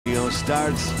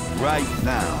starts right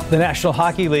now. The National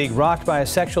Hockey League rocked by a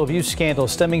sexual abuse scandal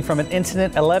stemming from an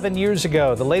incident 11 years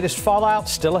ago. The latest fallout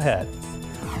still ahead.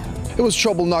 It was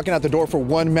trouble knocking at the door for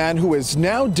one man who is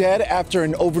now dead after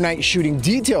an overnight shooting.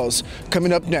 Details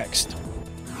coming up next.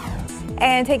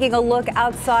 And taking a look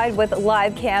outside with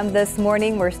live cam this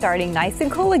morning, we're starting nice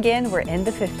and cool again. We're in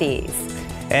the 50s.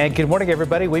 And good morning,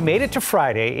 everybody. We made it to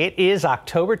Friday. It is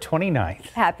October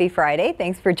 29th. Happy Friday.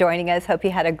 Thanks for joining us. Hope you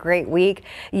had a great week.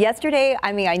 Yesterday,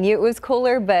 I knew it was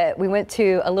cooler, but we went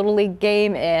to a Little League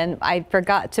game and I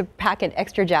forgot to pack an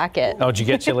extra jacket. Oh, did you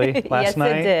get chilly last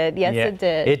night? Yes, it did. Yes, it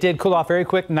did. It did cool off very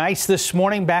quick. Nice this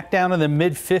morning, back down in the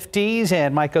mid-50s.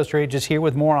 And Mike Osterhage is here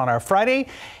with more on our Friday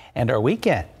and our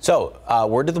weekend. So,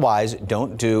 word to the wise,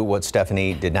 don't do what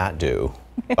Stephanie did not do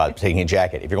about taking a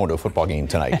jacket if you're going to a football game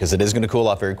tonight, because it is going to cool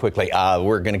off very quickly.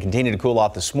 We're going to continue to cool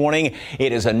off this morning.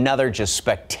 It is another just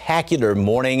spectacular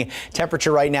morning.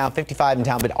 Temperature right now 55 in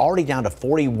town, but already down to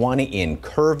 41 in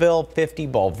Kerrville, 50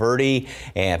 Bulverde,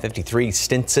 and 53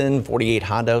 Stinson, 48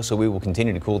 Hondo. So we will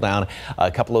continue to cool down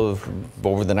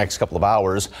over the next couple of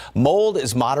hours. Mold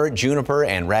is moderate, juniper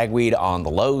and ragweed on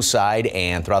the low side,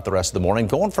 and throughout the rest of the morning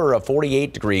going for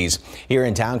 48 degrees here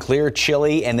in town. Clear,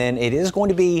 chilly, and then it is going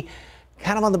to be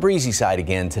kind of on the breezy side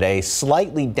again today,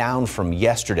 slightly down from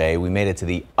yesterday. We made it to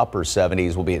the upper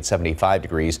 70s. We'll be at 75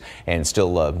 degrees and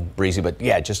still breezy, but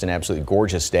yeah, just an absolutely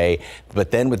gorgeous day. But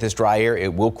then with this dry air,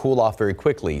 it will cool off very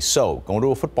quickly. So going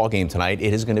to a football game tonight,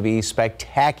 it is going to be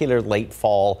spectacular late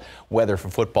fall weather for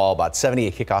football. About 70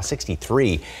 at kickoff,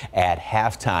 63 at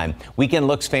halftime. Weekend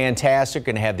looks fantastic.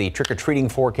 Going to have the trick-or-treating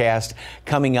forecast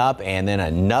coming up, and then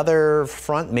another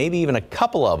front, maybe even a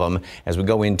couple of them as we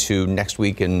go into next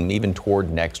week and even toward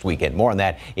next weekend. More on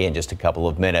that in just a couple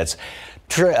of minutes.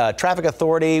 Traffic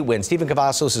Authority, when Stephen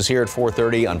Cavazos is here at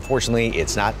 4:30, unfortunately,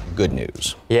 it's not good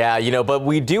news. Yeah, but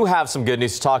we do have some good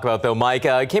news to talk about, though, Mike.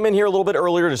 I came in here a little bit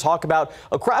earlier to talk about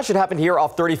a crash that happened here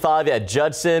off 35 at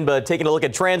Judson, but taking a look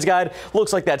at TransGuide,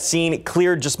 looks like that scene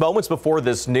cleared just moments before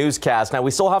this newscast. Now,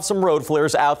 we still have some road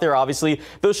flares out there, obviously.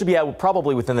 Those should be out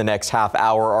probably within the next half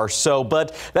hour or so,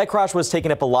 but that crash was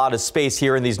taking up a lot of space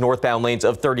here in these northbound lanes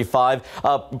of 35,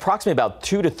 approximately about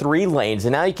 2 to 3 lanes,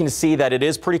 and now you can see that it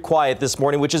is pretty quiet this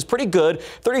morning, which is pretty good.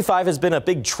 35 has been a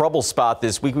big trouble spot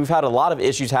this week. We've had a lot of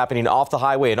issues happening off the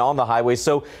highway and on the highway.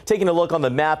 So taking a look on the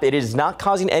map, it is not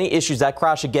causing any issues. That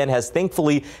crash again has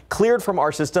thankfully cleared from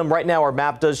our system. Right now our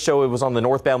map does show it was on the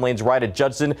northbound lanes right at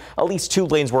Judson. At least 2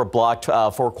 lanes were blocked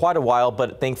for quite a while,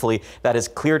 but thankfully that is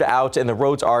cleared out and the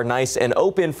roads are nice and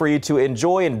open for you to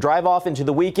enjoy and drive off into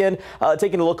the weekend.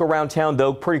 Taking a look around town,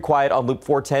 though, pretty quiet on Loop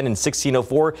 410 and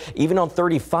 1604. Even on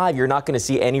 35, you're not going to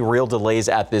see any real delays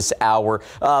at this hour.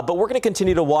 But we're going to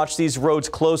continue to watch these roads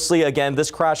closely. Again,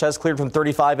 this crash has cleared from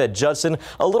 35 at Judson.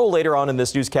 A little later on in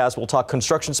this newscast, we'll talk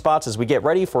construction spots as we get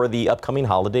ready for the upcoming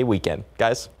holiday weekend.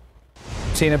 Guys?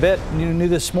 See in a bit. New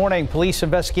this morning, police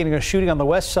investigating a shooting on the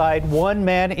west side. One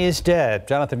man is dead.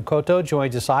 Jonathan Cotto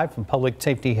joins us live from Public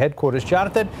Safety Headquarters.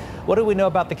 Jonathan, what do we know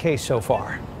about the case so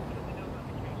far?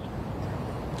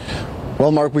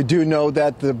 Well, Mark, we do know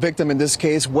that the victim in this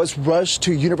case was rushed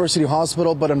to University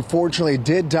Hospital, but unfortunately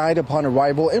did die upon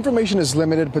arrival. Information is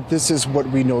limited, but this is what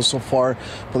we know so far.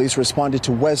 Police responded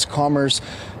to West Commerce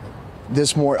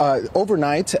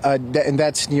overnight, and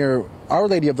that's near Our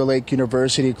Lady of the Lake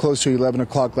University, close to 11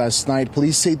 o'clock last night.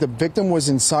 Police say the victim was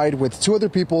inside with 2 other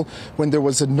people when there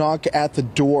was a knock at the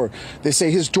door. They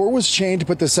say his door was chained,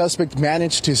 but the suspect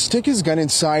managed to stick his gun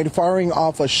inside, firing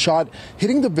off a shot,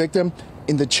 hitting the victim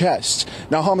in the chest.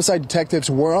 Now, homicide detectives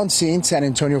were on scene. San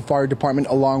Antonio Fire Department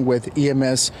along with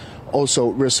EMS also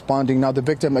responding. Now, the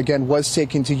victim again was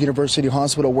taken to University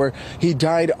Hospital where he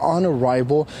died on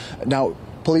arrival. Now,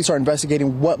 police are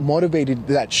investigating what motivated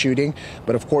that shooting,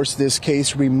 but of course this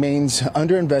case remains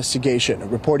under investigation.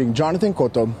 Reporting, Jonathan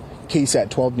Cotto, KSAT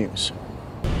 12 News.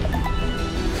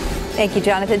 Thank you,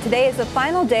 Jonathan. Today is the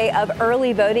final day of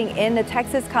early voting in the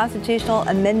Texas constitutional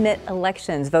amendment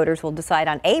elections. Voters will decide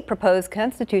on 8 proposed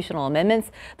constitutional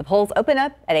amendments. The polls open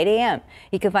up at 8 a.m.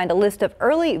 You can find a list of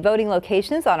early voting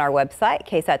locations on our website,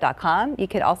 ksat.com. You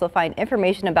can also find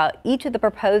information about each of the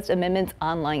proposed amendments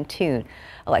online too.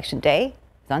 Election day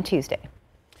is on Tuesday.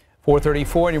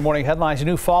 4:34 in your morning headlines. A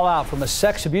new fallout from a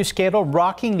sex abuse scandal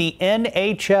rocking the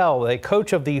NHL. The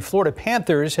coach of the Florida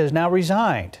Panthers has now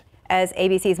resigned. As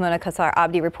ABC's Mona Kassar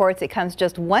Abdi reports, it comes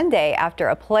just one day after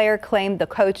a player claimed the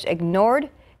coach ignored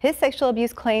his sexual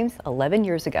abuse claims 11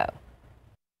 years ago.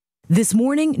 This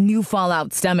morning, new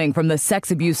fallout stemming from the sex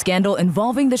abuse scandal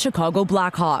involving the Chicago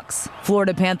Blackhawks.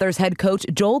 Florida Panthers head coach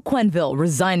Joel Quenneville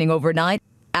resigning overnight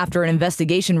after an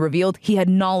investigation revealed he had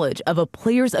knowledge of a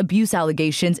player's abuse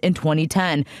allegations in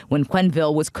 2010 when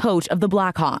Quenneville was coach of the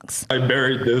Blackhawks. I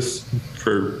buried this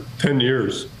for 10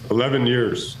 years, 11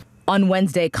 years. On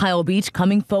Wednesday, Kyle Beach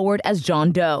coming forward as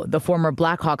John Doe, the former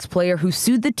Blackhawks player who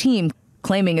sued the team,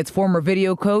 claiming its former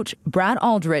video coach, Brad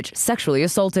Aldrich, sexually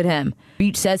assaulted him.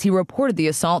 Beach says he reported the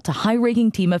assault to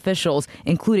high-ranking team officials,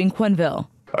 including Quenneville.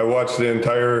 I watched the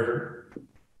entire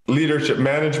leadership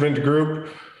management group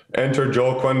enter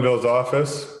Joel Quenneville's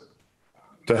office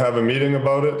to have a meeting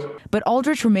about it. But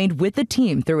Aldrich remained with the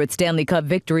team through its Stanley Cup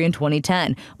victory in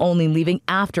 2010, only leaving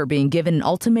after being given an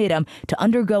ultimatum to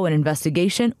undergo an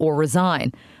investigation or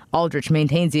resign. Aldrich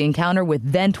maintains the encounter with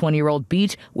then 20-year-old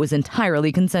Beach was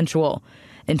entirely consensual.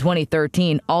 In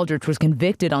 2013, Aldrich was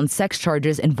convicted on sex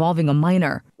charges involving a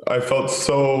minor. I felt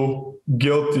so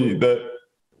guilty that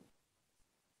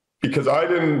because I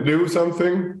didn't do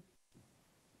something,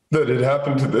 that it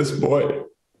happened to this boy.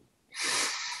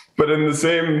 But in the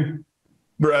same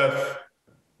breath,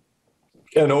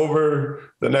 and over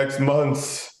the next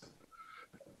months,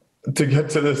 to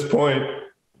get to this point,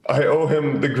 I owe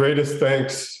him the greatest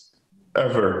thanks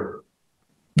ever,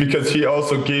 because he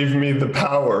also gave me the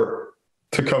power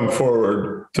to come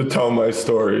forward, to tell my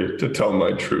story, to tell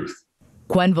my truth.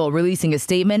 Quenneville releasing a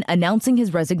statement announcing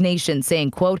his resignation,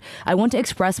 saying, quote, "I want to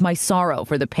express my sorrow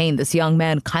for the pain this young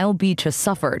man, Kyle Beach, has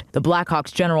suffered." The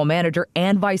Blackhawks general manager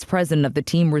and vice president of the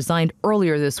team resigned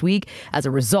earlier this week as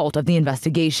a result of the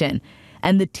investigation.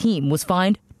 And the team was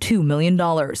fined $2 million.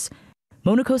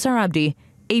 Mona Kosar-Abdi,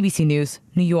 ABC News,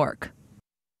 New York.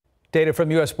 Data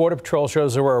from U.S. Border Patrol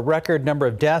shows there were a record number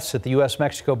of deaths at the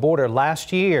U.S.-Mexico border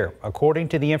last year. According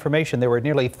to the information, there were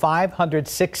nearly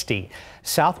 560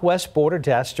 southwest border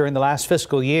deaths during the last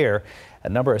fiscal year, a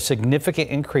number of significant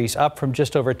increase up from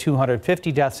just over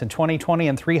 250 deaths in 2020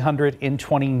 and 300 in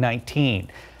 2019.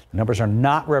 The numbers are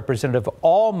not representative of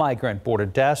all migrant border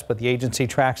deaths, but the agency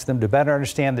tracks them to better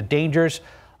understand the dangers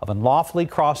of unlawfully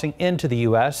crossing into the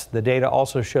U.S. The data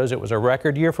also shows it was a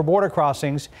record year for border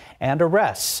crossings and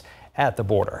arrests at the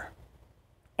border.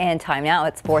 And time now,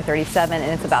 it's 4:37 and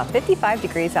it's about 55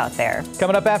 degrees out there.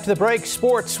 Coming up after the break,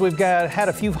 sports. We've had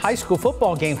a few high school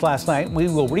football games last night. We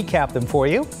will recap them for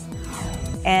you.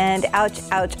 And ouch,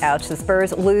 ouch, ouch, the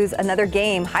Spurs lose another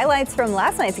game. Highlights from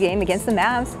last night's game against the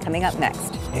Mavs coming up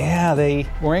next. Yeah, they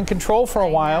were in control for a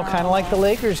while, kind of like the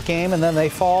Lakers game, and then they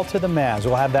fall to the Mavs.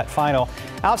 We'll have that final.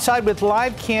 Outside with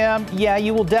live cam, yeah,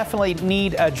 you will definitely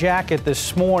need a jacket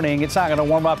this morning. It's not going to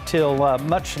warm up till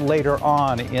much later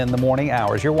on in the morning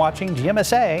hours. You're watching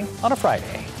GMSA on a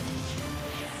Friday.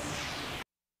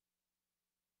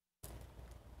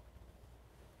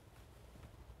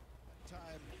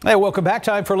 Hey, welcome back.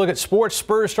 Time for a look at sports.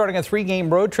 Spurs starting a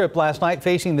 3-game road trip last night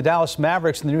facing the Dallas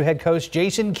Mavericks and the new head coach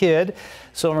Jason Kidd.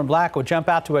 Silver and Black would jump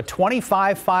out to a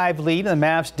 25-5 lead, and the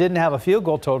Mavs didn't have a field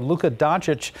goal total. Luka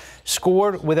Doncic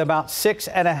scored with about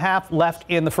 6.5 left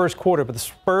in the first quarter, but the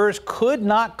Spurs could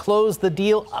not close the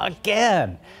deal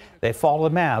again. They fall to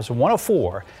the Mavs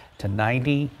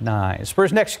 104-99.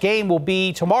 Spurs' next game will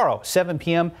be tomorrow, 7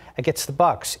 p.m. against the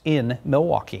Bucks in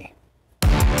Milwaukee.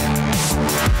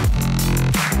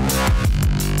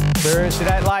 Thursday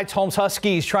Night Lights, Holmes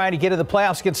Huskies trying to get to the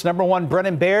playoffs against #1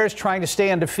 Brennan Bears, trying to stay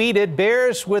undefeated.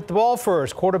 Bears with the ball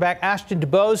first. Quarterback Ashton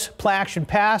DeBose, play-action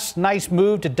pass. Nice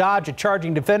move to dodge a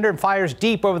charging defender and fires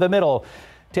deep over the middle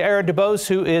to Aaron DeBose,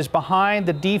 who is behind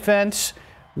the defense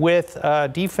with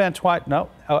defense. What? No.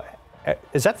 Oh,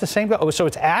 is that the same guy? Oh, so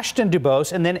it's Ashton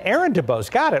DeBose and then Aaron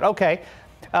DeBose. Got it. Okay.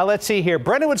 Let's see here.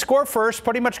 Brennan would score first,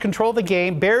 pretty much control the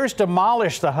game. Bears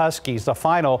demolish the Huskies. The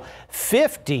final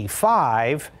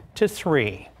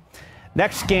 55-3.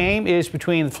 Next game is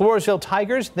between the Floresville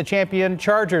Tigers and the champion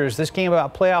Chargers. This game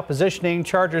about playoff positioning.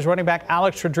 Chargers running back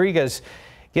Alex Rodriguez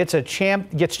gets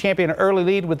champion an early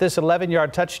lead with this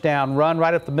 11-yard touchdown run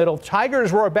right up the middle.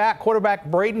 Tigers roar back. Quarterback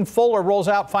Braden Fuller rolls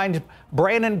out, finds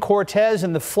Brandon Cortez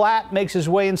in the flat, makes his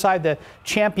way inside the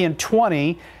champion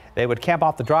 20. They would cap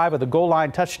off the drive with a goal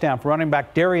line touchdown for running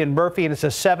back Darian Murphy, and it's a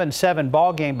 7-7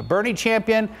 ball game. But Bernie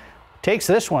Champion takes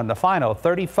this one, the final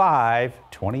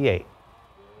 35-28. A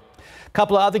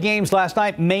couple of other games last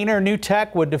night. Manor New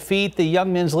Tech would defeat the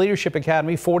Young Men's Leadership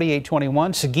Academy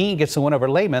 48-21. Seguin gets the win over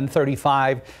Lehman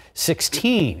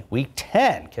 35-16. Week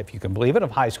 10, if you can believe it,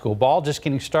 of high school ball just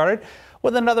getting started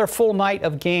with another full night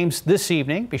of games this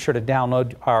evening. Be sure to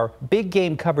download our Big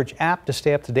Game Coverage app to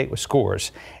stay up to date with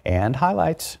scores and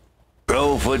highlights.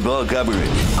 Pro football coverage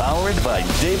powered by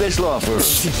Davis Law Firm.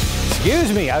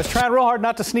 Excuse me, I was trying real hard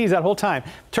not to sneeze that whole time.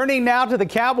 Turning now to the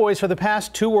Cowboys for the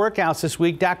past 2 workouts this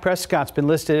week. Dak Prescott's been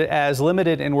listed as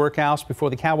limited in workouts before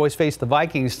the Cowboys face the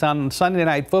Vikings on Sunday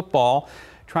Night Football.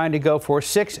 trying to go for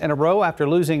 6 in a row after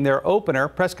losing their opener.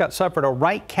 Prescott suffered a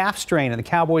right calf strain in the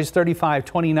Cowboys'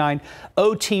 35-29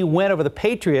 OT win over the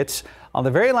Patriots on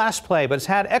the very last play, but has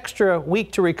had extra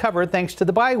week to recover thanks to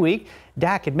the bye week.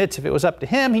 Dak admits if it was up to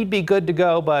him, he'd be good to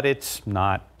go, but it's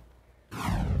not.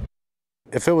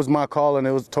 If it was my call and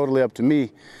it was totally up to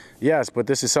me, yes, but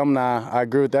this is something I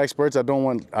agree with the experts. I don't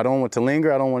want to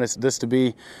linger. I don't want this to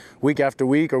be week after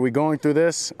week. Are we going through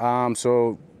this?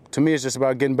 So to me, it's just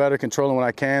about getting better, controlling what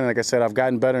I can. And like I said, I've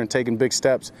gotten better and taking big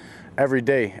steps every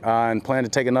day, and plan to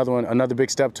take another big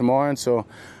step tomorrow. And so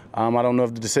I don't know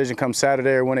if the decision comes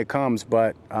Saturday or when it comes,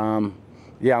 but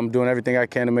yeah, I'm doing everything I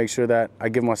can to make sure that I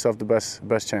give myself the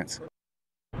best chance.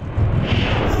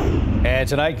 And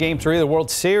tonight, Game 3 of the World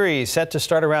Series set to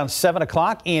start around 7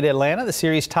 o'clock in Atlanta. The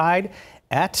series tied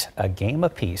at a game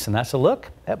apiece. And that's a look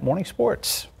at morning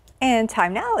sports. And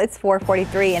time now, it's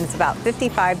 4:43 and it's about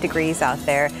 55 degrees out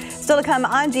there. Still to come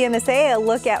on GMSA, a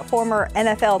look at former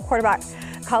NFL quarterback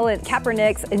Colin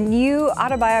Kaepernick's new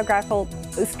autobiographical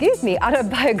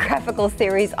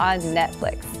series on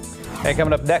Netflix. And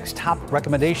coming up next, top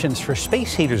recommendations for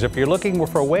space heaters if you're looking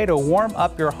for a way to warm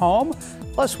up your home,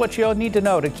 plus what you'll need to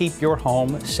know to keep your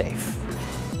home safe.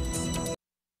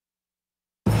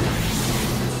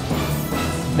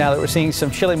 Now that we're seeing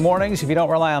some chilly mornings, if you don't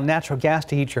rely on natural gas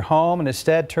to heat your home and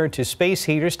instead turn to space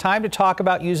heaters, time to talk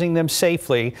about using them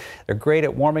safely. They're great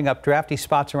at warming up drafty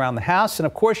spots around the house. And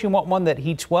of course, you want one that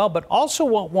heats well, but also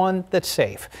want one that's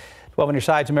safe. 12 on your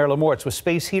sides, Marilyn Moritz with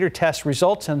space heater test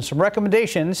results and some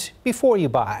recommendations before you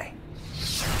buy.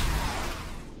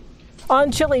 On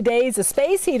chilly days, a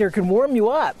space heater can warm you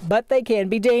up, but they can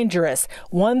be dangerous.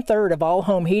 1/3 of all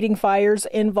home heating fires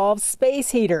involve space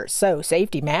heaters, so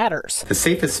safety matters. The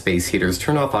safest space heaters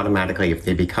turn off automatically if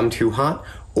they become too hot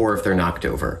or if they're knocked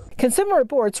over. Consumer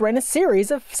Reports ran a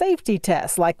series of safety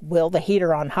tests, like will the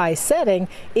heater on high setting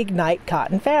ignite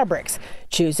cotton fabrics?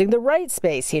 Choosing the right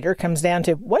space heater comes down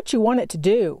to what you want it to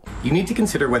do. You need to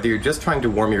consider whether you're just trying to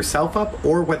warm yourself up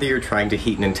or whether you're trying to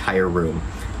heat an entire room.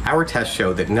 Our tests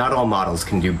show that not all models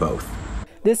can do both.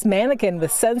 This mannequin with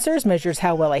sensors measures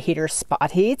how well a heater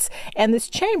spot heats, and this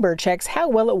chamber checks how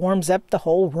well it warms up the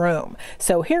whole room.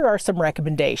 So here are some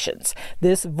recommendations.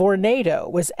 This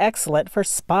Vornado was excellent for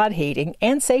spot heating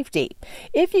and safety.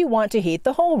 If you want to heat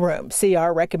the whole room,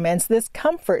 CR recommends this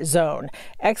Comfort Zone.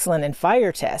 Excellent in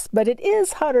fire tests, but it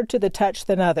is hotter to the touch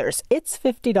than others. It's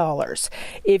 $50.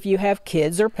 If you have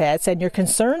kids or pets and you're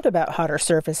concerned about hotter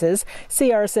surfaces,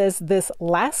 CR says this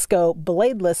Lasco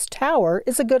bladeless tower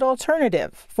is a good alternative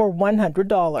for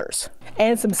 $100.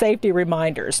 And some safety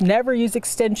reminders. Never use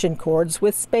extension cords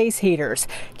with space heaters.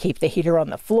 Keep the heater on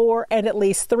the floor and at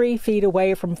least 3 feet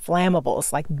away from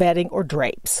flammables like bedding or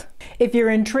drapes. If you're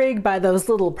intrigued by those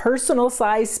little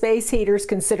personal-sized space heaters,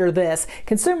 consider this.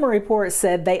 Consumer Reports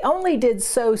said they only did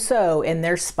so-so in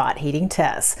their spot heating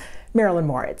tests. Marilyn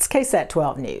Moritz, KSAT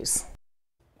 12 News.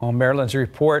 Well, Marilyn's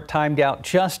report timed out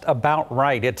just about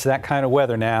right. It's that kind of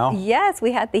weather now. Yes,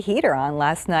 we had the heater on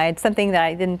last night, something that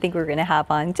I didn't think we were going to have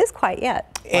on just quite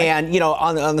yet. And, you know,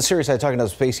 on the serious side, talking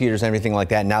about space heaters and everything like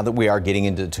that, now that we are getting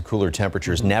into cooler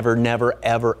temperatures, never,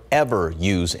 ever, ever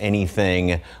use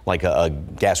anything like a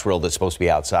gas grill that's supposed to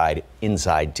be outside,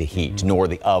 inside to heat, nor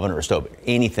the oven or stove,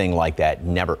 anything like that.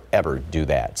 Never, ever do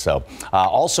that. So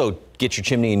also, get your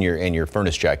chimney and your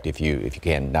furnace checked if you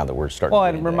can, now that we're starting. Well,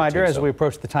 and reminder, as we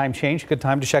approach the time change, good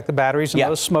time to check the batteries and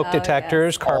those smoke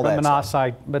detectors, carbon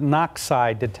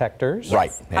monoxide detectors.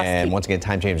 Right. And once again,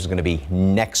 time change is going to be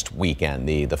next weekend,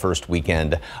 the first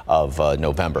weekend of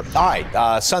November. All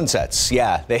right, sunsets.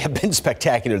 Yeah, they have been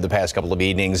spectacular the past couple of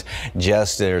evenings.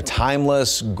 Just they're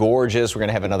timeless, gorgeous. We're going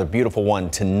to have another beautiful one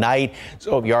tonight.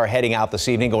 So if you are heading out this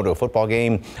evening, going to a football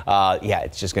game, yeah,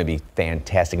 it's just going to be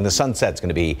fantastic. And the sunset's going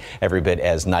to be every bit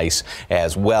as nice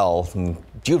as well.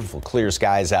 Beautiful clear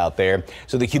skies out there.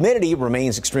 So the humidity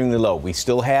remains extremely low. We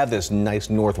still have this nice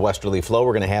northwesterly flow.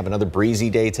 We're going to have another breezy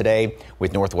day today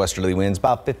with northwesterly winds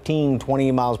about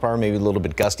 15-20 miles per hour, maybe a little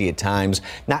bit gusty at times.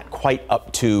 Not quite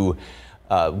up to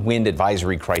wind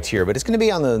advisory criteria, but it's going to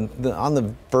be on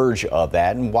the verge of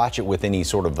that, and watch it with any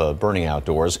sort of burning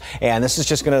outdoors. And this is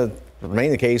just going to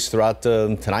remain the case throughout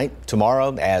tonight,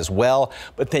 tomorrow as well.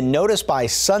 But then notice by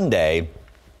Sunday,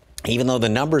 even though the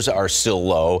numbers are still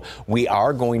low, we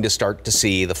are going to start to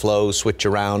see the flow switch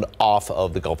around off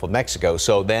of the Gulf of Mexico.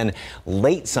 So then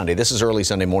late Sunday, this is early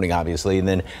Sunday morning, obviously, and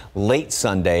then late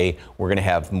Sunday, we're going to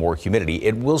have more humidity.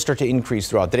 It will start to increase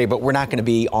throughout the day, but we're not going to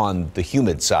be on the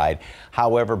humid side.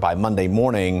 However, by Monday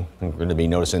morning, we're going to be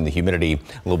noticing the humidity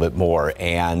a little bit more,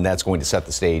 and that's going to set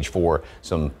the stage for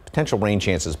some potential rain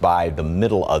chances by the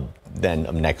middle of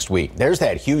next week. There's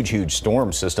that huge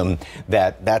storm system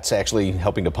that's actually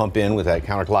helping to pump in with that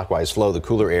counterclockwise flow, the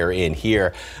cooler air in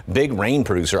here. Big rain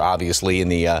producer, obviously, in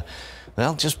the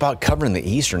well, just about covering the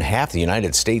eastern half of the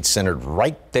United States, centered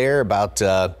right there about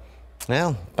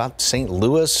about St.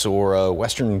 Louis or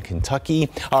western Kentucky.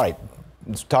 All right.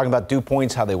 Talking about dew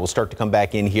points, how they will start to come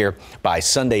back in here by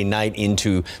Sunday night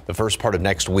into the first part of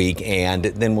next week, and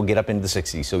then we'll get up into the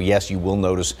 60s. So yes, you will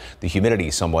notice the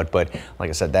humidity somewhat, but like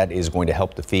I said, that is going to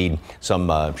help to feed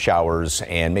some showers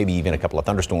and maybe even a couple of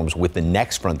thunderstorms with the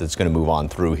next front that's going to move on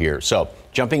through here. So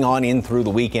jumping on in through the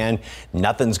weekend,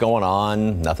 nothing going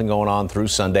on through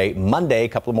Sunday. Monday, a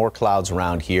couple of more clouds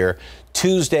around here.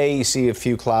 Tuesday, you see a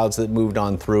few clouds that moved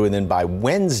on through, and then by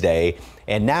Wednesday,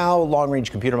 and now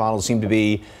long-range computer models seem to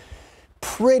be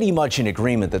pretty much in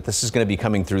agreement that this is going to be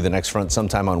coming through the next front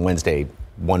sometime on Wednesday.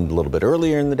 One a little bit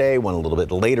earlier in the day, one a little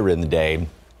bit later in the day.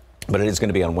 But it is going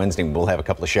to be on Wednesday. We'll have a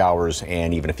couple of showers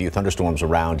and even a few thunderstorms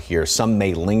around here. Some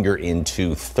may linger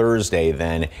into Thursday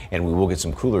then, and we will get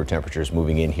some cooler temperatures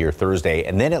moving in here Thursday.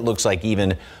 And then it looks like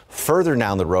even further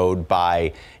down the road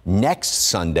by next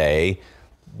Sunday,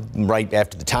 right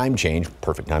after the time change,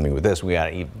 perfect timing with this, we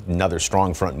got another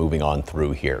strong front moving on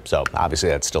through here. So obviously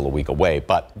that's still a week away,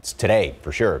 but it's today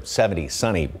for sure. 70,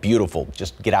 sunny, beautiful.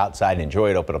 Just get outside and enjoy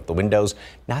it. Open up the windows.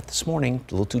 Not this morning,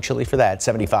 a little too chilly for that.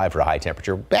 75 for a high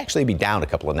temperature. We'll actually be down a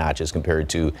couple of notches compared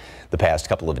to the past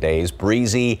couple of days.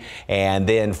 Breezy. And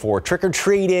then for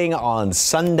trick-or-treating on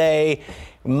Sunday,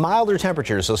 milder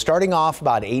temperatures, so starting off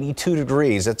about 82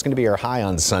 degrees. That's going to be our high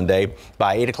on Sunday.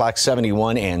 By 8 o'clock,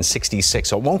 71 and 66.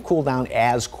 So it won't cool down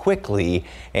as quickly,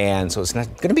 and so it's not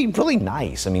going to be really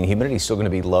nice. I mean, humidity is still going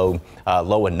to be low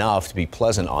enough to be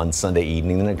pleasant on Sunday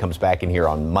evening. Then it comes back in here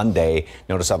on Monday.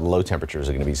 Notice how the low temperatures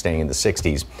are going to be staying in the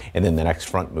 60s, and then the next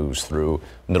front moves through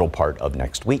middle part of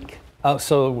next week. Oh,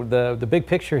 so the big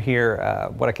picture here,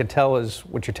 what I can tell is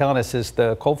what you're telling us is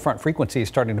the cold front frequency is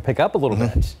starting to pick up a little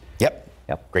bit.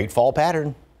 Yep. Great fall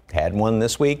pattern. Had one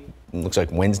this week. Looks like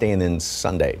Wednesday and then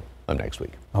Sunday of next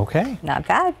week. Okay. Not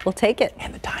bad. We'll take it.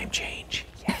 And the time change.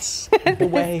 Yes.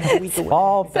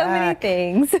 All back. So many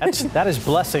things. That is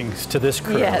blessings to this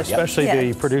crew, yes.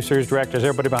 especially the producers, directors,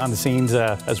 everybody behind the scenes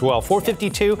as well.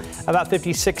 452, about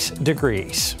 56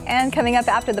 degrees. And coming up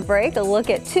after the break, a look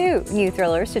at 2 new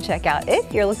thrillers to check out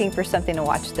if you're looking for something to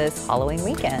watch this Halloween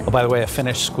weekend. Oh, by the way, I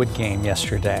finished Squid Game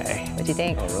yesterday. What'd you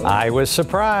think? Oh, really? I was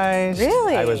surprised.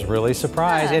 Really? I was really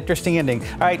surprised. Yeah. Interesting ending.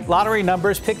 All right, lottery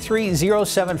numbers, pick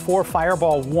 3074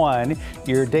 Fireball 1.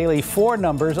 Your daily 4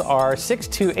 numbers are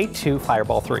 6282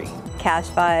 Fireball 3. Cash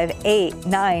 5, 8,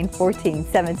 9, 14,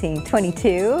 17,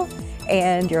 22.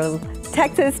 And your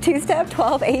Texas 2-step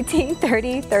 12, 18,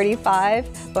 30,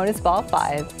 35. Bonus ball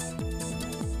 5.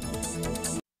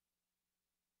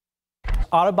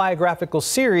 Autobiographical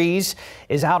series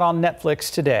is out on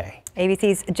Netflix today.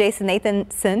 ABC's Jason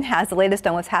Nathanson has the latest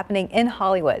on what's happening in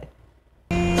Hollywood.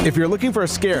 If you're looking for a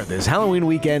scare this Halloween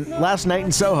weekend, Last Night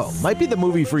in Soho might be the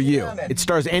movie for you. It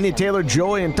stars Anya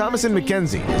Taylor-Joy and Thomasin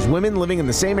McKenzie as women living in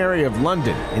the same area of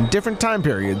London in different time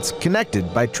periods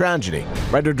connected by tragedy.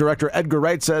 Writer-director Edgar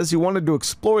Wright says he wanted to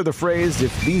explore the phrase,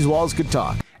 if these walls could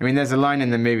talk. I mean, there's a line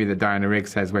in the movie that Diana Rigg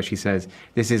says where she says,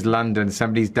 "This is London,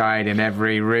 somebody's died in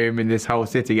every room in this whole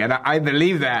city." And I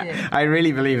believe that. Yeah. I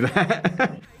really believe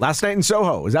that. Last Night in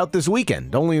Soho is out this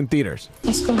weekend, only in theaters.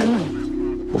 What's going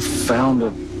on? We found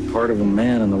a part of a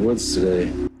man in the woods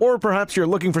today. Or perhaps you're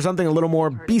looking for something a little more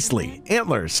beastly.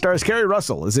 Antlers stars Carrie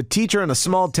Russell. As a teacher in a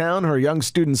small town, her young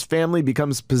student's family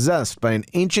becomes possessed by an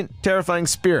ancient, terrifying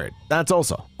spirit. That's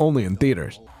also only in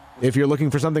theaters. If you're looking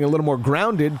for something a little more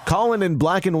grounded, Colin in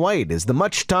Black and White is the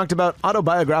much-talked-about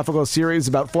autobiographical series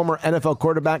about former NFL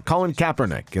quarterback Colin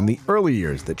Kaepernick and the early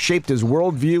years that shaped his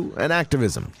worldview and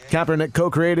activism. Kaepernick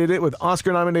co-created it with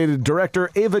Oscar-nominated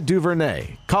director Ava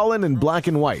DuVernay. Colin in Black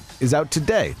and White is out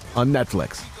today on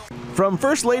Netflix. From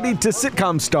First Lady to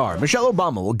sitcom star, Michelle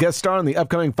Obama will guest star in the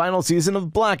upcoming final season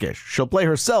of Blackish. She'll play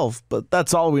herself, but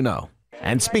that's all we know.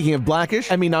 And speaking of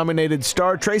Blackish, Emmy-nominated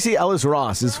star Tracee Ellis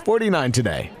Ross is 49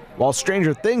 today, while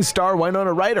Stranger Things star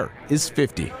Winona Ryder is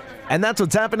 50. And that's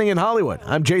what's happening in Hollywood.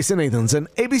 I'm Jason Nathanson,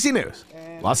 ABC News,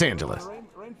 Los Angeles.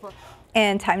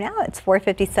 And time now, it's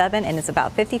 4:57 and it's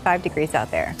about 55 degrees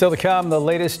out there. Still to come, the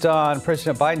latest on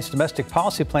President Biden's domestic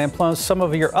policy plan, plus some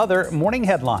of your other morning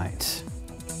headlines.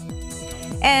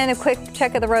 And a quick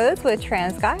check of the roads with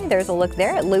TransGuide. There's a look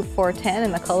there at Loop 410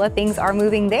 in McCullough. Things are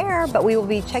moving there, but we will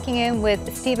be checking in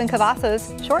with Stephen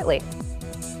Cavazos shortly.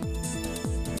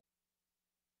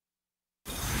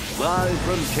 Live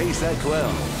from KSAT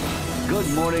 12, Good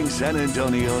Morning San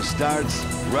Antonio starts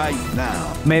right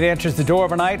now. Man answers the door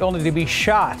overnight only to be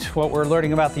shot. What we're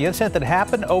learning about the incident that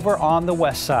happened over on the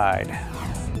west side.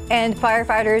 And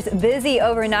firefighters busy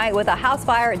overnight with a house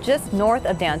fire just north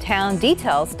of downtown.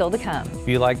 Details still to come. If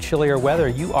you like chillier weather,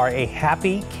 you are a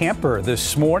happy camper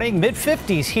this morning.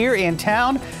 Mid-50s here in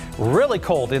town. Really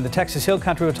cold in the Texas Hill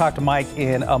Country. We'll talk to Mike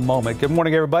in a moment. Good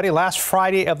morning, everybody. Last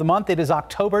Friday of the month. It is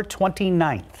October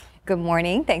 29th. Good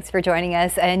morning. Thanks for joining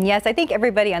us. And yes, I think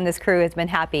everybody on this crew has been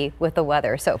happy with the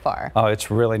weather so far. Oh,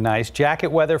 it's really nice.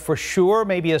 Jacket weather for sure.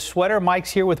 Maybe a sweater. Mike's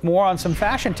here with more on some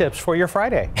fashion tips for your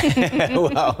Friday.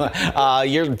 Well,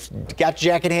 you've got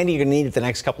your jacket handy. You're going to need it the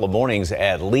next couple of mornings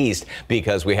at least,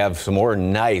 because we have some more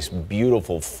nice,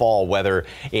 beautiful fall weather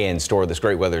in store. This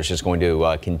great weather is just going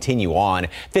to continue on.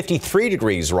 53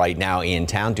 degrees right now in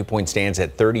town. Dew point stands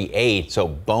at 38. So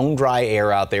bone dry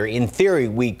air out there. In theory,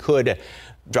 we could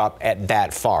drop at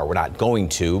that far. We're not going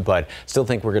to, but still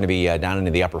think we're going to be down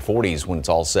into the upper 40s when it's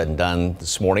all said and done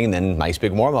this morning. And then nice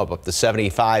big warm up to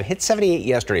 75. Hit 78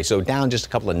 yesterday, so down just a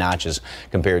couple of notches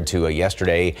compared to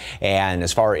yesterday. And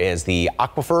as far as the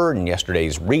aquifer and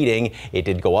yesterday's reading, it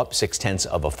did go up 0.6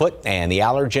 of a foot. And the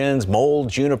allergens, mold,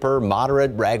 juniper,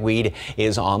 moderate, ragweed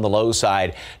is on the low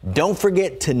side. Don't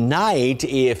forget tonight,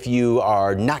 if you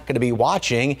are not going to be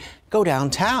watching, go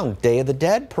downtown, Day of the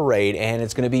Dead parade, and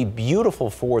it's going to be beautiful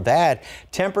for that.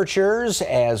 Temperatures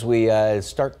as we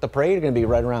start the parade are going to be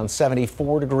right around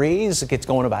 74 degrees. It gets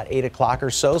going about 8 o'clock or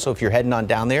so. So if you're heading on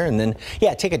down there, and then,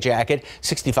 yeah, take a jacket.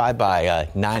 65 by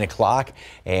 9 o'clock,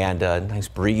 and a nice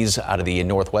breeze out of the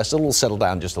northwest. It'll settle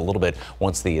down just a little bit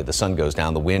once the sun goes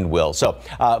down. The wind will. So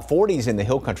 40s in the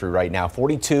hill country right now.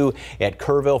 42 at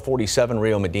Kerrville, 47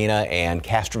 Rio Medina, and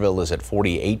Castroville is at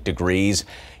 48 degrees.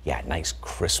 Yeah, nice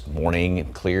crisp morning,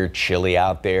 clear, chilly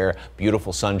out there,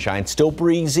 beautiful sunshine, still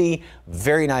breezy.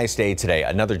 Very nice day today.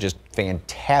 Another just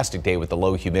fantastic day with the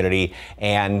low humidity,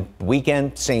 and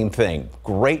weekend, same thing.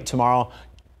 Great tomorrow.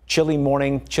 Chilly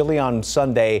morning, chilly on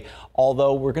Sunday,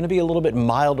 although we're going to be a little bit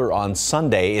milder on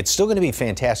Sunday. It's still going to be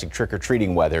fantastic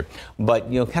trick-or-treating weather, but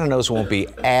kind of notice it won't be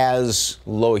as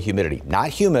low humidity. Not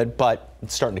humid, but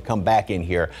it's starting to come back in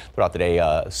here throughout the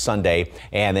day Sunday.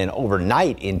 And then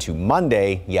overnight into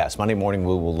Monday, yes, Monday morning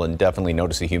we will definitely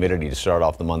notice the humidity to start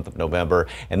off the month of November.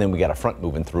 And then we got a front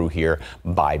moving through here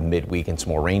by midweek and some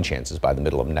more rain chances by the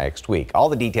middle of next week. All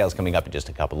the details coming up in just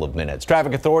a couple of minutes.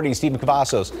 Traffic Authority, Stephen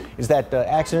Cavazos. Is that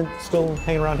accident still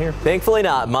hanging around here? Thankfully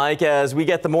not, Mike. As we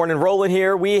get the morning rolling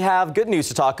here, we have good news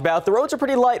to talk about. The roads are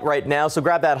pretty light right now, so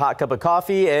grab that hot cup of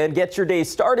coffee and get your day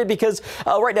started, because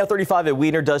right now 35 at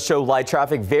Wiener does show light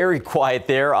traffic. Very quiet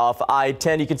there off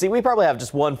I-10. You can see we probably have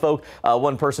just one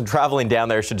person traveling down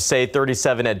there, should say.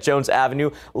 37 at Jones Avenue.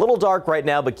 A little dark right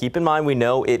now, but keep in mind, we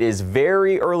know it is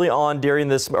very early on during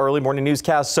this early morning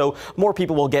newscast, so more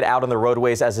people will get out on the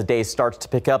roadways as the day starts to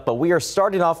pick up. But we are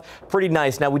starting off pretty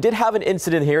nice. Now, we did have an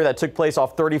incident here that took place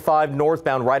off 35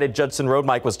 northbound right at Judson Road.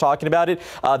 Mike was talking about it.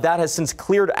 That has since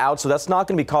cleared out, so that's not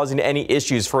going to be causing any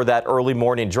issues for that early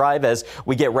morning drive as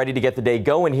we get ready to get the day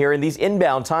going here. And these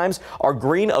inbound times are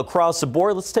green across the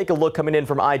board. Let's take a look coming in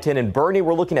from I-10 and Bernie.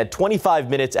 We're looking at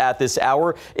 25 minutes at this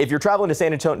hour. If you're traveling to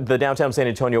San Antonio, the downtown San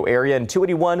Antonio area, and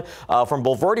 281 from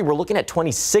Bulverde, we're looking at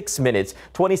 26 minutes.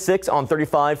 26 on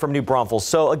 35 from New Braunfels.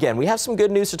 So again, we have some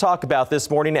good news to talk about this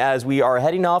morning as we are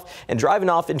heading off and driving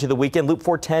off into the weekend. Loop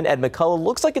 410 at McCullough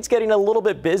looks like it's getting a little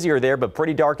bit busier there, but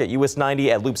pretty dark at US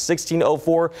 90 at Loop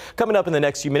 1604. Coming up in the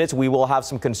next few minutes, we will have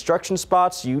some construction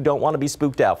spots you don't want to be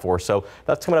spooked out for. So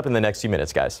that's coming up in the next few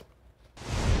minutes, guys.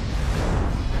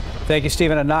 Thank you,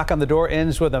 Stephen. A knock on the door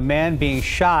ends with a man being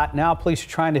shot. Now police are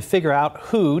trying to figure out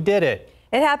who did it.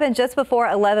 It happened just before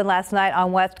 11 last night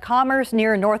on West Commerce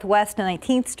near Northwest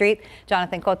 19th Street.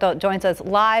 Jonathan Cotto joins us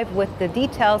live with the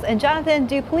details. And Jonathan,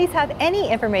 do police have any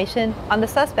information on the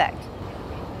suspect?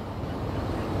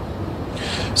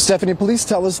 Stephanie, police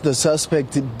tell us the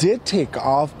suspect did take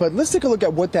off, but let's take a look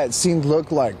at what that scene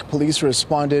looked like. Police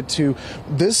responded to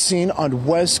this scene on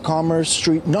West Commerce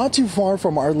Street, not too far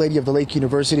from Our Lady of the Lake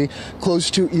University, close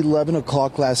to 11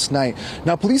 o'clock last night.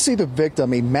 Now, police say the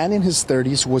victim, a man in his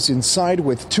 30s, was inside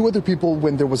with two other people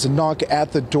when there was a knock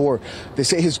at the door. They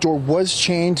say his door was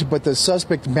chained, but the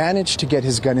suspect managed to get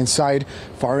his gun inside,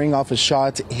 firing off a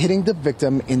shot, hitting the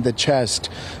victim in the chest.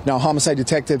 Now, homicide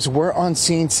detectives were on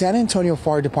scene. San Antonio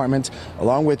Fire Fire Department,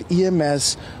 along with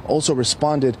EMS, also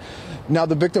responded. Now,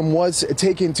 the victim was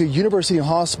taken to University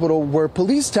Hospital, where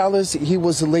police tell us he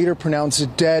was later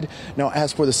pronounced dead. Now,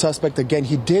 as for the suspect, again,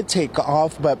 he did take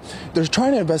off, but they're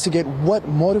trying to investigate what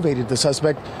motivated the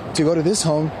suspect to go to this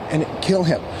home and kill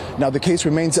him. Now, the case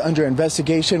remains under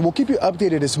investigation. We'll keep you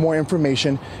updated as more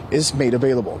information is made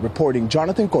available. Reporting,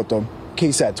 Jonathan Cotto,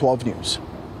 KSAT 12 News.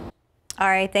 All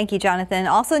right, thank you, Jonathan.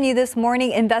 Also new this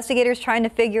morning, investigators trying to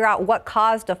figure out what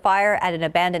caused a fire at an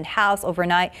abandoned house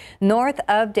overnight north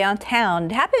of downtown.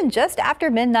 It happened just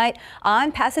after midnight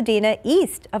on Pasadena,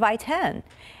 east of I-10.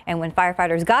 And when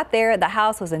firefighters got there, the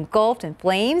house was engulfed in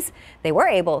flames. They were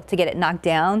able to get it knocked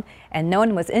down, and no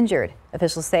one was injured.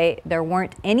 Officials say there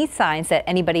weren't any signs that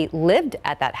anybody lived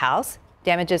at that house.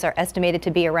 Damages are estimated to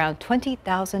be around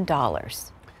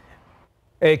 $20,000.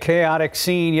 A chaotic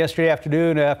scene yesterday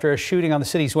afternoon after a shooting on the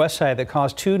city's west side that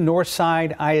caused 2 North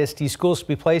Side ISD schools to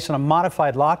be placed on a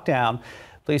modified lockdown.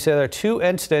 Police say there are 2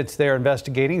 incidents they're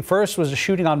investigating. First was a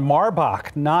shooting on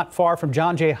Marbach, not far from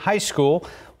John Jay High School.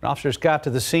 When officers got to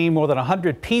the scene, more than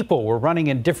 100 people were running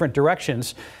in different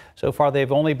directions. So far,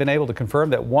 they've only been able to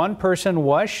confirm that 1 person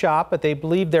was shot, but they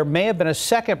believe there may have been a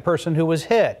second person who was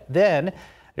hit. Then,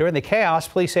 during the chaos,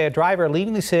 police say a driver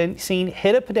leaving the scene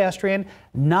hit a pedestrian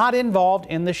not involved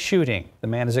in the shooting. The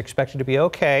man is expected to be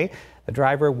okay. The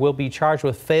driver will be charged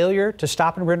with failure to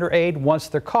stop and render aid once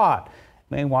they're caught.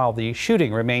 Meanwhile, the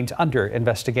shooting remains under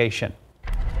investigation.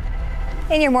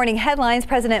 In your morning headlines,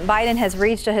 President Biden has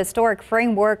reached a historic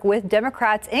framework with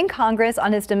Democrats in Congress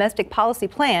on his domestic policy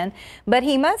plan, but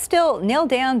he must still nail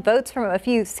down votes from a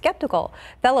few skeptical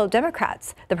fellow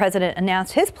Democrats. The president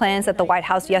announced his plans at the White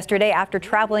House yesterday after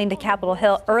traveling to Capitol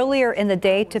Hill earlier in the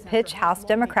day to pitch House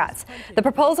Democrats. The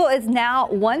proposal is now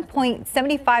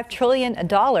 $1.75 trillion.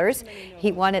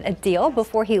 He wanted a deal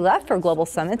before he left for global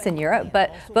summits in Europe,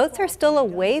 but votes are still a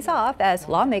ways off as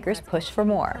lawmakers push for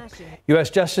more. U.S.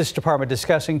 Justice Department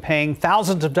discussing paying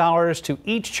thousands of dollars to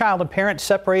each child and parent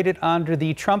separated under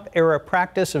the Trump-era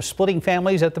practice of splitting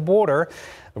families at the border.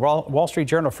 The Wall Street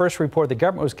Journal first reported the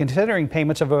government was considering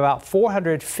payments of about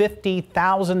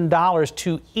 $450,000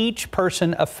 to each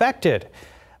person affected.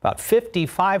 About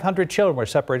 5,500 children were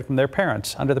separated from their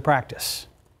parents under the practice.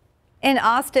 In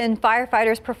Austin,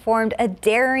 firefighters performed a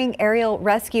daring aerial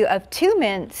rescue of 2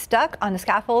 men stuck on the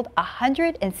scaffold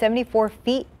 174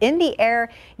 feet in the air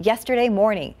yesterday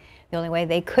morning. The only way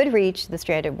they could reach the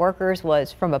stranded workers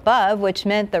was from above, which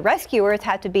meant the rescuers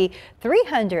had to be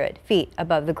 300 feet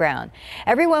above the ground.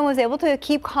 Everyone was able to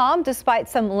keep calm despite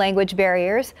some language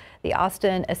barriers. The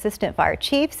Austin Assistant Fire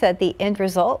Chief said the end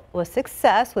result was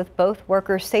success, with both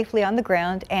workers safely on the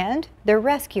ground and their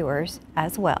rescuers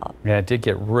as well. Yeah, it did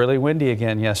get really windy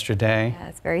again yesterday. Yeah,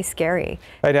 it's very scary.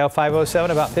 Right now, 5:07,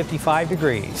 about 55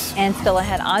 degrees. And still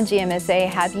ahead on GMSA,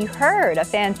 have you heard a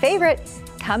fan favorite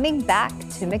coming back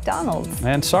to McDonald's?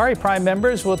 And sorry, Prime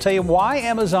members, we'll tell you why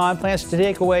Amazon plans to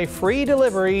take away free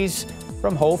deliveries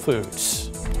from Whole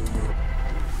Foods.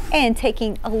 And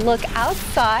taking a look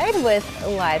outside with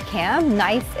live cam,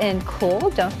 nice and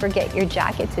cool. Don't forget your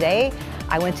jacket today.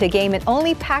 I went to a game and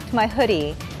only packed my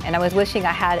hoodie, and I was wishing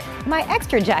I had my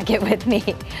extra jacket with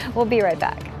me. We'll be right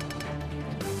back.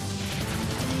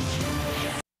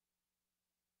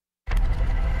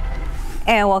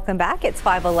 And welcome back. It's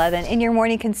 5:11. In your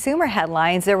morning consumer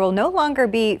headlines, there will no longer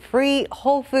be free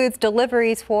Whole Foods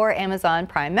deliveries for Amazon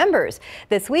Prime members.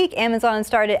 This week, Amazon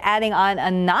started adding on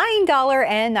a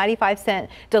 $9.95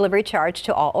 delivery charge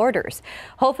to all orders.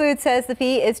 Whole Foods says the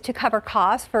fee is to cover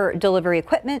costs for delivery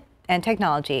equipment and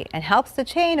technology and helps the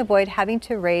chain avoid having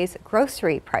to raise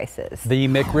grocery prices. The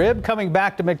McRib coming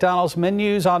back to McDonald's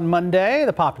menus on Monday.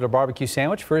 The popular barbecue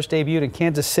sandwich first debuted in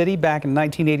Kansas City back in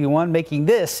 1981, making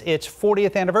this its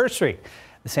 40th anniversary.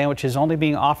 The sandwich is only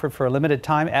being offered for a limited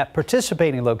time at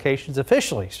participating locations,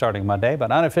 officially starting Monday,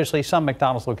 but unofficially some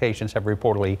McDonald's locations have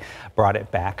reportedly brought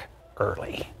it back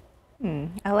early.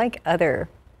 I like other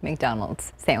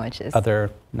McDonald's sandwiches. Other,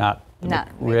 not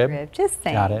McRib? Just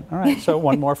saying. Got it. All right, so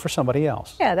one more for somebody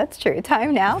else. Yeah, that's true.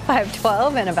 Time now,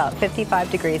 5:12 and about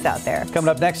 55 degrees out there. Coming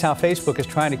up next, how Facebook is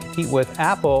trying to compete with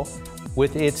Apple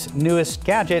with its newest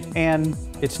gadget and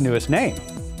its newest name.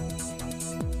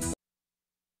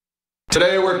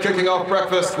 Today we're kicking off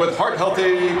breakfast with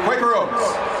heart-healthy Quaker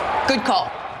Oats. Good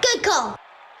call. Good call.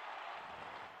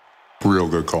 Real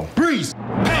good call. Breeze.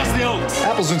 Pass the oats.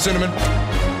 Apples and cinnamon.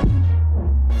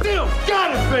 Bill,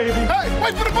 got it, baby. Hey,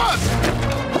 wait for the bus.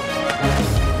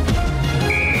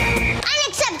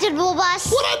 Unacceptable,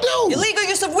 boss. What'd I do? Illegal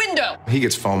use of window. He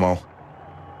gets FOMO.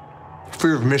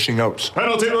 fear of missing out.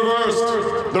 Penalty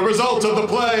reversed. The result of the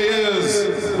play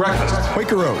is breakfast.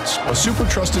 Quaker Oats, a super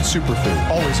trusted superfood.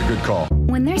 Always a good call.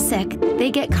 When they're sick,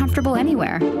 they get comfortable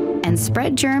anywhere and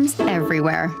spread germs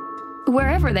everywhere.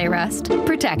 Wherever they rest,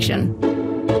 protection.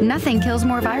 Nothing kills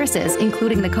more viruses,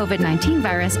 including the COVID-19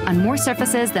 virus, on more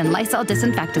surfaces than Lysol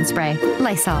disinfectant spray.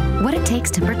 Lysol, what it takes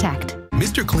to protect.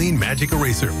 Mr. Clean Magic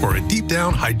Eraser for a deep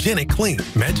down hygienic clean.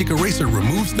 Magic Eraser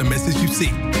removes the messes you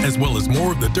see, as well as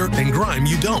more of the dirt and grime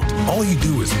you don't. All you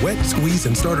do is wet, squeeze,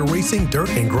 and start erasing dirt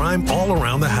and grime all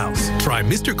around the house. Try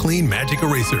Mr. Clean Magic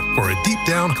Eraser for a deep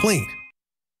down clean.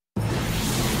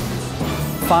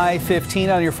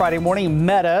 5:15 on your Friday morning.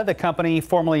 Meta, the company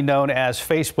formerly known as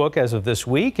Facebook as of this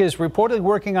week, is reportedly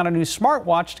working on a new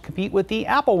smartwatch to compete with the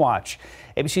Apple Watch.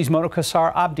 ABC's Mona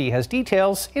Kassar Abdi has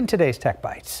details in today's Tech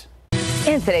Bites.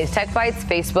 In today's Tech Bites,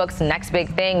 Facebook's next big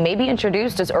thing may be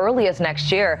introduced as early as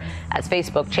next year. As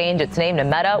Facebook changed its name to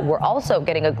Meta, we're also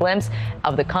getting a glimpse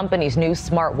of the company's new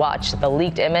smartwatch. The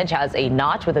leaked image has a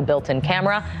notch with a built-in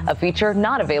camera, a feature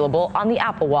not available on the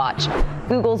Apple Watch.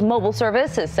 Google's mobile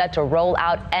service is set to roll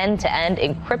out end-to-end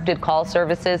encrypted call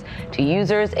services to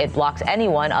users. It blocks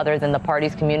anyone other than the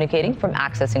parties communicating from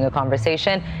accessing a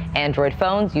conversation. Android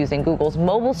phones using Google's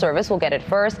mobile service will get it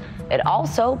first. It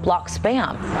also blocks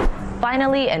spam.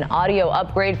 Finally, an audio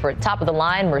upgrade for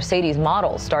top-of-the-line Mercedes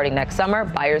models. Starting next summer,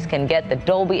 buyers can get the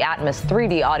Dolby Atmos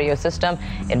 3D audio system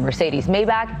in Mercedes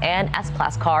Maybach and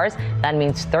S-Class cars. That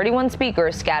means 31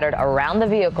 speakers scattered around the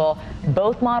vehicle.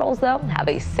 Both models, though, have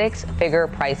a six-figure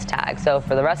price tag. So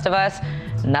for the rest of us,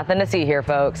 nothing to see here,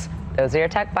 folks. Those are your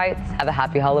Tech Bites. Have a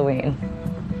happy Halloween.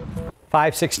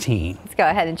 5:16. Let's go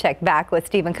ahead and check back with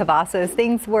Stephen Cavazos.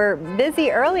 Things were busy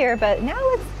earlier, but now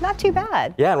it's not too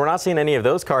bad. Yeah, and we're not seeing any of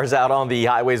those cars out on the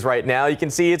highways right now. You can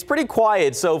see it's pretty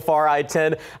quiet so far.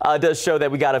 I-10 does show that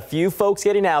we got a few folks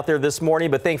getting out there this morning,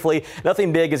 but thankfully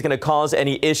nothing big is going to cause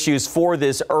any issues for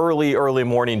this early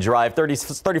morning drive.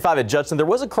 35 at Judson. There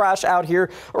was a crash out here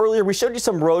earlier. We showed you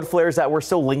some road flares that were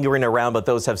still lingering around, but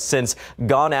those have since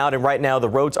gone out. And right now the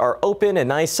roads are open. A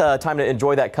nice time to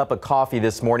enjoy that cup of coffee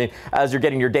this morning as you're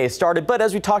getting your day started. But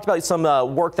as we talked about, some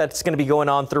work that's going to be going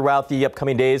on throughout the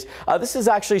upcoming days. This is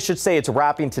actually, should say it's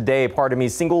wrapping today,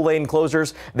 single lane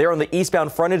closures there on the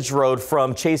eastbound frontage road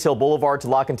from Chase Hill Boulevard to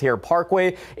LaContaire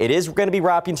Parkway. It is going to be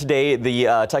wrapping today. The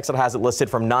TxDOT has it listed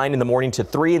from 9 in the morning to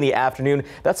 3 in the afternoon.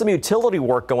 That's some utility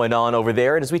work going on over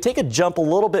there. And as we take a jump a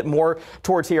little bit more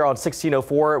towards here on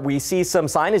 1604, we see some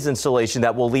signage installation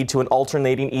that will lead to an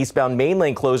alternating eastbound main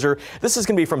lane closure. This is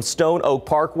going to be from Stone Oak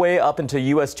Parkway up into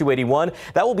US 281.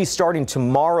 That will be starting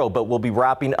tomorrow, but we'll be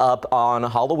wrapping up on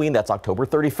Halloween. That's October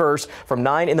 31st from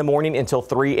 9 in the morning until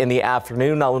 3 in the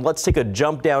afternoon. Now let's take a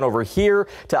jump down over here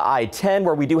to I-10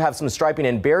 where we do have some striping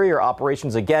and barrier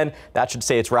operations. Again, that should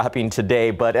say it's wrapping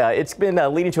today, but it's been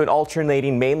leading to an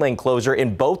alternating main lane closure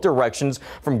in both directions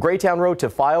from Greytown Road to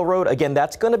File Road. Again,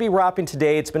 that's going to be wrapping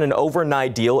today. It's been an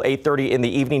overnight deal, 8:30 in the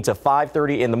evening to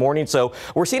 5:30 in the morning. So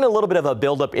we're seeing a little bit of a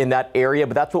buildup in that area,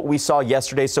 but that's what we saw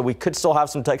yesterday. So we could still have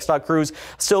some TxDOT crews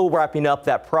still wrapping up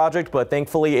that project, but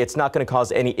thankfully it's not going to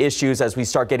cause any issues as we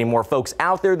start getting more folks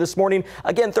out there this morning.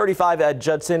 Again, 35 at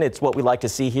Judson. It's what we like to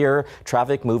see here.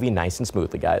 Traffic moving nice and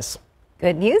smoothly, guys.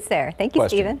 Good news there. Thank you,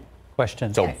 Stephen.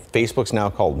 Question. So Facebook's now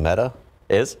called Meta?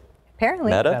 Is?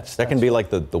 Apparently. Meta? That can be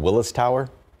like the Willis Tower?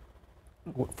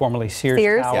 Formerly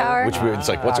Sears Tower. Tower. Which it's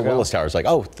like, what's a Willis Tower? It's like,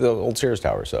 oh, the old Sears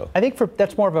Tower. So I think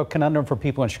that's more of a conundrum for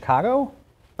people in Chicago.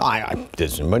 I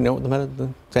does anybody know what the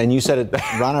Meta? And you said it,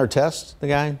 Ron Artest, the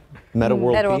guy, Meta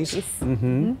World Peace.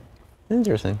 Mm-hmm.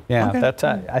 Interesting. Yeah, okay. that's.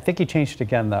 I think he changed it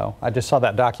again, though. I just saw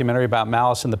that documentary about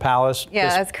Malice in the Palace. Yeah,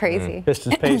 that's crazy.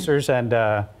 Pistons Pacers,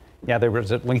 and yeah, there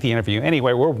was a lengthy interview.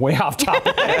 Anyway, we're way off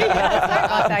topic. Sorry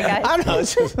about that, guys. I don't know.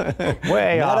 It's just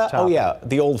way off topic. Oh, yeah,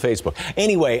 the old Facebook.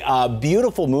 Anyway,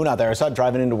 beautiful moon out there. I saw it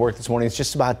driving into work this morning. It's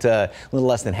just about a little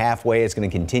less than halfway. It's going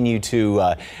to continue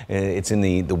to, it's in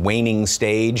the waning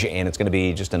stage, and it's going to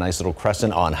be just a nice little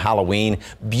crescent on Halloween.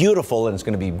 Beautiful, and it's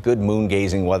going to be good moon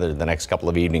gazing weather the next couple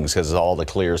of evenings because of all the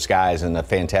clear skies and the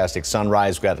fantastic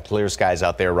sunrise. We've got the clear skies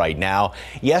out there right now.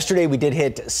 Yesterday, we did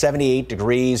hit 78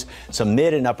 degrees, some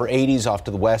mid and upper 80s off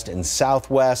to the west and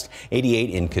southwest,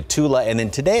 88 in Cotulla. And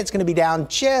then today it's going to be down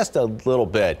just a little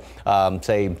bit,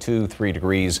 say 2-3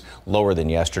 degrees lower than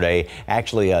yesterday.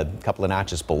 Actually, a couple of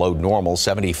notches below normal,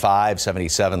 75,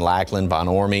 77 Lackland, Von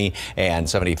Ormy, and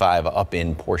 75 up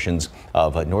in portions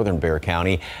of northern Bexar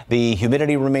County. The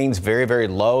humidity remains very, very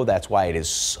low. That's why it is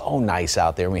so nice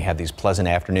out there. We have these pleasant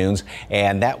afternoons,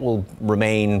 and that will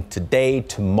remain today,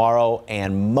 tomorrow,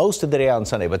 and most of the day on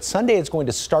Sunday. But Sunday it's going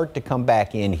to start to come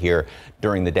back in here.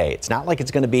 during the day. It's not like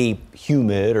it's going to be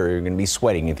humid or you're going to be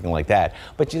sweating, anything like that,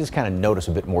 but you just kind of notice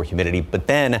a bit more humidity. But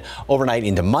then overnight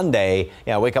into Monday,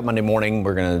 wake up Monday morning,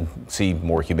 we're going to see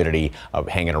more humidity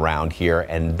hanging around here,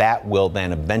 and that will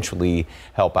then eventually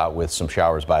help out with some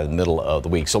showers by the middle of the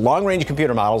week. So long-range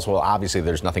computer models, well, obviously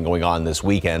there's nothing going on this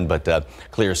weekend, but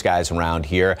clear skies around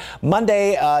here.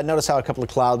 Monday, notice how a couple of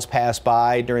clouds pass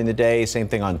by during the day. Same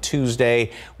thing on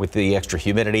Tuesday with the extra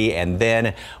humidity, and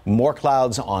then more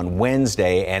clouds on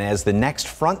Wednesday. And as the next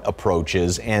front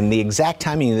approaches, and the exact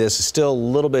timing of this is still a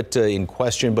little bit in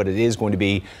question, but it is going to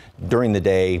be during the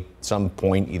day, some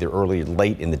point either early or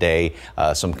late in the day.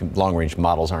 Some long-range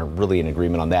models aren't really in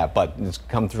agreement on that, but it's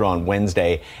come through on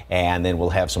Wednesday, and then we'll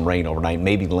have some rain overnight,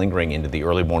 maybe lingering into the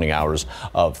early morning hours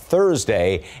of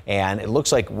Thursday. And it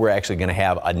looks like we're actually going to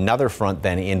have another front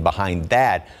then in behind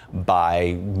that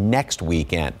by next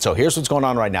weekend. So here's what's going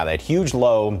on right now. That huge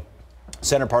low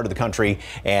center part of the country,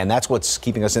 and that's what's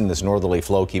keeping us in this northerly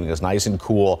flow, keeping us nice and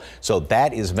cool. So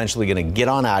that is eventually going to get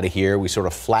on out of here. We sort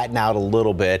of flatten out a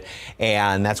little bit,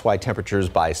 and that's why temperatures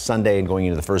by Sunday and going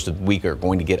into the first of the week are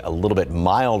going to get a little bit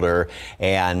milder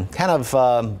and kind of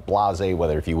blasé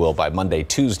weather, if you will, by Monday,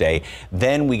 Tuesday.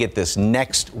 Then we get this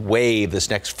next wave, this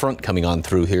next front coming on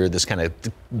through here, this kind of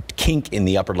kink in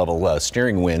the upper level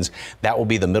steering winds. That will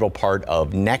be the middle part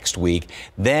of next week.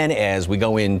 Then as we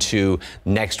go into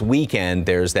next weekend,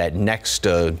 there's that next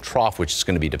trough which is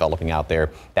going to be developing out there.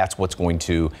 That's what's going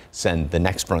to send the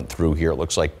next front through here, it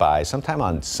looks like, by sometime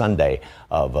on Sunday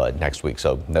of next week.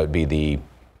 So that would be the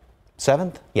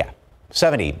 7th? Yeah.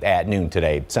 70 at noon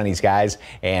today. Sunny skies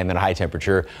and then a high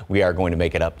temperature. We are going to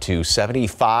make it up to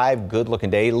 75. Good looking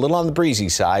day. A little on the breezy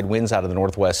side. Winds out of the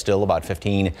northwest still about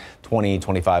 15, 20,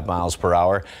 25 miles per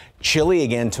hour. Chilly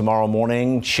again tomorrow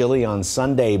morning. Chilly on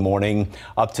Sunday morning,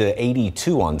 up to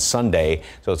 82 on Sunday.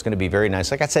 So it's going to be very nice.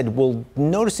 Like I said, we'll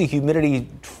notice the humidity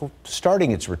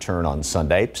starting its return on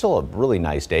Sunday. Still a really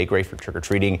nice day. Great for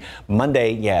trick-or-treating.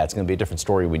 Monday, yeah, it's going to be a different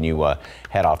story when you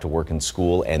head off to work and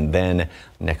school. And then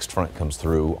next front comes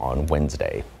through on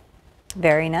Wednesday.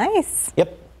 Very nice.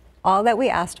 Yep. All that we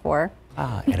asked for.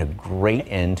 And a great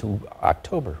end to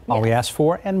October. All we asked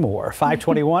for and more.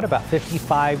 521, about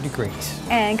 55 degrees.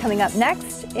 And coming up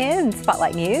next in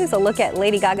Spotlight News, a look at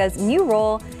Lady Gaga's new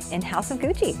role in House of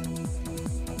Gucci.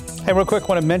 Hey, real quick, I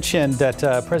want to mention that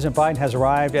President Biden has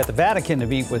arrived at the Vatican to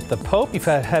meet with the Pope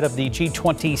ahead of the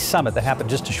G20 summit that happened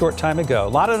just a short time ago. A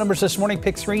lot of numbers this morning.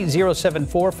 Pick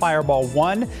 3074 Fireball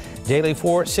 1, Daily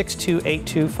 4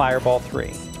 6282 Fireball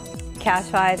 3. Cash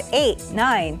 5, 8,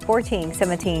 9, 14,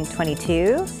 17,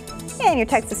 22. And your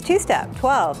Texas two-step,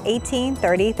 12, 18,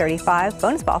 30, 35,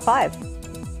 bonus ball 5.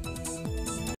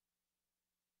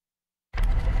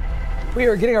 We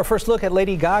are getting our first look at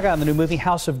Lady Gaga on the new movie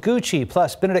House of Gucci,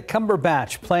 plus Benedict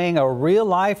Cumberbatch playing a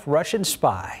real-life Russian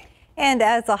spy. And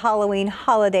as the Halloween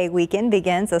holiday weekend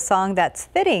begins, a song that's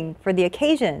fitting for the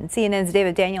occasion. CNN's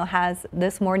David Daniel has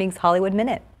this morning's Hollywood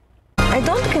Minute. I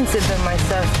don't consider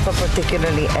myself a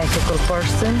particularly ethical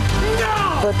person,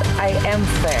 but I am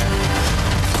fair.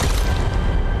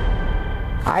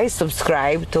 I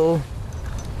subscribe to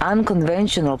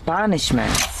unconventional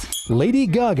punishments. Lady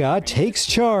Gaga takes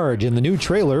charge in the new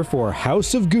trailer for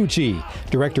House of Gucci.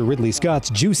 Director Ridley Scott's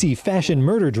juicy fashion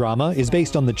murder drama is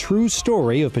based on the true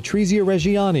story of Patrizia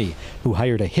Reggiani, who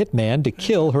hired a hitman to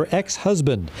kill her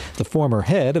ex-husband, the former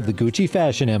head of the Gucci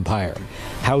fashion empire.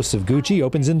 House of Gucci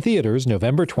opens in theaters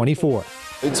November 24th.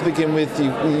 To begin with,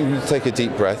 you take a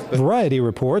deep breath. Variety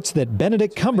reports that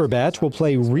Benedict Cumberbatch will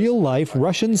play real-life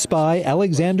Russian spy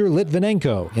Alexander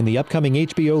Litvinenko in the upcoming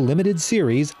HBO limited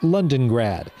series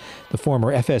Londongrad. The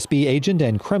former FSB agent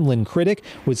and Kremlin critic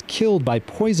was killed by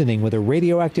poisoning with a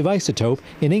radioactive isotope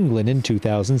in England in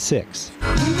 2006.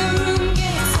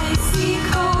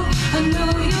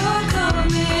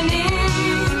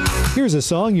 Here's a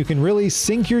song you can really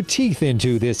sink your teeth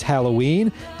into this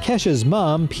Halloween. Kesha's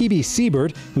mom, P.B.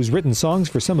 Siebert, who's written songs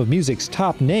for some of music's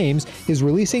top names, is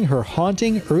releasing her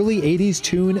haunting early 80s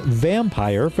tune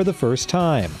Vampire for the first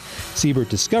time. Siebert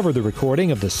discovered the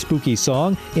recording of the spooky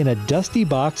song in a dusty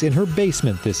box in her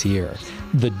basement this year.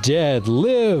 The dead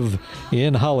live!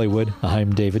 In Hollywood,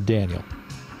 I'm David Daniel.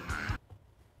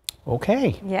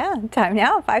 Okay. Yeah, time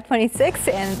now,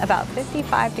 5:26 and about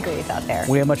 55 degrees out there.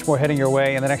 We have much more heading your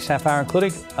way in the next half hour,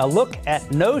 including a look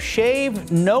at No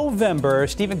Shave November.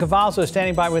 Stephen Cavazzo is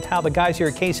standing by with how the guys here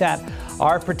at KSAT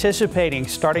are participating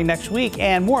starting next week,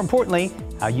 and more importantly,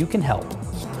 how you can help.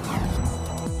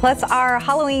 Plus, our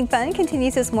Halloween fun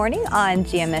continues this morning on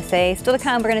GMSA. Still to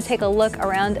come, we're going to take a look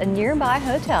around a nearby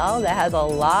hotel that has a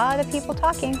lot of people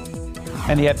talking.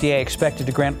 And the FDA expected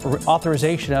to grant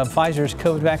authorization of Pfizer's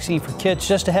COVID vaccine for kids.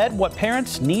 Just ahead, what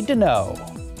parents need to know.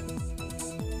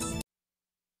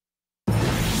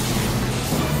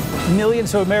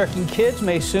 Millions of American kids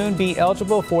may soon be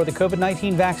eligible for the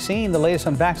COVID-19 vaccine. The latest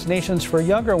on vaccinations for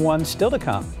younger ones still to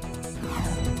come.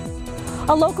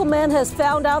 A local man has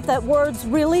found out that words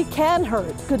really can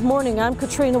hurt. Good morning, I'm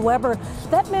Katrina Weber.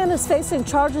 That man is facing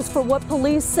charges for what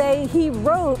police say he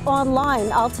wrote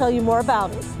online. I'll tell you more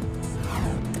about it.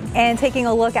 And taking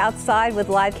a look outside with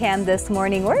live cam this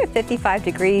morning, we're at 55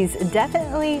 degrees.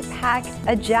 Definitely pack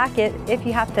a jacket if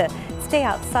you have to stay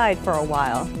outside for a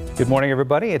while. Good morning,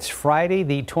 everybody. It's Friday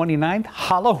the 29th.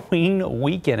 Halloween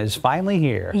weekend is finally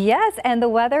here. Yes, and the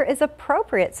weather is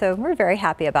appropriate, so we're very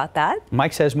happy about that.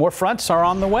 Mike says more fronts are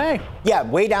on the way. Yeah,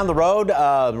 way down the road.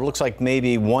 Looks like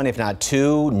maybe one, if not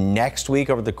two, next week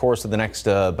over the course of the next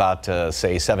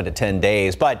say 7 to 10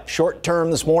 days. But short term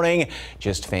this morning,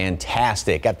 just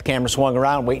fantastic. Got the camera swung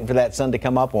around, waiting for that sun to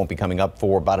come up. Won't be coming up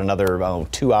for about another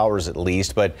 2 hours at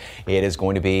least, but it is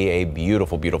going to be a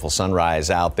beautiful, beautiful sunrise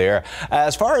out there.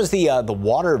 As far as the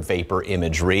water vapor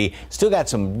imagery, still got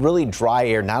some really dry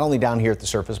air, not only down here at the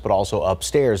surface, but also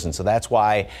upstairs. And so that's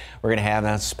why we're going to have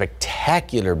that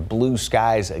spectacular blue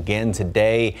skies again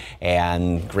today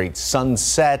and great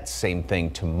sunset. Same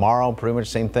thing tomorrow, pretty much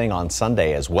same thing on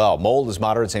Sunday as well. Mold is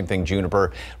moderate, same thing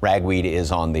juniper. Ragweed is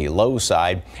on the low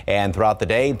side. And throughout the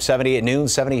day, 70 at noon,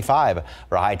 75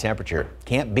 for a high temperature.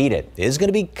 Can't beat it. It is going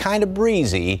to be kind of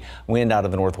breezy. Wind out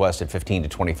of the northwest at 15 to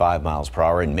 25 miles per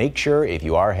hour. And make sure if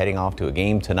you are heading off to a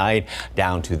game tonight,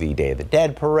 down to the Day of the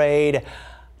Dead parade,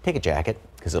 take a jacket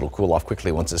because it'll cool off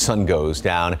quickly once the sun goes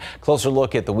down. Closer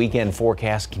look at the weekend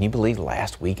forecast. Can you believe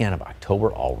last weekend of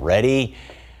October already?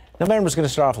 November's going to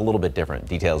start off a little bit different.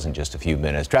 Details in just a few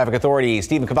minutes. Traffic Authority,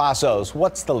 Stephen Cavazos,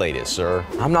 what's the latest, sir?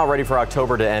 I'm not ready for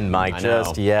October to end, Mike,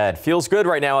 just yet. Feels good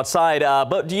right now outside,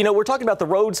 but you know, we're talking about the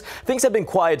roads. Things have been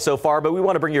quiet so far, but we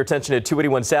want to bring your attention to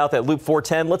 281 South at Loop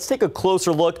 410. Let's take a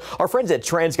closer look. Our friends at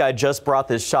TransGuide just brought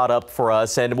this shot up for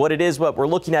us, and what we're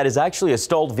looking at is actually a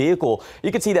stalled vehicle.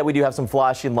 You can see that we do have some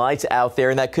flashing lights out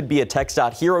there, and that could be a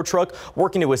TxDOT Hero truck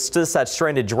working to assist that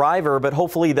stranded driver, but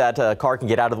hopefully that car can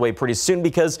get out of the way pretty soon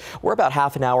because we're about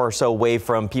half an hour or so away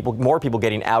from more people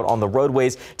getting out on the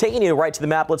roadways. Taking you right to the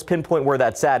map, let's pinpoint where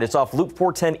that's at. It's off Loop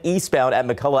 410 eastbound at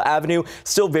McCullough Avenue.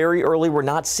 Still very early. We're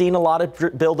not seeing a lot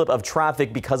of buildup of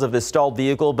traffic because of this stalled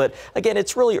vehicle, but again,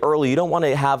 it's really early. You don't want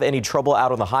to have any trouble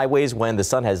out on the highways when the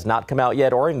sun has not come out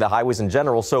yet, or in the highways in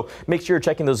general. So make sure you're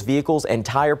checking those vehicles and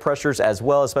tire pressures as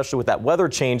well, especially with that weather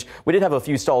change. We did have a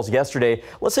few stalls yesterday.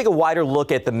 Let's take a wider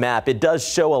look at the map. It does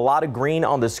show a lot of green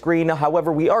on the screen.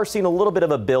 However, we are seeing a little bit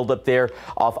of a buildup there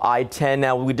off I-10.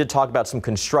 Now, we did talk about some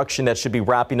construction that should be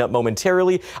wrapping up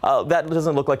momentarily. That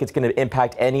doesn't look like it's going to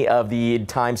impact any of the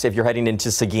times if you're heading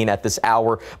into Seguin at this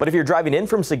hour. But if you're driving in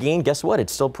from Seguin, guess what?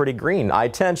 It's still pretty green.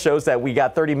 I-10 shows that we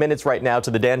got 30 minutes right now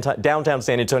to the downtown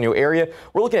San Antonio area.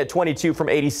 We're looking at 22 from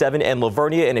 87 and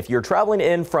Livonia. And if you're traveling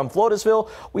in from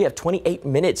Floresville, we have 28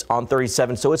 minutes on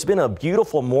 37. So it's been a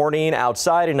beautiful morning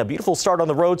outside and a beautiful start on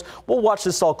the roads. We'll watch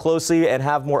this all closely and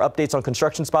have more updates on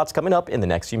construction spots coming up in the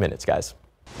next few minutes, guys.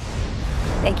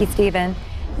 Thank you, Stephen.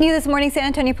 New this morning, San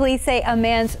Antonio police say a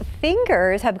man's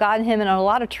fingers have gotten him in a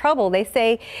lot of trouble. They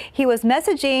say he was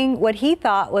messaging what he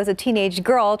thought was a teenage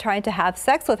girl trying to have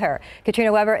sex with her.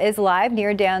 Katrina Weber is live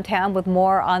near downtown with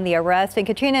more on the arrest. And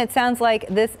Katrina, it sounds like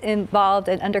this involved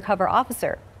an undercover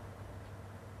officer.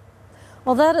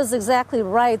 Well, that is exactly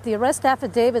right. The arrest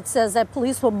affidavit says that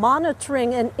police were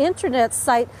monitoring an internet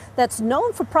site that's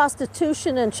known for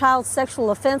prostitution and child sexual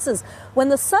offenses when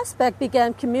the suspect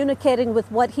began communicating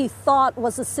with what he thought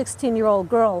was a 16-year-old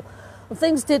girl. Well,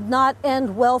 things did not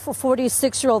end well for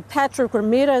 46-year-old Patrick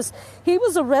Ramirez. He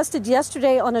was arrested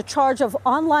yesterday on a charge of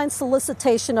online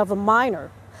solicitation of a minor.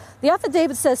 The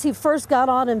affidavit says he first got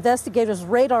on investigators'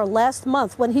 radar last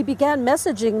month when he began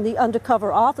messaging the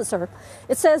undercover officer.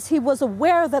 It says he was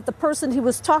aware that the person he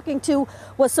was talking to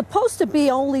was supposed to be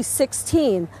only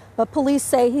 16, but police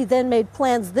say he then made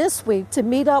plans this week to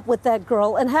meet up with that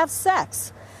girl and have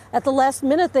sex. At the last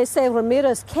minute, they say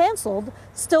Ramirez canceled.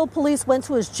 Still, police went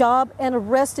to his job and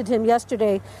arrested him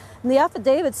yesterday. And the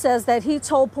affidavit says that he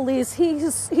told police he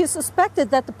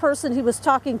suspected that the person he was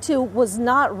talking to was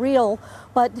not real,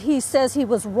 but he says he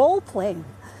was role-playing.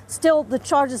 Still, the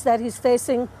charges that he's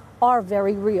facing are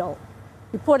very real.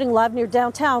 Reporting live near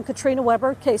downtown, Katrina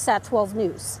Weber, KSAT 12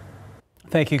 News.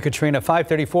 Thank you, Katrina.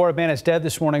 5:34, a man is dead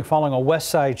this morning following a West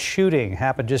Side shooting.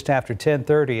 Happened just after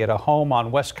 10:30 at a home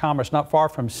on West Commerce, not far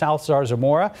from South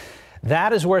Zarzamora.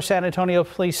 That is where San Antonio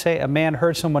police say a man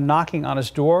heard someone knocking on his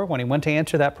door. When he went to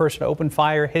answer, that person opened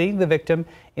fire, hitting the victim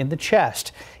in the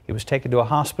chest. He was taken to a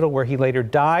hospital where he later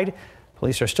died.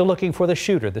 Police are still looking for the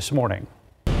shooter this morning.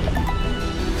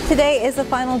 Today is the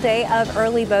final day of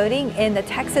early voting in the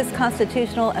Texas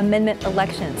constitutional amendment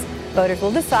elections. Voters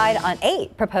will decide on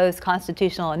 8 proposed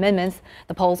constitutional amendments.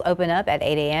 The polls open up at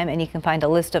 8 a.m. and you can find a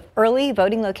list of early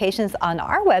voting locations on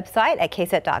our website at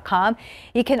KSAT.com.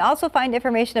 You can also find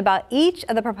information about each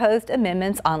of the proposed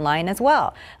amendments online as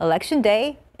well. Election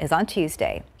day is on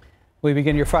Tuesday. We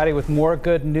begin your Friday with more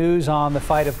good news on the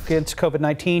fight against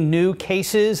COVID-19. New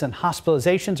cases and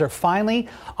hospitalizations are finally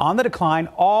on the decline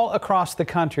all across the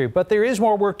country, but there is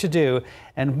more work to do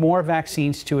and more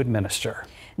vaccines to administer.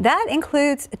 That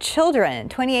includes children.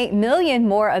 28 million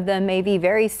more of them may be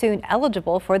very soon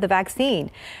eligible for the vaccine.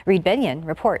 Reed Benyon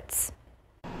reports.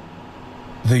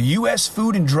 The U.S.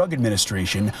 Food and Drug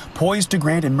Administration poised to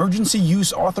grant emergency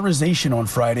use authorization on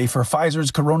Friday for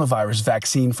Pfizer's coronavirus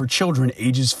vaccine for children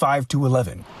ages 5 to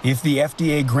 11. If the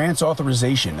FDA grants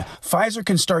authorization, Pfizer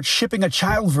can start shipping a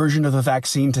child version of the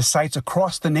vaccine to sites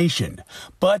across the nation.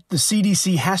 But the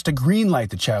CDC has to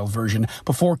greenlight the child version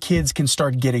before kids can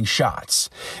start getting shots.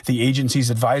 The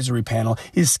agency's advisory panel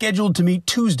is scheduled to meet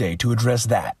Tuesday to address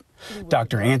that.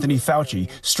 Dr. Anthony Fauci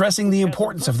stressing the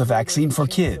importance of the vaccine for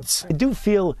kids. I do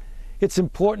feel it's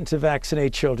important to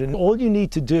vaccinate children. All you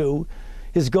need to do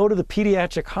is go to the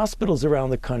pediatric hospitals around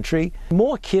the country.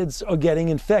 More kids are getting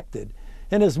infected.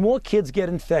 And as more kids get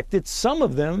infected, some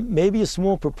of them, maybe a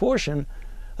small proportion,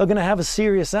 are going to have a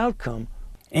serious outcome.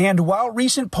 And while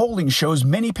recent polling shows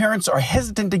many parents are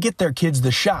hesitant to get their kids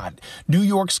the shot, New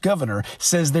York's governor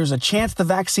says there's a chance the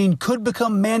vaccine could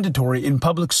become mandatory in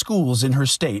public schools in her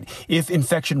state if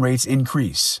infection rates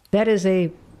increase. That is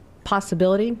a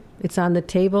possibility. It's on the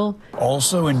table.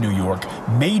 Also in New York,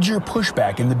 major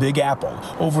pushback in the Big Apple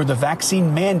over the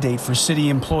vaccine mandate for city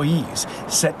employees,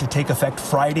 set to take effect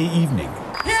Friday evening.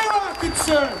 Here are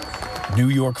concerns. New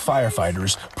York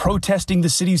firefighters protesting the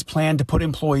city's plan to put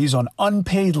employees on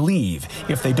unpaid leave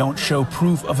if they don't show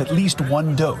proof of at least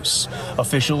 1 dose.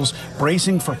 Officials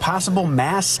bracing for possible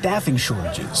mass staffing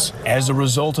shortages. As a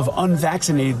result of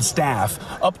unvaccinated staff,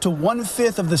 up to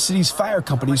 1/5 of the city's fire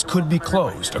companies could be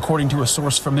closed, according to a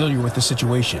source familiar with the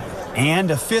situation. And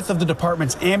 1/5 of the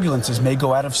department's ambulances may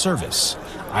go out of service.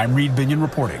 I'm Reed Benyon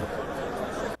reporting.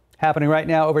 Happening right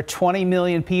now, over 20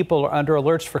 million people are under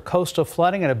alerts for coastal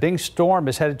flooding, and a big storm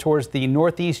is headed towards the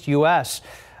northeast U.S.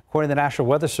 According to the National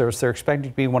Weather Service, they're expected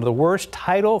to be one of the worst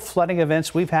tidal flooding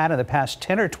events we've had in the past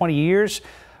 10 or 20 years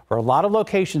for a lot of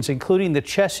locations, including the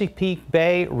Chesapeake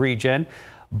Bay region.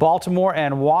 Baltimore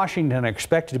and Washington are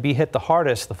expected to be hit the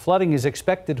hardest. The flooding is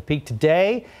expected to peak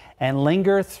today and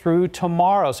linger through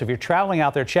tomorrow. So if you're traveling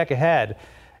out there, check ahead.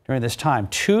 During this time,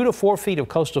 2 to 4 feet of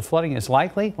coastal flooding is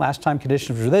likely. Last time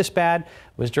conditions were this bad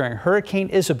was during Hurricane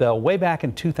Isabel way back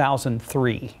in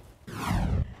 2003.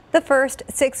 The first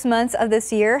 6 months of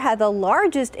this year had the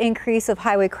largest increase of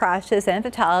highway crashes and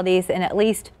fatalities in at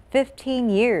least 15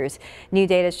 years. New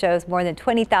data shows more than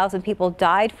 20,000 people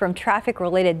died from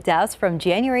traffic-related deaths from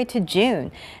January to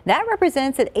June. That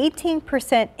represents an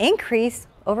 18% increase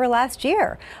over last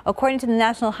year. According to the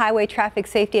National Highway Traffic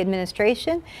Safety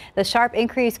Administration, the sharp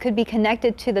increase could be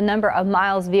connected to the number of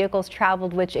miles vehicles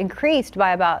traveled, which increased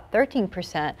by about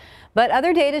 13%. But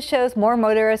other data shows more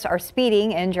motorists are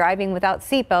speeding and driving without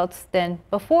seatbelts than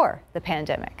before the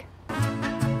pandemic.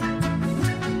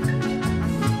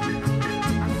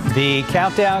 The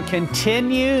countdown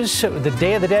continues. The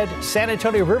Day of the Dead San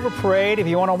Antonio River Parade. If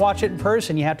you want to watch it in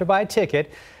person, you have to buy a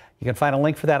ticket. You can find a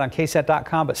link for that on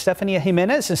KSAT.com. But Stephanie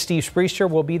Jimenez and Steve Spriester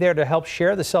will be there to help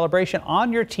share the celebration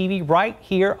on your TV right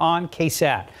here on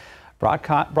KSAT.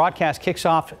 Broadcast kicks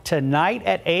off tonight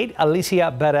at 8.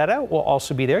 Alicia Barrera will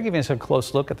also be there, giving us a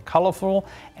close look at the colorful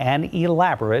and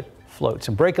elaborate floats.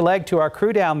 And break a leg to our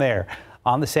crew down there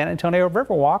on the San Antonio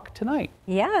Riverwalk tonight.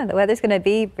 Yeah, the weather's going to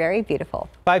be very beautiful.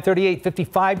 538,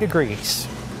 55 degrees.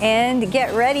 And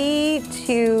get ready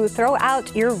to throw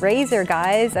out your razor,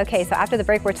 guys. Okay, so after the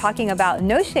break, we're talking about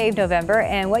No Shave November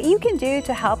and what you can do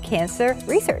to help cancer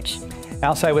research.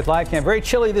 Outside with Live Cam, very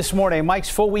chilly this morning. Mike's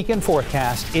full weekend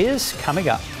forecast is coming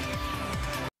up.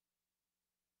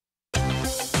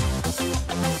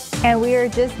 And we are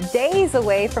just days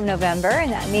away from November,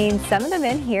 and that means some of the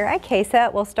men here at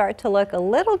KSAT will start to look a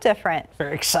little different.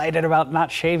 Very excited about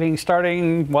not shaving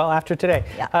starting, well, after today.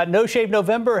 Yeah. No Shave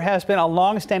November has been a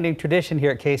long-standing tradition here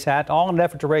at KSAT, all in an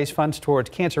effort to raise funds towards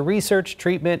cancer research,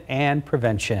 treatment, and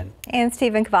prevention. And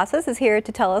Stephen Cavazos is here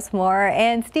to tell us more.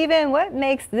 And Stephen, what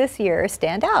makes this year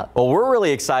stand out? Well, we're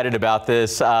really excited about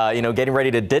this, getting ready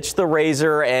to ditch the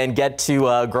razor and get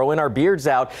to growing our beards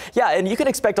out. Yeah, and you can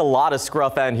expect a lot of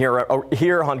scruff on here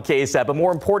on KSAT, but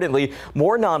more importantly,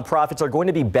 more nonprofits are going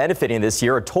to be benefiting this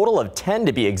year, a total of 10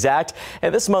 to be exact,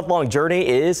 and this month-long journey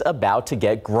is about to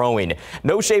get growing.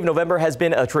 No Shave November has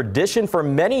been a tradition for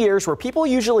many years where people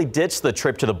usually ditch the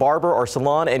trip to the barber or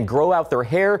salon and grow out their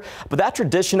hair, but that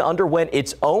tradition underwent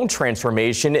its own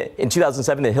transformation. In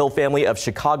 2007, the Hill family of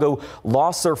Chicago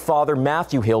lost their father,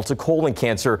 Matthew Hill, to colon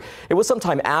cancer. It was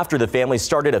sometime after the family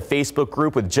started a Facebook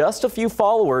group with just a few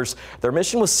followers. Their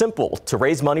mission was simple: to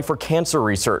raise money for cancer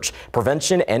research,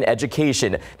 prevention, and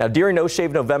education. Now, during No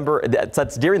Shave November,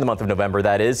 that's during the month of November,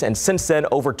 that is, and since then,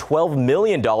 over $12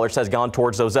 million has gone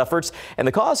towards those efforts, and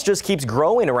the cause just keeps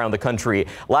growing around the country.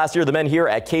 Last year, the men here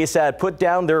at KSAT put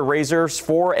down their razors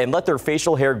and let their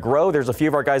facial hair grow. There's a few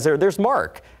of our guys there. There's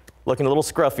Mark, looking a little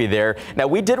scruffy there. Now,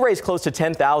 we did raise close to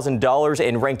 $10,000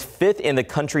 and ranked 5th in the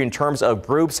country in terms of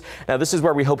groups. Now, this is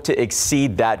where we hope to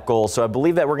exceed that goal. So I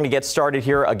believe that we're going to get started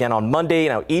here again on Monday.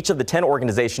 Now, each of the 10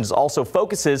 organizations also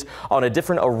focuses on a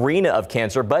different arena of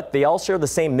cancer, but they all share the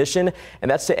same mission, and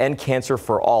that's to end cancer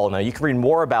for all. Now, you can read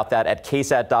more about that at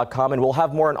KSAT.com, and we'll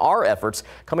have more on our efforts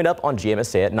coming up on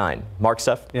GMSA at 9. Mark,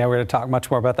 Steph? Yeah, we're going to talk much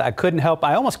more about that. I couldn't help.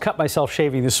 I almost cut myself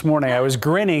shaving this morning. I was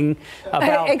grinning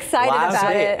about excited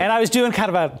about it. And I was doing kind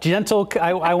of a gentle,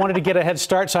 I wanted to get a head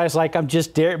start, so I was like, I'm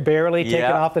just barely taking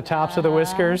off the tops of the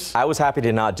whiskers. I was happy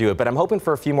to not do it, but I'm hoping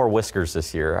for a few more whiskers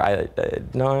this year.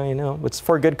 No, it's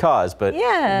for a good cause, but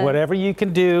whatever you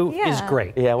can do is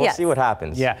great. Yeah, we'll see what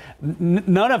happens. Yeah,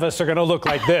 none of us are going to look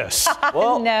like this.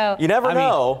 Well, no. You never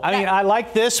know. I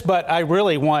like this, but I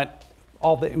really want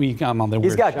all the. I'm on the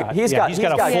He's got shot. he's got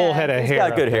a full head of hair. He's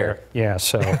got good hair. Yeah,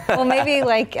 so. Well, maybe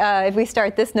like if we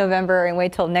start this November and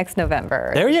wait till next November.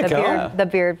 There you go. The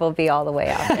beard will be all the way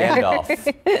out. And off.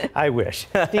 I wish.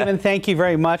 Stephen, thank you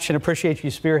very much and appreciate you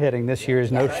spearheading this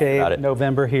year's No Shave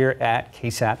November here at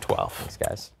KSAT 12. Thanks,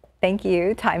 guys. Thank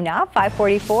you. Time now,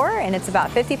 5:44, and it's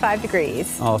about 55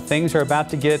 degrees. Oh, things are about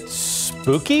to get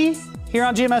spooky here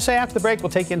on GMSA. After the break, we'll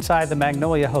take you inside the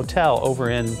Magnolia Hotel over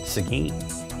in Seguin.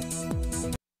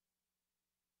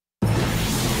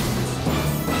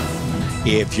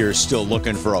 If you're still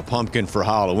looking for a pumpkin for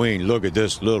Halloween, look at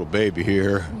this little baby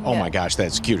here. Oh my gosh,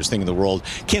 that's the cutest thing in the world.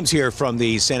 Kim's here from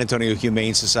the San Antonio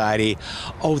Humane Society.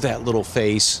 Oh, that little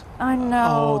face. I know.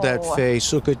 Oh, that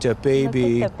face. Look at that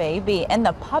baby. Look at the baby. And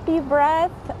the puppy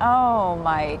breath. Oh,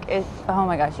 Mike. Oh,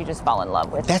 my gosh. You just fall in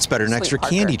love with That's better than extra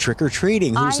candy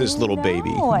trick-or-treating. Who's this little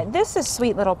baby? This is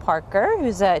sweet little Parker,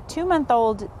 who's a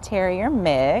 2-month-old terrier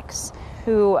mix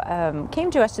who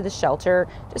came to us to the shelter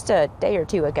just a day or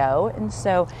two ago. And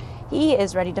so he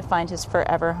is ready to find his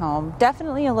forever home.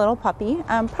 Definitely a little puppy.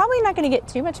 Probably not going to get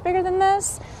too much bigger than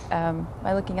this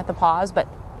by looking at the paws, but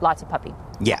lots of puppy.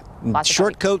 Yeah,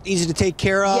 short coat, easy to take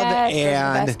care of, yes,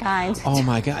 and the best kind. Oh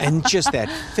my God, and just that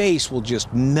face will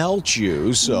just melt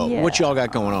you. So what y'all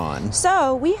got going on?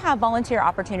 So we have volunteer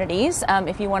opportunities.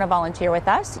 If you want to volunteer with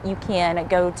us, you can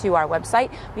go to our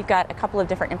website. We've got a couple of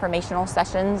different informational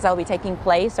sessions that will be taking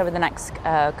place over the next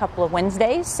couple of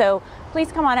Wednesdays. So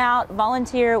please come on out,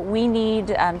 volunteer. We need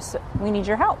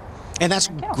your help. And that's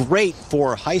great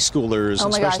for high schoolers,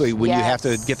 especially when you have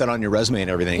to get that on your resume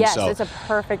and everything. Yes, so, it's a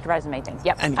perfect resume thing.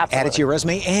 Yep, and absolutely. add it to your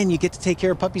resume, and you get to take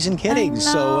care of puppies and kittings.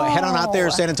 So head on out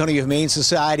there, San Antonio Humane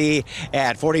Society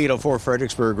at 4804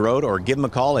 Fredericksburg Road, or give them a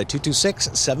call at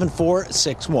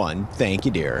 226-7461. Thank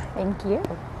you, dear. Thank you.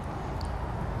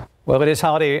 Well, it is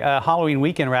Halloween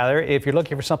weekend, rather. If you're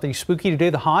looking for something spooky to do,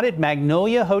 the Haunted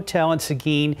Magnolia Hotel in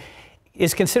Seguin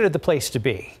is considered the place to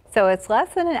be. So it's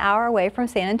less than an hour away from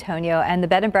San Antonio, and the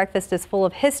bed and breakfast is full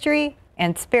of history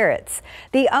and spirits.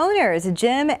 The owners,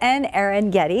 Jim and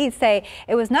Erin Getty, say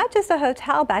it was not just a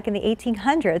hotel back in the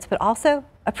 1800s, but also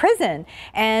a prison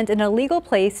and an illegal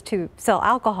place to sell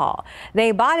alcohol.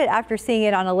 They bought it after seeing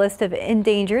it on a list of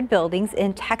endangered buildings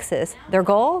in Texas. Their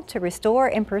goal, to restore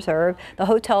and preserve the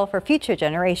hotel for future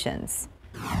generations.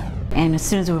 And as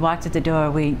soon as we walked at the door,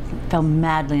 we fell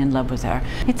madly in love with her.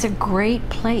 It's a great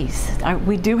place.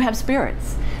 We do have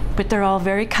spirits, but they're all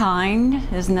very kind.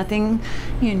 There's nothing,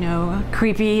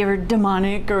 creepy or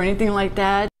demonic or anything like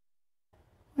that.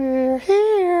 We're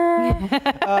here.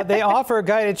 They offer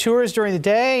guided tours during the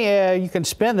day. You can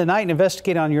spend the night and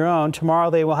investigate on your own. Tomorrow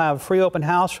they will have a free open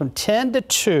house from 10 to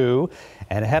 2.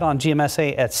 And ahead on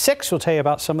GMSA at 6, we'll tell you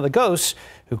about some of the ghosts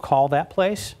who call that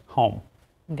place home.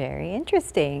 Very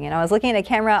interesting. And I was looking at a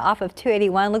camera off of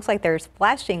 281. Looks like there's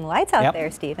flashing lights out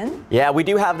there, Stephen. Yeah, we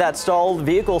do have that stalled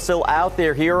vehicle still out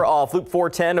there here off Loop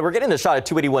 410. We're getting the shot at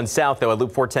 281 South, though, at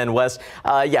Loop 410 West.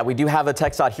 Yeah, we do have a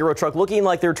KSAT Hero truck looking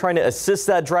like they're trying to assist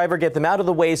that driver, get them out of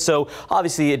the way. So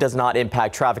obviously it does not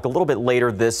impact traffic a little bit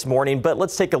later this morning. But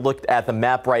let's take a look at the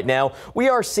map right now. We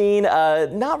are seeing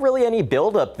not really any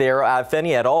buildup there, if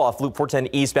any at all, off Loop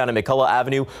 410 eastbound at McCullough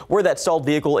Avenue, where that stalled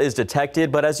vehicle is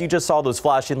detected. But as you just saw those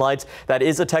flashing lights, that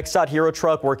is a KSAT Hero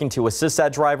truck working to assist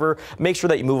that driver. Make sure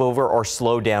that you move over or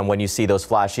slow down when you see those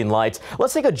flashing lights.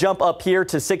 Let's take a jump up here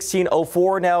to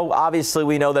 1604. Now, obviously,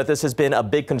 we know that this has been a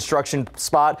big construction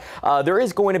spot. There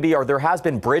is going to be, or there has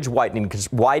been bridge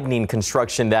widening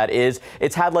construction. That is,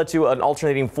 it's had led to an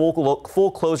alternating full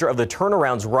closure of the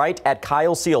turnarounds right at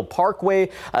Kyle Seal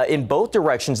Parkway in both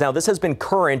directions. Now, this has been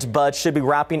current, but should be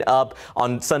wrapping up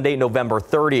on Sunday, November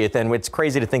 30th. And it's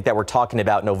crazy to think that we're talking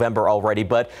about November already,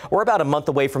 but we're about a month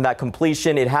away from that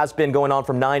completion. It has been going on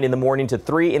from 9 in the morning to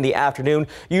 3 in the afternoon.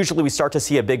 Usually we start to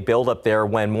see a big build up there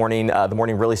when the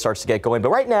morning really starts to get going. But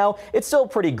right now it's still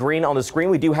pretty green on the screen.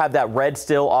 We do have that red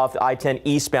still off I-10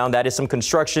 eastbound. That is some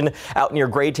construction out near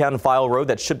Graytown and File Road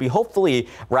that should be hopefully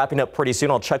wrapping up pretty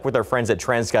soon. I'll check with our friends at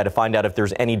TransGuide to find out if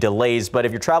there's any delays. But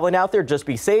if you're traveling out there, just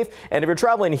be safe. And if you're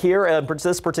traveling here in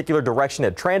this particular direction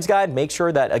at TransGuide, make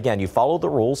sure that, again, you follow the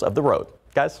rules of the road.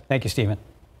 Guys? Thank you, Stephen.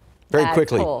 Very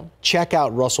quickly, check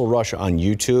out Russell Rush on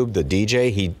YouTube, the DJ.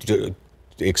 He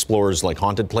explores like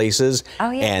haunted places.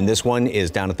 Oh, yeah. And this one is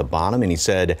down at the bottom. And he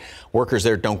said workers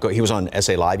there don't go. He was on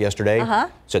SA Live yesterday.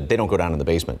 Said they don't go down in the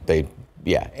basement.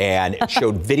 And it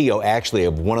showed video actually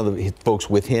of one of the folks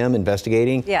with him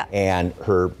investigating. Yeah. And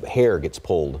her hair gets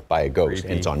pulled by a ghost,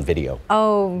 and it's on video.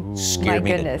 Oh, my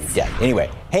me goodness. Yeah. Anyway,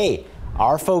 hey.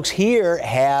 Our folks here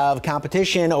have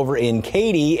competition over in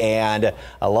Katy, and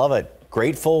I love it.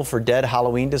 Grateful for Dead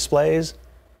Halloween displays.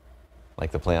 Like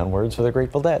the play on words for the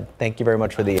Grateful Dead. Thank you very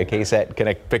much for the KSAT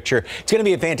Connect picture. It's going to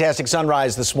be a fantastic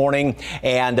sunrise this morning,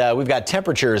 and we've got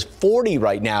temperatures 40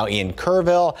 right now in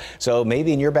Kerrville. So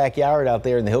maybe in your backyard out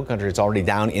there in the hill country, it's already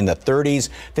down in the 30s.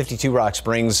 54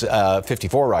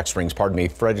 Rock Springs,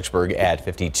 Fredericksburg at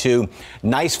 52.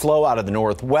 Nice flow out of the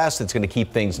northwest. It's going to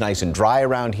keep things nice and dry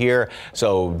around here.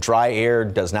 So dry air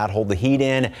does not hold the heat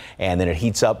in, and then it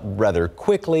heats up rather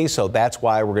quickly. So that's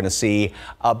why we're going to see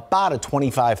about a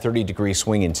 25-30 degree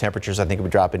swing in temperatures. I think it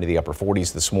would drop into the upper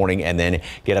 40s this morning and then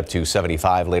get up to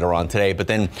 75 later on today. But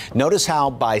then notice how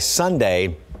by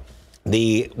Sunday,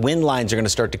 the wind lines are going to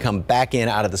start to come back in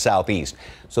out of the southeast.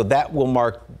 So that will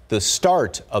mark the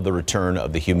start of the return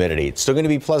of the humidity. It's still going to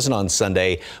be pleasant on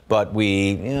Sunday, but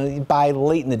by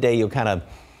late in the day,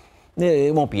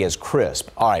 it won't be as crisp.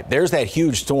 All right, there's that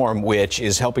huge storm, which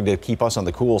is helping to keep us on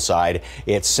the cool side.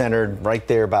 It's centered right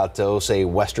there about, say,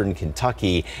 western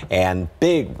Kentucky, and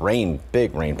big rain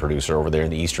producer over there in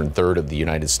the eastern third of the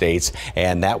United States.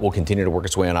 And that will continue to work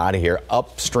its way on out of here.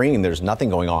 Upstream, there's nothing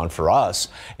going on for us.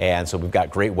 And so we've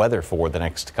got great weather for the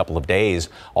next couple of days,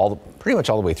 pretty much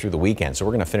all the way through the weekend. So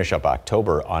we're going to finish up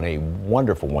October on a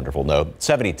wonderful, wonderful note.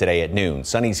 70 today at noon.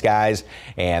 Sunny skies,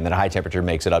 and then a high temperature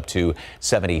makes it up to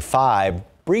 75.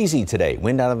 Breezy today,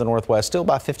 wind out of the northwest, still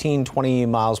about 15-20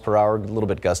 miles per hour, a little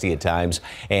bit gusty at times.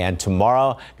 And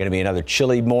tomorrow, going to be another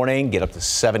chilly morning, get up to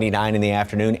 79 in the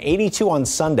afternoon, 82 on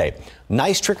Sunday.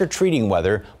 Nice trick-or-treating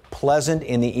weather, pleasant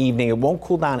in the evening. It won't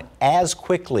cool down as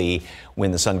quickly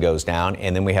when the sun goes down,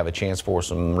 and then we have a chance for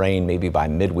some rain maybe by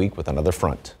midweek with another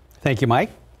front. Thank you,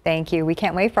 Mike. Thank you. We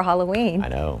can't wait for Halloween. I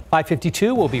know.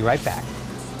 5:52, we'll be right back.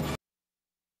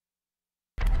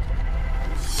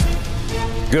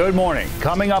 Good morning.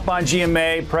 Coming up on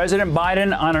GMA, President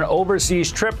Biden on an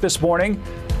overseas trip this morning,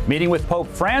 meeting with Pope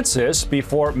Francis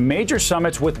before major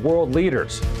summits with world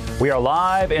leaders. We are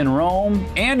live in Rome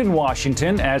and in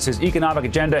Washington as his economic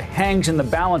agenda hangs in the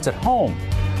balance at home.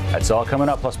 That's all coming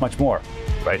up, plus much more,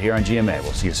 right here on GMA.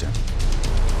 We'll see you soon.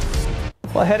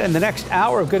 Well, ahead in the next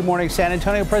hour of Good Morning San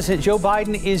Antonio, President Joe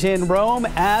Biden is in Rome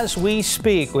as we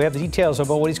speak. We have the details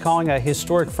about what he's calling a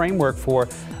historic framework for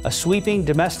a sweeping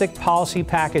domestic policy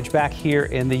package back here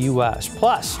in the U.S.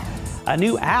 Plus, a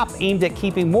new app aimed at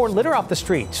keeping more litter off the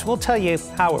streets. We'll tell you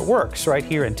how it works right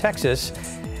here in Texas.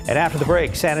 And after the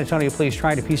break, San Antonio police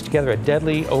trying to piece together a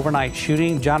deadly overnight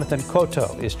shooting. Jonathan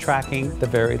Cotto is tracking the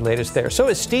very latest there. So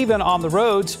is Stephen on the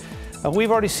roads.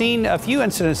 We've already seen a few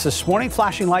incidents this morning.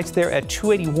 Flashing lights there at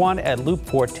 281 at Loop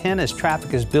 410 as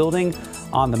traffic is building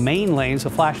on the main lanes. The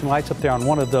flashing lights up there on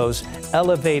one of those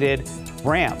elevated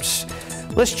ramps.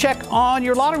 Let's check on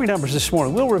your lottery numbers this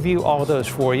morning. We'll review all of those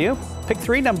for you. Pick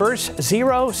 3 numbers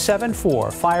 074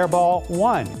 Fireball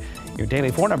 1. Your daily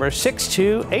 4 numbers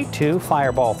 6282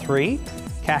 Fireball 3.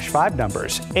 Cash 5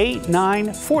 numbers 8,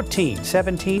 9, 14,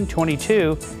 17,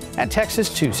 22. And Texas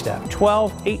 2-step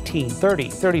 12, 18, 30,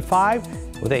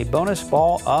 35 with a bonus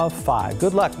ball of 5.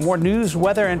 Good luck. More news,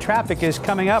 weather, and traffic is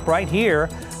coming up right here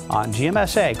on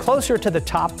GMSA, closer to the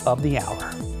top of the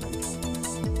hour.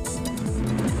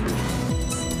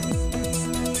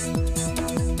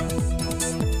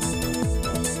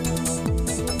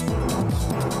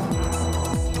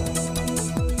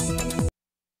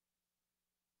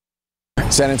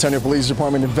 San Antonio Police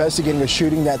Department investigating a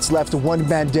shooting that's left 1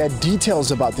 man dead.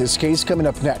 Details about this case coming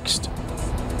up next.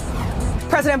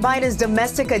 President Biden's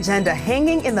domestic agenda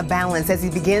hanging in the balance as he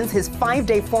begins his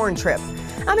 5-day foreign trip.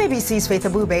 I'm ABC's Faith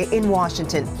Abube in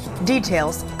Washington.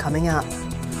 Details coming up.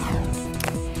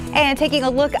 And taking a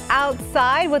look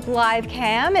outside with live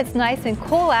cam, it's nice and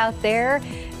cool out there.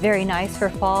 Very nice for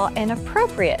fall and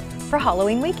appropriate for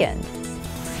Halloween weekend.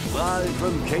 Live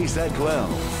from KSAT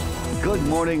 12. Good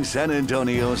morning, San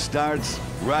Antonio starts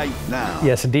right now.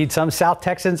 Yes, indeed. Some South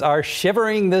Texans are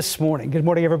shivering this morning. Good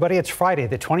morning, everybody. It's Friday,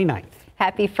 the 29th.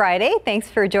 Happy Friday.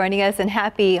 Thanks for joining us, and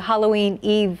happy Halloween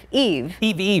Eve.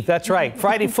 Eve, that's right.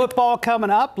 Friday football coming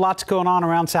up. Lots going on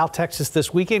around South Texas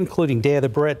this weekend, including Day of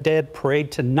the Dead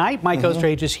parade tonight. Mike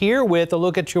Ostrage is here with a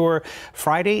look at your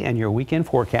Friday and your weekend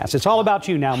forecast. It's all about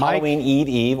you now, Mike. Halloween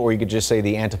Eve, or you could just say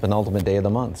the antepenultimate day of the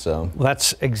month. So well,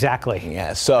 that's exactly.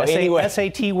 Yeah. So anyway,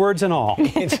 SAT words and all.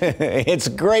 It's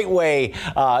a great way,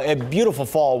 a beautiful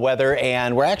fall weather,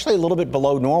 and we're actually a little bit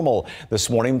below normal this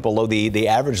morning, below the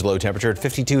average low temperature.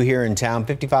 52 here in town,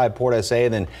 55 Port SA,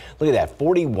 then look at that,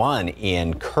 41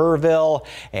 in Kerrville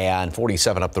and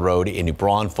 47 up the road in New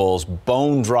Braunfels.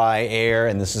 Bone dry air,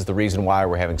 and this is the reason why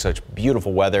we're having such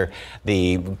beautiful weather.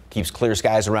 Keeps clear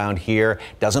skies around here,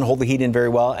 doesn't hold the heat in very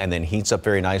well, and then heats up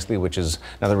very nicely, which is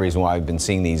another reason why I've been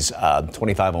seeing these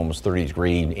 25, almost 30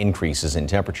 degree increases in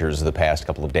temperatures the past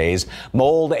couple of days.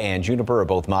 Mold and juniper are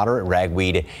both moderate.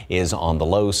 Ragweed is on the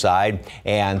low side,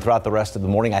 and throughout the rest of the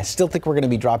morning, I still think we're going to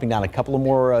be dropping down a couple of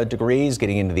more degrees,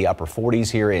 getting into the upper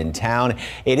 40s here in town.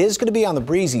 It is going to be on the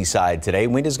breezy side today.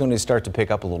 Wind is going to start to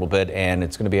pick up a little bit, and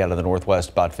it's going to be out of the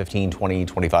northwest about 15, 20,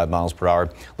 25 miles per hour.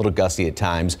 A little gusty at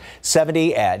times.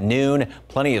 70 at noon,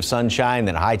 plenty of sunshine,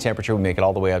 then a high temperature. We make it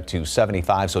all the way up to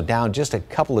 75, so down just a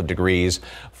couple of degrees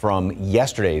from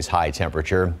yesterday's high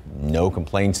temperature. No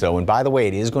complaints though. And by the way,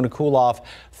 it is going to cool off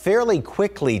fairly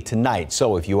quickly tonight.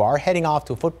 So if you are heading off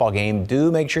to a football game, do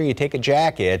make sure you take a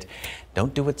jacket.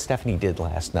 Don't do what Stephanie did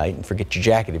last night and forget your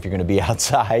jacket if you're going to be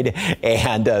outside.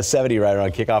 And 70 right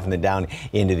around kickoff, and then down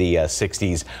into the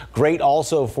 60s. Great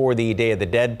also for the Day of the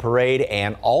Dead parade,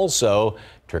 and also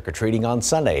trick-or-treating on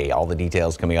Sunday. All the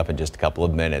details coming up in just a couple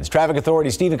of minutes. Traffic Authority,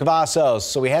 Stephen Cavazos.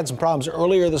 So we had some problems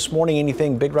earlier this morning.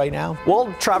 Anything big right now?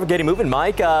 Well, traffic getting moving,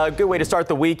 Mike. Good way to start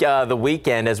the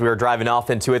weekend as we were driving off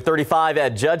into it. 35 at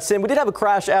Judson. We did have a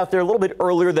crash out there a little bit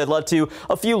earlier that led to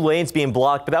a few lanes being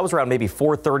blocked, but that was around maybe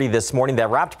 4:30 this morning. That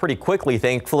wrapped pretty quickly,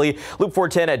 thankfully. Loop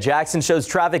 410 at Jackson shows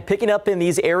traffic picking up in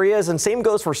these areas, and same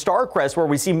goes for Starcrest, where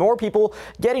we see more people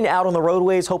getting out on the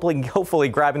roadways, hopefully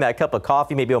grabbing that cup of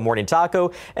coffee, maybe a morning taco,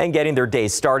 and getting their day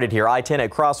started here. I-10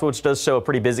 at Crossroads does show a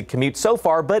pretty busy commute so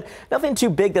far, but nothing too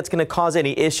big that's going to cause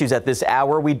any issues at this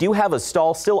hour. We do have a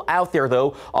stall still out there,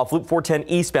 though, off Loop 410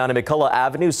 eastbound at McCullough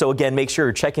Avenue. So again, make sure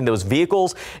you're checking those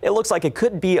vehicles. It looks like it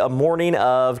could be a morning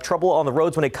of trouble on the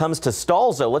roads when it comes to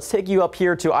stalls, though. Let's take you up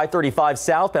here to I-35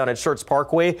 southbound at Schertz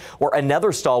Parkway, where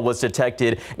another stall was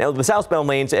detected. Now, the southbound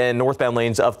lanes and northbound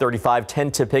lanes of 35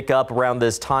 tend to pick up around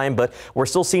this time, but we're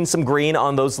still seeing some green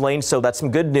on those lanes, so that's some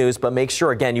good news. But make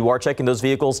sure, again, you are checking those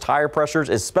vehicles, tire pressures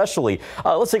especially.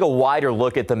 Let's take a wider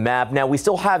look at the map. Now, we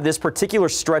still have this particular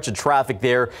stretch of traffic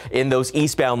there in those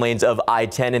eastbound lanes of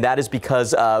I-10, and that is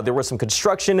because there was some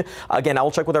construction. Again,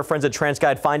 I'll check with our friends at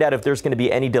TransGuide, find out if there's going to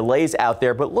be any delays out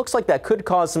there, but it looks like that could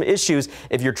cause some issues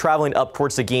if you're traveling up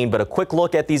towards Seguin. But a quick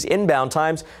look at these inbound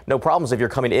times, no problems if you're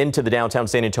coming into the downtown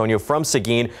San Antonio from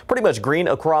Seguin. Pretty much green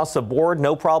across the board.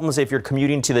 No problems if you're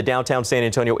commuting to the downtown San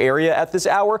Antonio area at this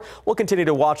hour. We'll continue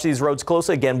to watch these roads closely.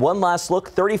 Again, one last look,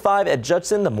 35 at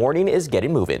Judson. The morning is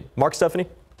getting moving. Mark, Stephanie.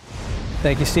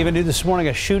 Thank you, Stephen. New this morning,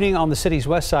 a shooting on the city's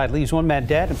west side leaves 1 man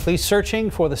dead and police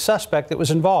searching for the suspect that was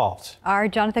involved. Our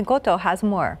Jonathan Cotto has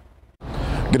more.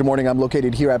 Good morning. I'm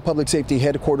located here at Public Safety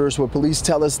Headquarters where police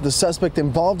tell us the suspect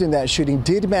involved in that shooting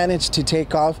did manage to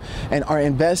take off and are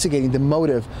investigating the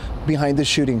motive behind the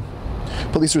shooting.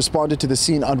 Police responded to the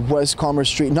scene on West Commerce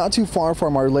Street, not too far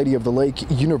from Our Lady of the Lake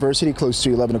University, close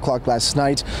to 11 o'clock last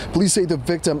night. Police say the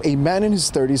victim, a man in his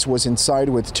 30s, was inside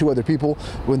with two other people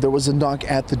when there was a knock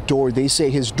at the door. They say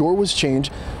his door was chained,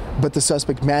 but the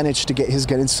suspect managed to get his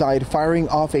gun inside, firing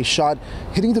off a shot,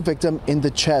 hitting the victim in the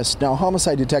chest. Now,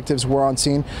 homicide detectives were on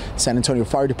scene. San Antonio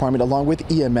Fire Department, along with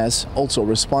EMS, also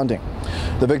responding.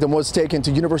 The victim was taken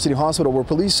to University Hospital, where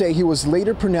police say he was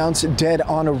later pronounced dead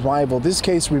on arrival. This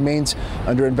case remains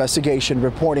under investigation.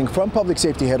 Reporting from Public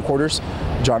Safety Headquarters,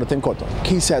 Jonathan Cotto,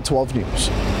 KSAT 12 News.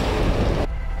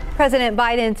 President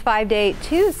Biden's 5-day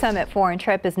two-summit foreign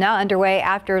trip is now underway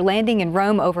after landing in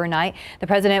Rome overnight. The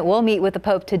president will meet with the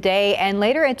Pope today and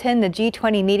later attend the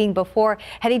G20 meeting before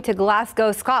heading to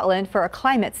Glasgow, Scotland for a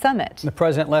climate summit. The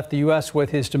president left the U.S.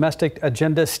 with his domestic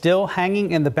agenda still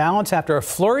hanging in the balance after a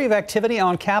flurry of activity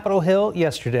on Capitol Hill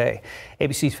yesterday.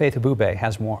 ABC's Faith Abube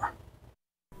has more.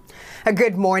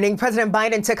 Good morning. President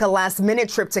Biden took a last-minute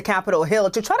trip to Capitol Hill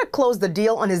to try to close the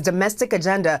deal on his domestic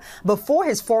agenda before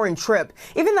his foreign trip.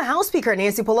 Even the House Speaker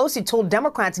Nancy Pelosi told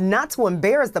Democrats not to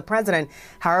embarrass the president.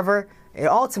 However,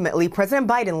 ultimately, President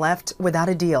Biden left without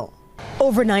a deal.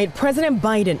 Overnight, President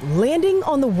Biden landing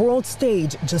on the world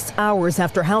stage just hours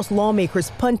after House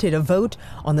lawmakers punted a vote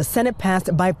on the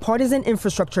Senate-passed bipartisan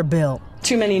infrastructure bill.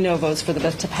 Too many no votes for the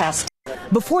bill to pass.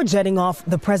 Before jetting off,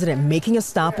 the president making a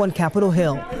stop on Capitol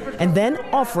Hill and then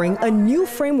offering a new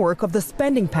framework of the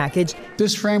spending package.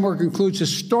 This framework includes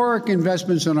historic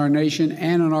investments in our nation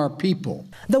and in our people.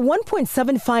 The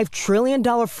 $1.75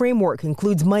 trillion framework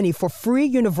includes money for free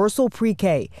universal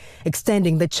pre-K,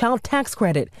 extending the child tax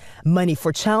credit, money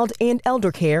for child and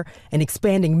elder care, and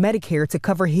expanding Medicare to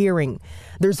cover hearing.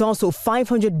 There's also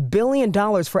 $500 billion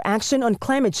for action on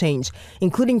climate change,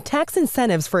 including tax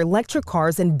incentives for electric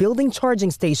cars and building charging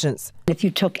stations. If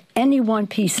you took any one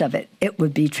piece of it, it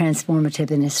would be transformative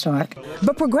and historic.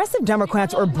 But progressive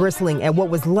Democrats are bristling at what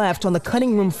was left on the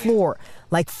cutting room floor,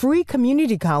 like free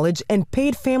community college and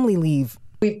paid family leave.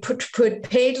 We put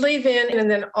paid leave in, and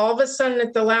then all of a sudden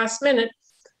at the last minute,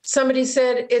 somebody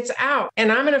said it's out.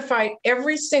 And I'm going to fight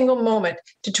every single moment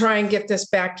to try and get this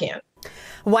back in.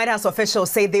 White House officials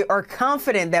say they are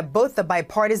confident that both the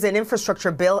bipartisan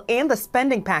infrastructure bill and the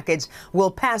spending package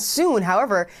will pass soon.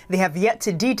 However, they have yet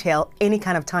to detail any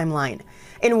kind of timeline.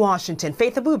 In Washington,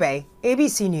 Faith Abube,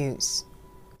 ABC News.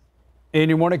 In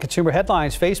your morning consumer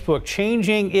headlines, Facebook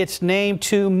changing its name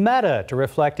to Meta to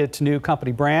reflect its new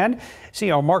company brand.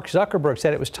 CEO Mark Zuckerberg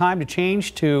said it was time to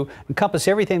change to encompass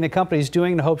everything the company is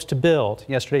doing and hopes to build.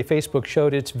 Yesterday, Facebook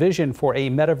showed its vision for a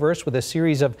metaverse with a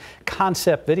series of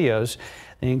concept videos.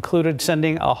 They included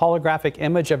sending a holographic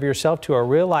image of yourself to a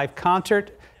real-life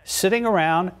concert, sitting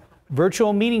around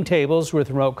virtual meeting tables with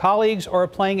remote colleagues, or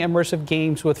playing immersive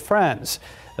games with friends.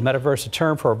 The metaverse, a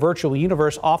term for a virtual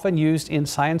universe often used in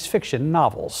science fiction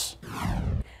novels.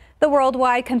 The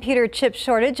worldwide computer chip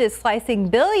shortage is slicing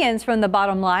billions from the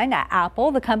bottom line at Apple.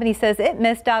 The company says it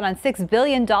missed out on $6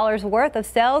 billion worth of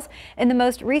sales in the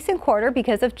most recent quarter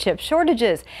because of chip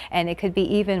shortages, and it could be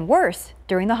even worse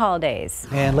during the holidays.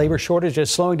 And labor shortages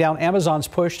slowing down Amazon's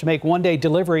push to make one-day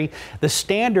delivery the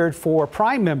standard for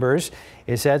Prime members.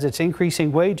 It says its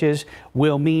increasing wages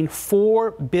will mean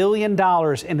 $4 billion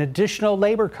in additional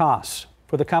labor costs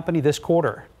for the company this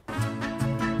quarter.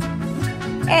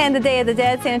 And the Day of the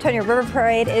Dead San Antonio River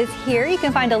Parade is here. You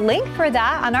can find a link for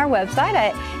that on our website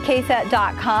at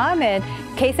KSAT.com. And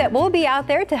KSAT will be out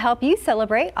there to help you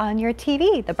celebrate on your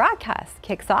TV. The broadcast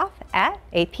kicks off at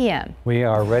 8 p.m. We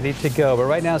are ready to go. But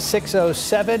right now,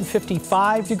 6:07,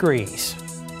 55 degrees.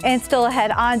 And still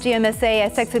ahead on GMSA, a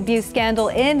sex abuse scandal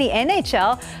in the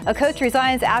NHL. A coach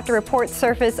resigns after reports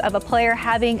surface of a player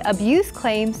having abuse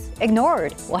claims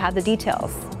ignored. We'll have the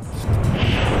details.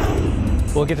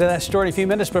 We'll get to that story in a few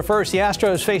minutes, but first, the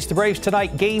Astros face the Braves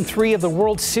tonight, Game 3 of the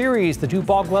World Series. The two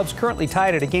ball clubs currently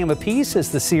tied at a game apiece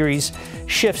as the series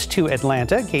shifts to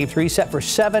Atlanta. Game 3 set for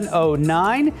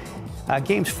 7:09.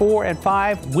 Games 4 and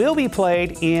 5 will be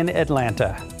played in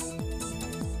Atlanta.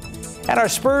 And our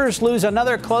Spurs lose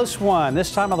another close one,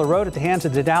 this time on the road at the hands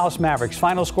of the Dallas Mavericks.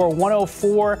 Final score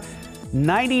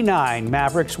 104-99.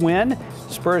 Mavericks win.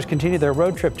 Spurs continue their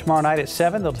road trip tomorrow night at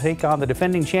 7. They'll take on the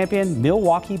defending champion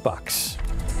Milwaukee Bucks.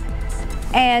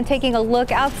 And taking a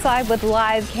look outside with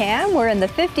live cam, we're in the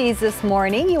 50s this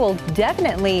morning. You will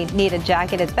definitely need a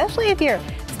jacket, especially if you're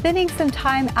spending some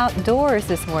time outdoors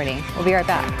this morning. We'll be right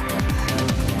back.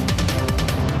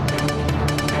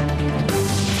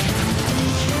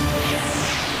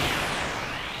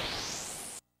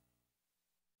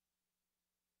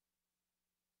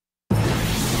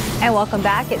 Welcome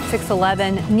back at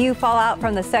 6:11. New fallout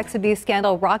from the sex abuse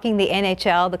scandal rocking the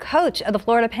NHL. The coach of the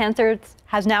Florida Panthers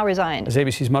has now resigned. As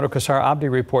ABC's Mono Kassar Abdi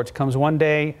reports, comes one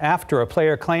day after a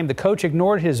player claimed the coach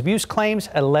ignored his abuse claims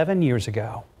 11 years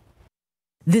ago.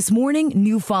 This morning,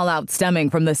 new fallout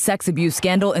stemming from the sex abuse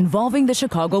scandal involving the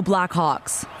Chicago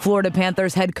Blackhawks. Florida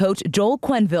Panthers head coach Joel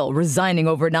Quenneville resigning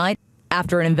overnight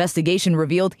after an investigation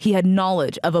revealed he had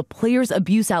knowledge of a player's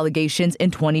abuse allegations in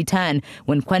 2010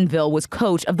 when Quenneville was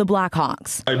coach of the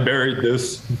Blackhawks. I buried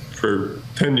this for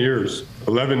 10 years,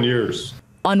 11 years.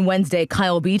 On Wednesday,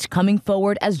 Kyle Beach coming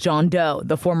forward as John Doe,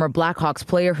 the former Blackhawks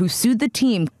player who sued the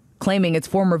team, claiming its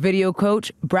former video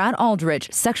coach, Brad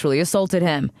Aldrich, sexually assaulted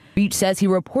him. Beach says he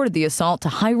reported the assault to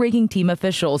high-ranking team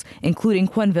officials, including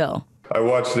Quenneville. I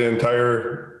watched the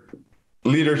entire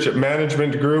leadership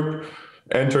management group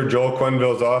enter Joel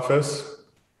Quenneville's office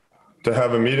to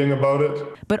have a meeting about it.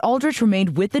 But Aldrich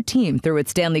remained with the team through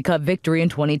its Stanley Cup victory in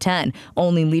 2010,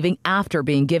 only leaving after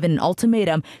being given an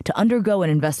ultimatum to undergo an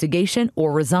investigation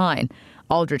or resign.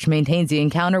 Aldrich maintains the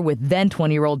encounter with then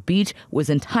 20-year-old Beach was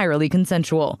entirely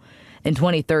consensual. In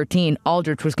 2013,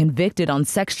 Aldrich was convicted on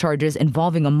sex charges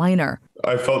involving a minor.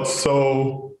 I felt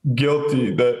so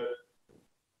guilty that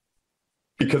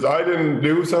because I didn't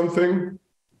do something,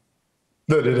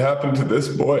 that it happened to this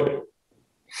boy.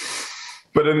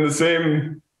 But in the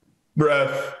same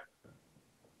breath,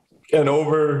 and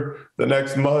over the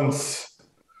next months,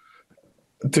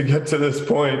 to get to this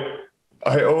point,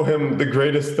 I owe him the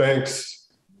greatest thanks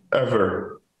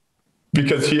ever,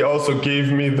 because he also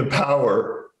gave me the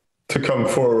power to come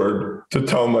forward, to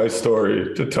tell my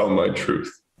story, to tell my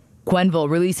truth. Quenneville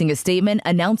releasing a statement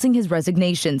announcing his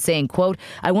resignation, saying, quote,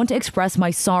 "I want to express my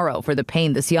sorrow for the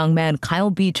pain this young man, Kyle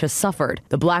Beach, has suffered."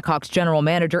 The Blackhawks general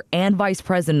manager and vice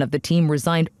president of the team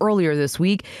resigned earlier this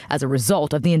week as a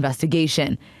result of the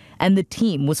investigation. And the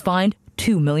team was fined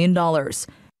 $2 million.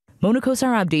 Mona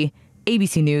Kassar Abdi,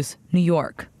 ABC News, New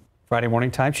York. Friday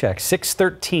morning time check,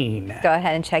 6:13. Go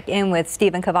ahead and check in with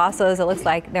Stephen Cavazos. It looks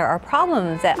like there are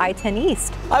problems at I-10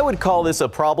 East. I would call this a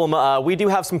problem. We do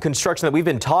have some construction that we've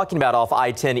been talking about off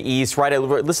I-10 East.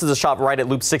 This is a shot right at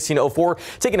Loop 1604.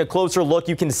 Taking a closer look,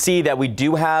 you can see that we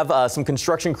do have some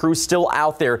construction crews still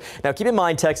out there. Now, keep in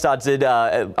mind, TxDOT did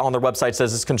on their website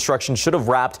says this construction should have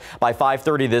wrapped by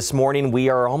 5:30 this morning. We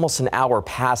are almost an hour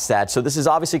past that, so this is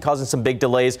obviously causing some big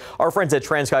delays. Our friends at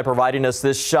TransSky providing us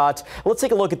this shot. Let's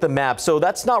take a look at the map. So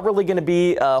that's not really going to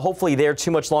be hopefully there too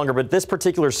much longer, but this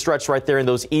particular stretch right there in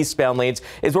those eastbound lanes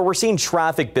is where we're seeing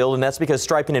traffic build, and that's because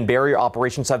striping and barrier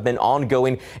operations have been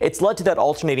ongoing. It's led to that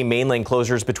alternating main lane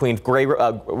closures between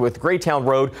with Greytown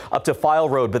Road up to File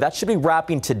Road, but that should be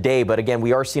wrapping today. But again,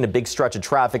 we are seeing a big stretch of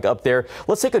traffic up there.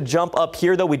 Let's take a jump up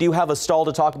here, though. We do have a stall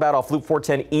to talk about off Loop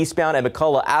 410 eastbound at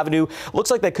McCullough Avenue.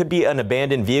 Looks like that could be an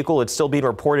abandoned vehicle. It's still being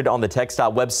reported on the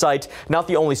TxDOT website. Not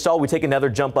the only stall. We take another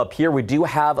jump up here. We do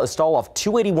have a stall off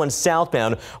 281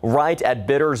 southbound right at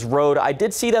Bitters Road. I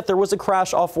did see that there was a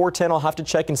crash off 410. I'll have to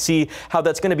check and see how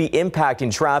that's going to be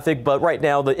impacting traffic, but right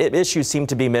now the issues seem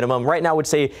to be minimum. Right now I would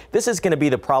say this is going to be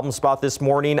the problem spot this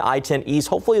morning, I-10 East.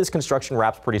 Hopefully this construction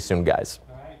wraps pretty soon, guys.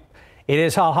 It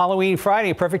is Halloween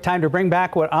Friday, perfect time to bring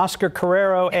back what Oscar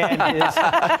Carrero and his,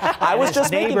 I was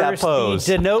just making that pose.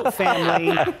 The Denote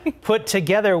family put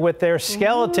together with their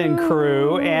skeleton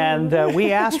crew. And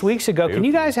we asked weeks ago, can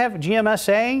you guys have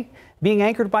GMSA being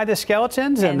anchored by the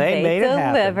skeletons? And they made it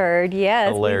happen. Delivered,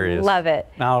 yes. Hilarious. Love it.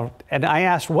 Now, and I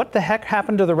asked, what the heck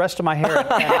happened to the rest of my hair?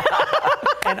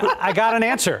 And I got an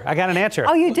answer.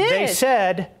 Oh, you did? They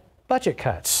said budget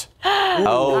cuts.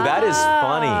 Oh, that is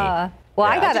funny. Well,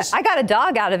 yeah, I got a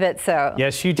dog out of it, so.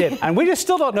 Yes, you did. And we just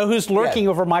still don't know who's lurking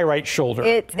over my right shoulder.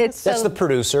 That's the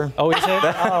producer. Oh, is it?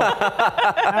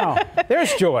 Oh,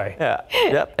 there's Joy. Yeah.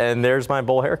 Yep. And there's my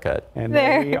bowl haircut. And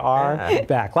there we are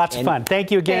back. Lots of fun.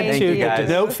 Thank you again to the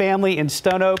Denote family in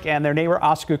Stone Oak and their neighbor,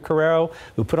 Oscar Carrero,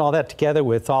 who put all that together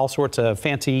with all sorts of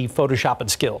fancy Photoshopping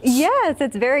skills. Yes,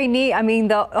 it's very neat. I mean,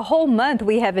 the whole month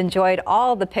we have enjoyed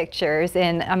all the pictures,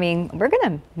 and I mean, we're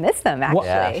going to miss them, actually.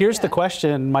 Well, here's the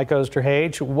question, Mike Osterhage.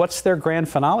 What's their grand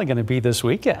finale going to be this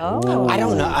weekend? Oh. I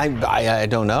don't know. I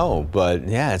don't know, but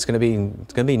yeah, it's going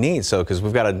to be neat. So because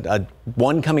we've got a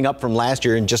one coming up from last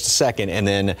year in just a second, and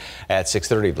then at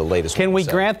 6:30 the latest. Can we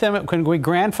grant them? Can we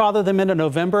grandfather them into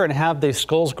November and have the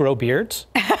skulls grow beards?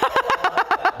 I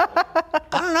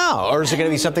don't know. Oh, or is it going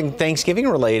to be something Thanksgiving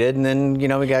related? And then, you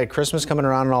know, we got Christmas coming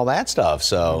around and all that stuff.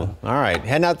 So, all right.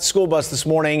 Heading out the school bus this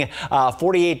morning,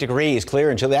 48 degrees,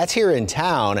 clear and chilly. That's here in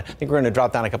town. I think we're going to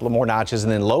drop down a couple of more notches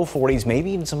and then low 40s,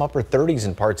 maybe even some upper 30s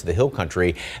in parts of the hill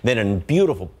country. Then a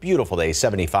beautiful, beautiful day,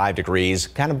 75 degrees,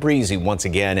 kind of breezy once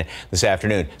again this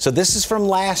afternoon. So this is from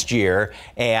last year.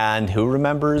 And who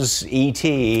remembers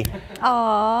E.T.?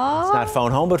 Aww. It's not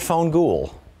Phone Home, but Phone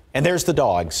Ghoul. And there's the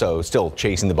dog, so still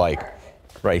chasing the bike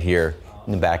right here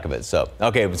in the back of it. So,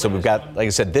 okay, so we've got, like I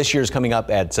said, this year's coming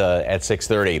up at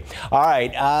 6:30. All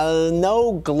right,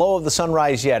 no glow of the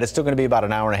sunrise yet. It's still going to be about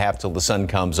an hour and a half till the sun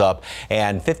comes up.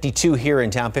 And 52 here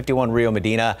in town, 51 Rio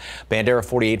Medina, Bandera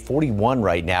 48, 41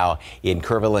 right now in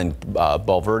Kerrville and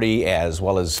Bulverde, as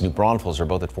well as New Braunfels are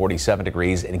both at 47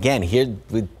 degrees. And again, here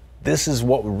this is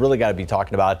what we really got to be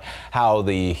talking about, how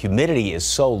the humidity is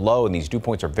so low and these dew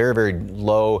points are very, very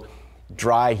low,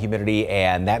 dry humidity,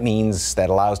 and that means that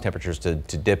allows temperatures to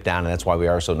dip down, and that's why we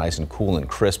are so nice and cool and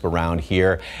crisp around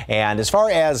here. And as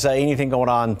far as anything going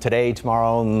on today,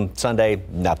 tomorrow, and Sunday,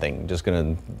 nothing. Just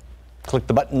going to click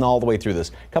the button all the way through this.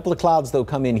 A couple of clouds, though,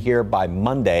 come in here by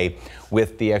Monday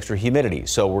with the extra humidity.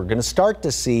 So we're going to start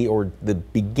to see, or the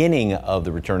beginning of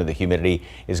the return of the humidity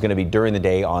is going to be during the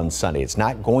day on Sunday. It's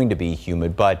not going to be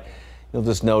humid, but you'll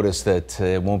just notice that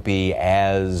it won't be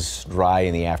as dry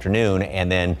in the afternoon, and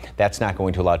then that's not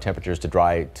going to allow temperatures to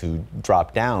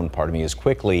drop down, as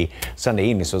quickly Sunday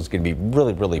evening. So it's going to be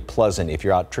really, really pleasant if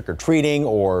you're out trick-or-treating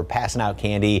or passing out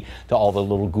candy to all the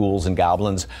little ghouls and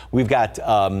goblins. We've got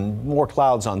more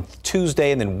clouds on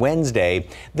Tuesday and then Wednesday.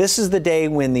 This is the day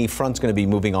when the front's going to be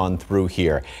moving on through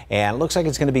here, and it looks like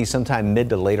it's going to be sometime mid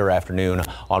to later afternoon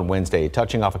on Wednesday,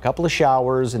 touching off a couple of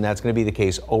showers, and that's going to be the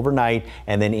case overnight,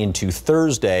 and then into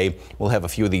Thursday, we'll have a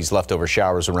few of these leftover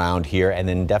showers around here, and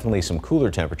then definitely some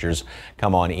cooler temperatures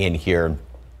come on in here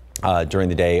during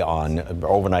the day on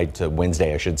overnight to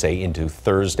Wednesday, I should say, into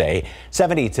Thursday.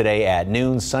 70 today at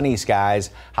noon, sunny skies,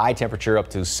 high temperature up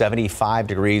to 75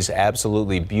 degrees,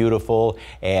 absolutely beautiful.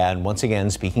 And once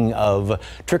again, speaking of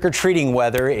trick-or-treating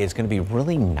weather, it's going to be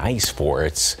really nice for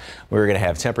it. We're going to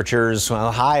have temperatures,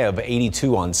 well, high of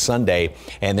 82 on Sunday,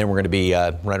 and then we're going to be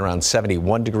right around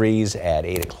 71 degrees at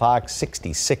 8 o'clock,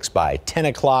 66 by 10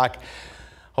 o'clock.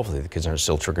 Hopefully the kids are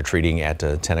still trick-or-treating at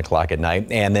 10 o'clock at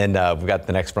night. And then we've got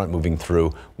the next front moving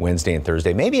through Wednesday and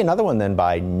Thursday. Maybe another one then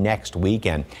by next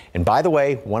weekend. And by the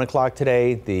way, 1 o'clock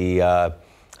today, the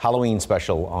Halloween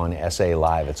special on SA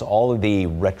Live. It's all of the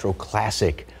retro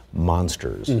classic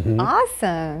monsters. Mm-hmm.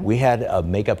 Awesome. We had a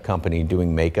makeup company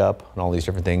doing makeup and all these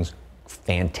different things.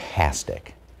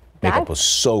 Fantastic. Makeup was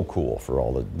so cool for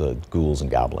all the ghouls and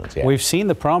goblins. Yeah. We've seen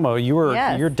the promo.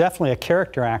 You're definitely a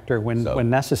character actor when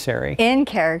necessary. In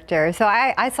character. So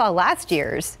I saw last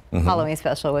year's Halloween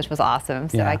special, which was awesome.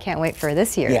 So I can't wait for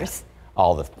this year's. Yeah.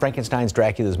 All the Frankenstein's,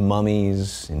 Dracula's,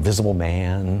 mummies, Invisible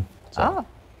Man. So. Oh.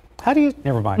 How do you?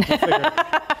 Never mind.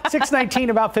 619,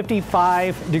 about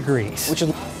 55 degrees. Which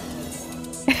is.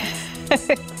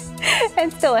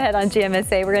 And still ahead on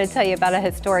GMSA, we're going to tell you about a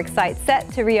historic site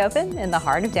set to reopen in the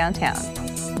heart of downtown.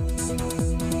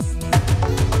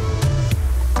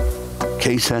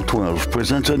 KSAT 12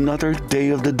 presents another Day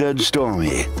of the Dead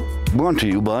story. Brought to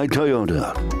you by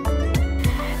Toyota.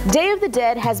 Day of the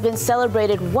Dead has been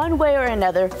celebrated one way or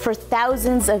another for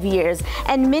thousands of years,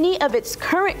 and many of its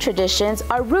current traditions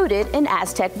are rooted in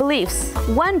Aztec beliefs.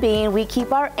 One being we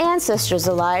keep our ancestors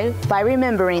alive by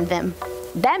remembering them.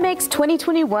 That makes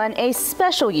 2021 a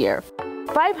special year.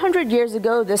 500 years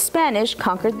ago, the Spanish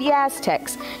conquered the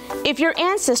Aztecs. If your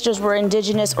ancestors were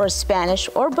indigenous or Spanish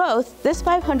or both, this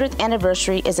 500th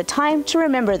anniversary is a time to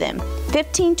remember them.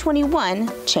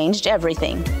 1521 changed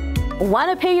everything.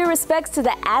 Want to pay your respects to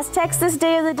the Aztecs this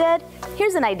Day of the Dead?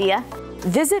 Here's an idea.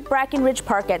 Visit Brackenridge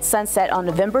Park at sunset on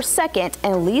November 2nd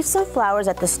and leave some flowers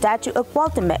at the statue of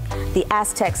Cuauhtémoc, the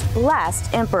Aztecs'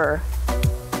 last emperor.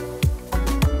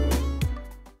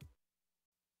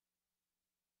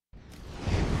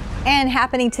 And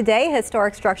happening today,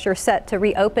 historic structure set to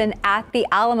reopen at the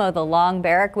Alamo. The Long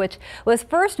Barrack, which was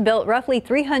first built roughly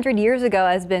 300 years ago,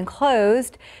 has been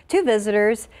closed to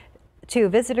visitors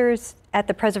at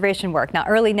the preservation work. Now,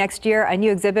 early next year, a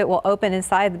new exhibit will open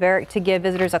inside the barrack to give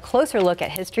visitors a closer look at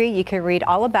history. You can read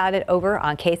all about it over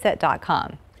on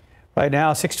KSAT.com. Right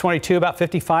now, 622, about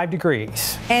 55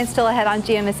 degrees. And still ahead on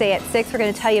GMSA at 6, we're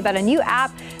going to tell you about a new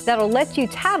app that'll let you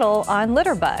tattle on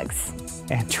litter bugs.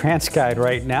 And TransGuide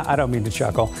right now, I don't mean to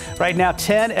chuckle. Right now,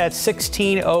 10 at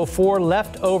 16:04,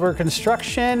 leftover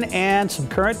construction and some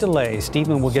current delays.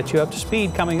 Stephen will get you up to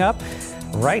speed coming up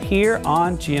right here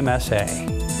on GMSA.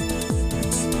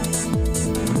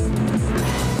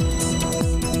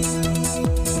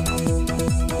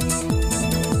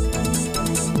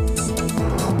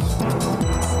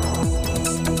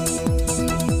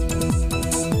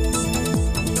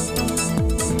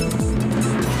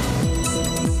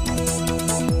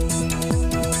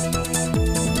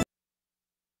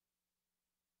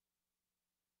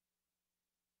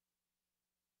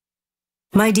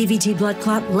 My DVT blood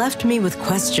clot left me with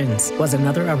questions. Was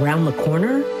another around the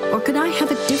corner? Or could I have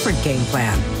a different game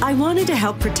plan? I wanted to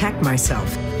help protect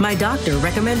myself. My doctor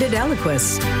recommended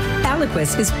Eliquis.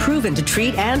 Eliquis is proven to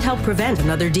treat and help prevent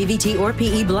another DVT or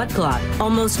PE blood clot.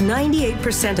 Almost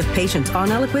 98% of patients on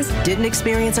Eliquis didn't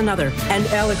experience another. And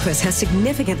Eliquis has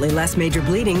significantly less major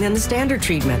bleeding than the standard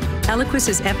treatment. Eliquis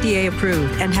is FDA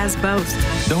approved and has both.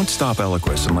 Don't stop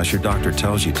Eliquis unless your doctor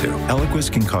tells you to.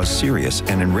 Eliquis can cause serious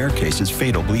and in rare cases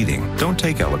fatal bleeding. Don't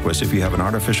take Eliquis if you have an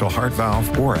artificial heart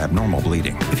valve or abnormal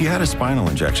bleeding. If you had a spinal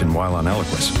injection while on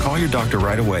Eliquis, call your doctor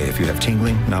right away if you have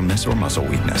tingling, numbness, or muscle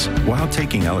weakness. While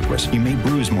taking Eliquis, you may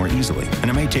bruise more easily, and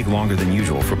it may take longer than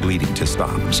usual for bleeding to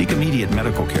stop. Seek immediate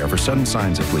medical care for sudden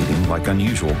signs of bleeding like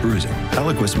unusual bruising.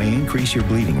 Eliquis may increase your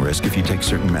bleeding risk if you take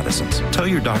certain medicines. Tell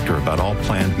your doctor about all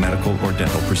planned medical or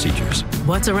dental procedures.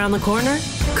 What's around the corner?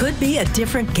 Could be a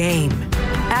different game.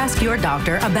 Ask your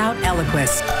doctor about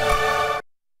Eliquis.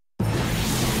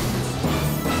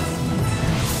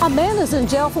 A man is in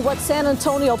jail for what San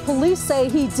Antonio police say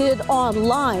he did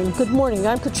online. Good morning,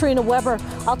 I'm Katrina Weber.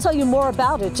 I'll tell you more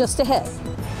about it just ahead.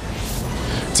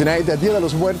 Tonight, the Dia de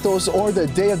los Muertos, or the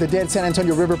Day of the Dead San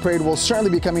Antonio River Parade, will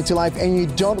certainly be coming to life, and you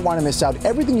don't want to miss out.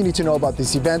 Everything you need to know about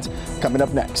this event coming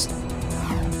up next.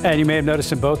 And you may have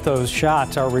noticed in both those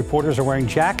shots, our reporters are wearing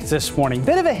jackets this morning.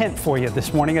 Bit of a hint for you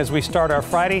this morning as we start our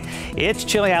Friday. It's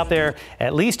chilly out there,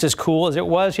 at least as cool as it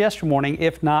was yesterday morning,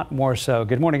 if not more so.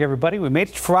 Good morning, everybody. We made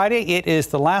it to Friday. It is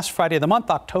the last Friday of the month,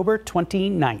 October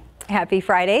 29th. Happy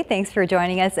Friday. Thanks for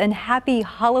joining us, and happy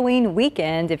Halloween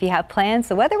weekend. If you have plans,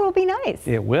 the weather will be nice.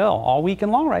 It will all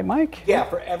weekend long, right, Mike? Yeah,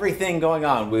 for everything going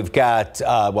on. We've got,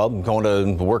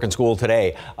 going to work and school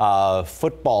today,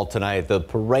 football tonight, the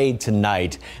parade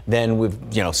tonight.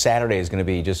 Then Saturday is going to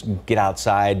be just get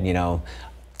outside,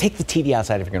 take the TV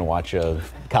outside if you're going to watch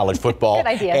college football. Good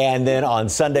idea. And then on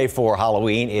Sunday for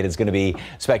Halloween, it is going to be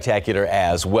spectacular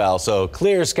as well. So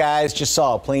clear skies. Just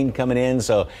saw a plane coming in,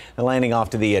 so they're landing off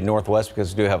to the northwest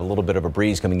because we do have a little bit of a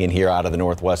breeze coming in here out of the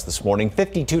northwest this morning.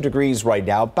 52 degrees right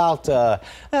now, about 4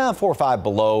 or 5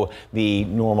 below the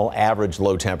normal average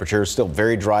low temperature. Still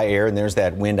very dry air, and there's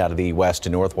that wind out of the west to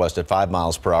northwest at 5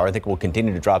 miles per hour. I think we'll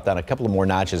continue to drop down a couple of more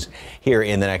notches here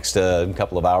in the next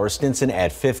couple of hours. Stinson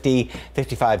at 50,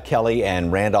 55 Kelly,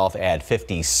 and Randolph at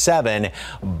 57.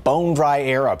 Bone dry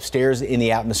air upstairs in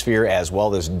the atmosphere as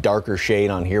well. This darker shade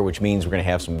on here, which means we're going to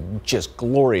have some just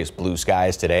glorious blue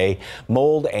skies today.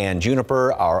 Mold and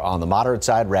juniper are on the moderate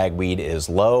side. Ragweed is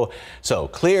low. So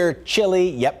clear,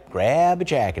 chilly. Yep, grab a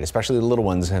jacket, especially the little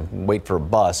ones. Wait for a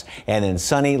bus. And then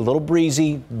sunny, a little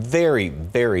breezy. Very,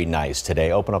 very nice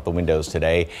today. Open up the windows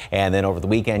today. And then over the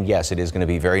weekend, yes, it is going to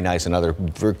be very nice. Another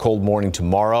very cold morning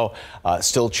tomorrow.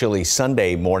 Still chilly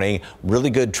Sunday morning. Really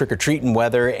good trick-or-treating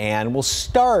weather. And we'll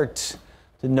start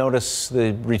to notice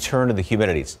the return of the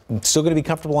humidity. It's still going to be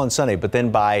comfortable on Sunday, but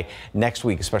then by next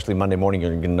week, especially Monday morning, you're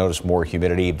going to notice more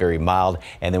humidity, very mild.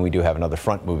 And then we do have another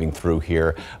front moving through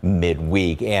here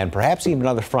midweek, and perhaps even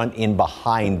another front in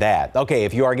behind that. Okay,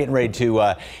 if you are getting ready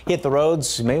to hit the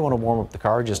roads, you may want to warm up the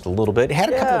car just a little bit. Had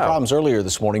a couple of problems earlier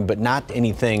this morning, but not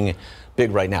anything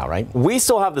big right now, right? We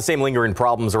still have the same lingering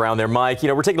problems around there, Mike.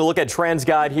 We're taking a look at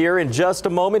TransGuide here in just a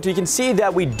moment. You can see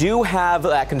that we do have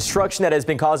that construction that has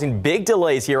been causing big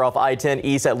delays here off I-10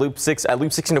 East at Loop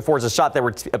 1604 is a shot that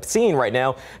we're seeing right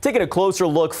now. Taking a closer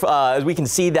look, as we can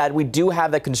see that we do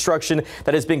have that construction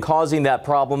that has been causing that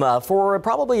problem for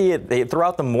probably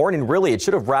throughout the morning. Really, it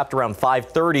should have wrapped around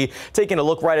 5:30. Taking a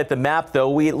look right at the map,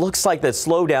 though, it looks like the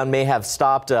slowdown may have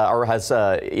stopped or has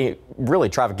really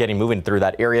traffic getting moving through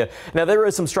that area. Now, there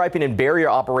is some striping and barrier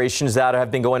operations that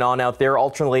have been going on out there.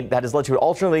 That has led to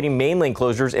alternating main lane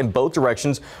closures in both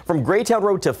directions from Greytown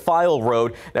Road to File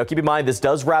Road. Now, keep in mind, this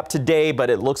does wrap today, but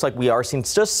it looks like we are seeing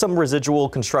just some residual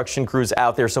construction crews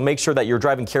out there. So make sure that you're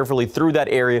driving carefully through that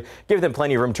area. Give them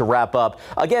plenty of room to wrap up.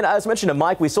 Again, as mentioned to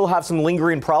Mike, we still have some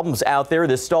lingering problems out there.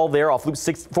 This stall there off Loop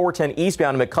 410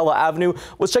 eastbound on McCullough Avenue.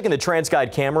 Was checking the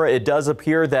TransGuide camera. It does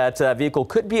appear that vehicle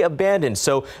could be abandoned.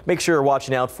 So make sure you're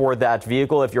watching out for that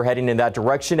vehicle if you're heading in that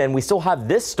direction. And we still have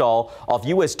this stall off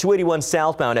US 281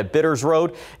 southbound at Bitters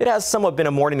Road. It has somewhat been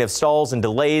a morning of stalls and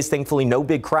delays. Thankfully, no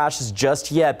big crashes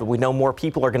just yet, but we know more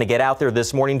people are going to get out there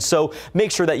this morning. So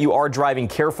make sure that you are driving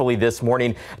carefully this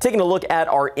morning. Taking a look at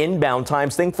our inbound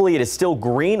times. Thankfully, it is still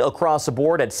green across the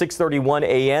board at 6:31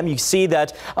 a.m. You see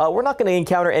that we're not going to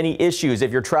encounter any issues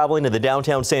if you're traveling to the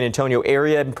downtown San Antonio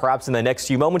area, perhaps in the next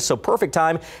few moments. So perfect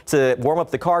time to warm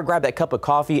up the car, grab that cup of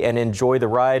coffee, and enjoy the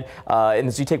ride. And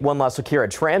as you take one last look here at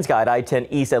TransGuide, I-10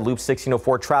 East at Loop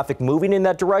 1604, traffic moving in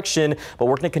that direction, but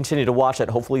we're going to continue to watch that.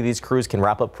 Hopefully these crews can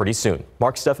wrap up pretty soon.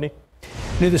 Mark, Stephanie?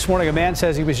 New this morning, a man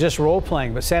says he was just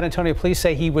role-playing, but San Antonio police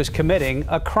say he was committing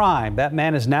a crime. That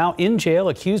man is now in jail,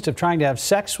 accused of trying to have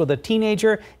sex with a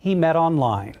teenager he met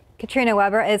online. Katrina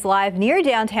Weber is live near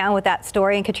downtown with that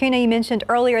story. And Katrina, you mentioned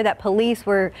earlier that police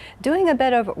were doing a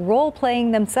bit of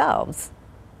role-playing themselves.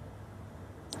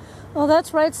 Well,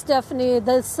 that's right, Stephanie.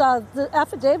 The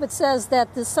affidavit says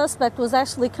that the suspect was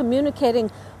actually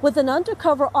communicating with an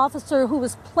undercover officer who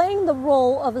was playing the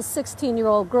role of a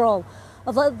 16-year-old girl.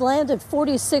 Landed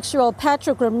 46-year-old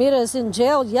Patrick Ramirez in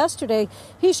jail yesterday.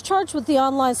 He's charged with the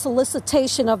online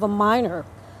solicitation of a minor.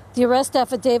 The arrest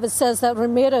affidavit says that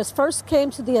Ramirez first came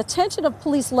to the attention of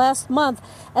police last month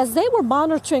as they were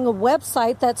monitoring a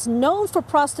website that's known for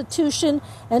prostitution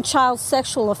and child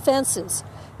sexual offenses.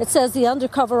 It says the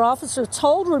undercover officer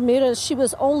told Ramirez she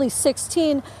was only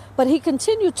 16, but he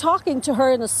continued talking to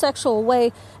her in a sexual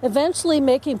way, eventually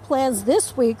making plans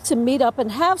this week to meet up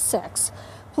and have sex.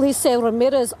 Police say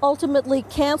Ramirez ultimately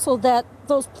canceled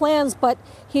those plans, but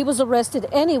he was arrested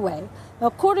anyway. Now,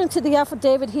 according to the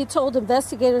affidavit, he told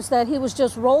investigators that he was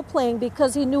just role-playing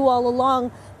because he knew all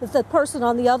along that the person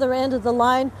on the other end of the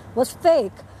line was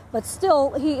fake. But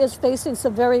still, he is facing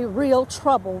some very real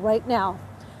trouble right now.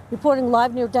 Reporting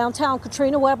live near downtown,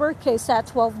 Katrina Weber, KSAT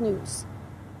 12 News.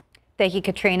 Thank you,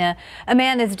 Katrina. A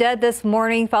man is dead this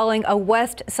morning following a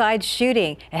West Side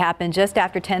shooting. It happened just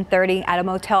after 10:30 at a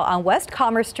motel on West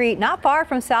Commerce Street, not far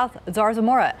from South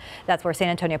Zarzamora. That's where San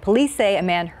Antonio police say a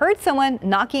man heard someone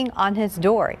knocking on his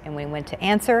door, and when he went to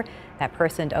answer, that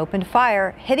person opened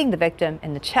fire, hitting the victim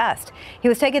in the chest. He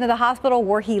was taken to the hospital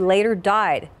where he later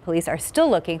died. Police are still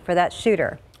looking for that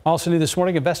shooter. Also new this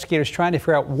morning, investigators trying to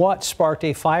figure out what sparked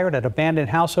a fire at an abandoned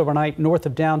house overnight north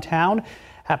of downtown.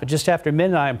 Happened just after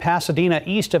midnight in Pasadena,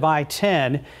 east of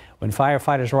I-10. When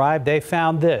firefighters arrived, they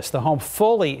found this. The home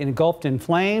fully engulfed in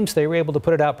flames. They were able to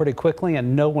put it out pretty quickly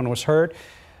and no one was hurt.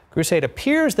 Crews say it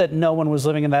appears that no one was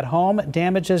living in that home.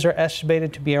 Damages are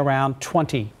estimated to be around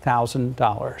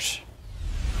 $20,000.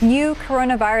 New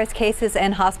coronavirus cases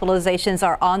and hospitalizations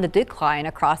are on the decline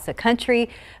across the country,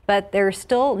 but there's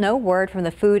still no word from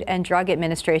the Food and Drug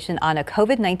Administration on a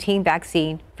COVID-19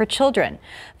 vaccine for children.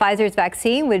 Pfizer's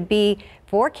vaccine would be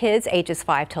for kids ages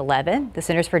 5 to 11. The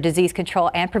Centers for Disease Control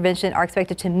and Prevention are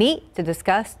expected to meet to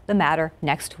discuss the matter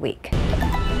next week.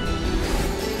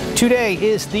 Today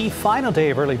is the final day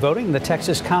of early voting in the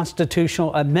Texas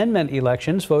constitutional amendment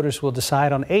elections. Voters will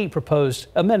decide on 8 proposed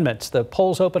amendments. The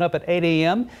polls open up at 8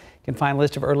 a.m. You can find a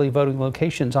list of early voting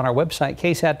locations on our website,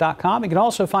 KSAT.com. You can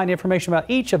also find information about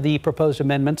each of the proposed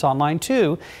amendments online,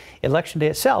 too. Election Day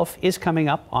itself is coming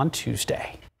up on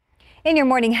Tuesday. In your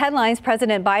morning headlines,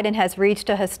 President Biden has reached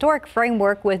a historic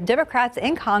framework with Democrats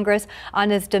in Congress on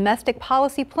his domestic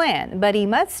policy plan, but he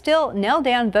must still nail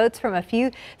down votes from a few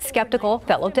skeptical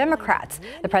fellow Democrats.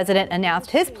 The president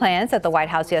announced his plans at the White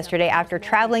House yesterday after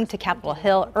traveling to Capitol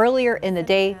Hill earlier in the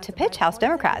day to pitch House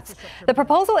Democrats. The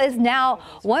proposal is now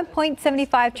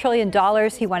 $1.75 trillion.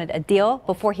 He wanted a deal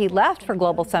before he left for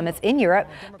global summits in Europe,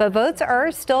 but votes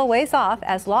are still ways off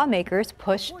as lawmakers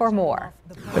push for more.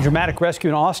 A dramatic rescue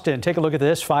in Austin. Take a look at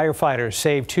this. Firefighters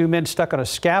saved 2 men stuck on a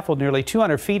scaffold nearly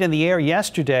 200 feet in the air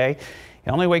yesterday.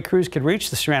 The only way crews could reach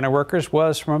the stranded workers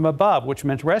was from above, which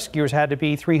meant rescuers had to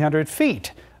be 300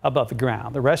 feet above the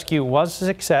ground. The rescue was a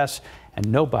success and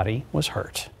nobody was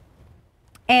hurt.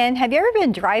 And have you ever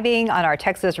been driving on our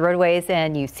Texas roadways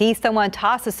and you see someone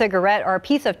toss a cigarette or a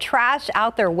piece of trash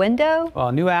out their window? Well,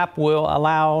 a new app will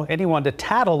allow anyone to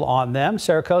tattle on them.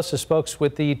 Sarah Costa spoke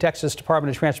with the Texas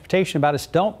Department of Transportation about its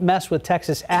Don't Mess with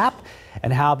Texas app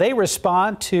and how they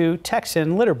respond to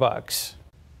Texan litter bugs.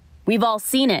 We've all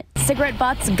seen it. Cigarette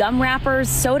butts, gum wrappers,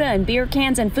 soda and beer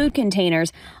cans and food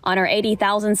containers on our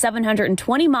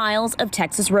 80,720 miles of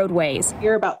Texas roadways.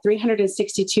 Here, about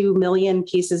 362 million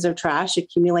pieces of trash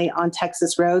accumulate on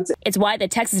Texas roads. It's why the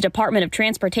Texas Department of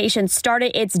Transportation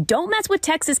started its Don't Mess with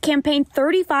Texas campaign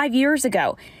 35 years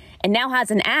ago. And now has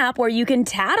an app where you can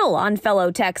tattle on fellow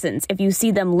Texans if you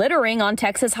see them littering on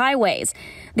Texas highways.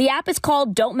 The app is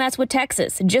called Don't Mess with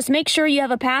Texas. Just make sure you have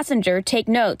a passenger take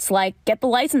notes like get the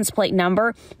license plate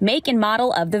number, make and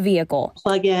model of the vehicle.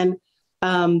 Plug in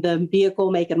the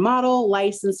vehicle make and model,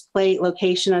 license plate,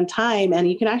 location and time, and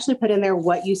you can actually put in there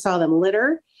what you saw them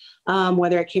litter.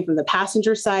 Whether it came from the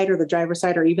passenger side or the driver's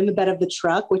side or even the bed of the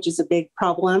truck, which is a big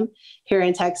problem here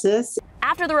in Texas.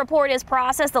 After the report is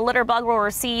processed, the litter bug will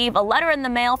receive a letter in the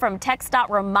mail from TxDOT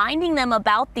reminding them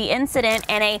about the incident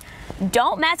and a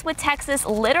Don't Mess with Texas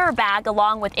litter bag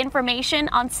along with information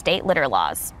on state litter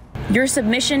laws. Your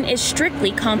submission is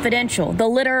strictly confidential. The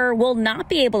litterer will not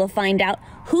be able to find out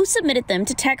who submitted them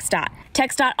to TxDOT.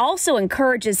 TxDOT also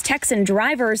encourages Texan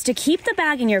drivers to keep the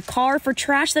bag in your car for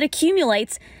trash that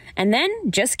accumulates and then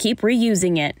just keep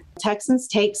reusing it. Texans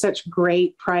take such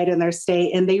great pride in their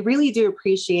state, and they really do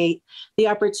appreciate the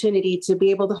opportunity to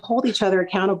be able to hold each other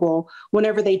accountable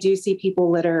whenever they do see people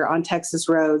litter on Texas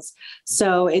roads.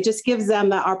 So it just gives them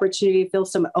the opportunity to feel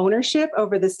some ownership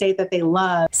over the state that they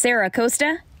love. Sarah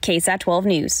Acosta, KSAT 12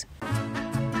 News.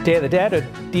 Day of the Dead, or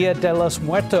Dia de los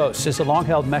Muertos, is a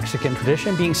long-held Mexican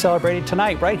tradition being celebrated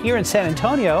tonight right here in San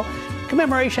Antonio.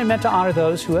 Commemoration meant to honor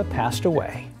those who have passed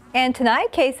away. And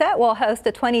tonight, KSAT will host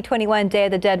the 2021 Day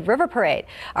of the Dead River Parade.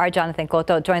 Our Jonathan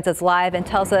Cotto joins us live and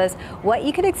tells us what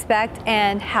you can expect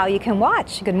and how you can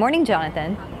watch. Good morning,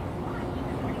 Jonathan.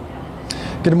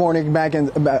 Good morning,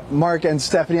 Mark and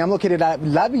Stephanie. I'm located at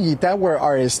La Villita, where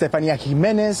our Estefania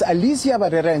Jimenez, Alicia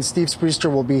Barrera, and Steve Spriester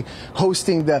will be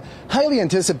hosting the highly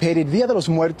anticipated Dia de los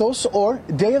Muertos, or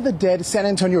Day of the Dead San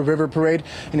Antonio River Parade.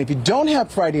 And if you don't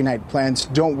have Friday night plans,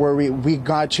 don't worry, we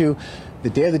got you. The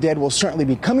Day of the Dead will certainly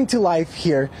be coming to life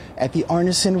here at the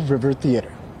Arneson River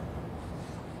Theater.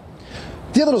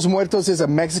 Dia de los Muertos is a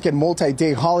Mexican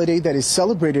multi-day holiday that is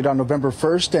celebrated on November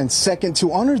 1st and 2nd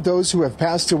to honor those who have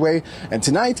passed away. And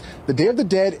tonight, the Day of the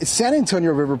Dead San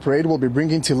Antonio River Parade will be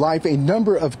bringing to life a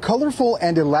number of colorful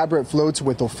and elaborate floats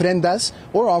with ofrendas,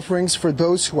 or offerings for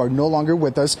those who are no longer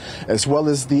with us, as well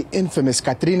as the infamous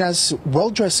Catrinas,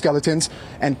 well-dressed skeletons,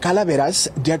 and calaveras,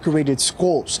 decorated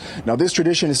skulls. Now, this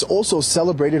tradition is also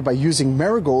celebrated by using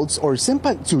marigolds or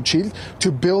cempasúchil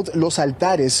to build los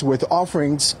altares with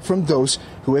offerings from those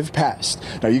who have passed.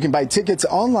 Now, you can buy tickets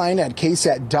online at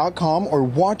KSAT.com or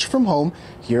watch from home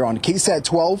here on KSAT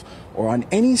 12 or on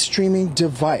any streaming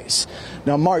device.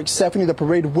 Now, Mark, Stephanie, the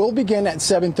parade will begin at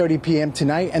 7:30 p.m.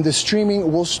 tonight, and the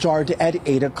streaming will start at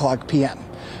 8 o'clock p.m.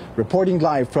 Reporting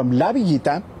live from La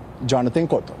Villita, Jonathan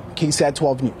Cotto, KSAT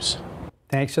 12 News.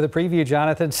 Thanks for the preview,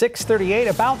 Jonathan. 6:38,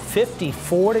 about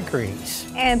 54 degrees.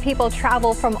 And people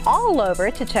travel from all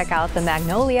over to check out the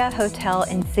Magnolia Hotel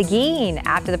in Seguin.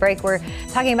 After the break, we're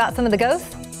talking about some of the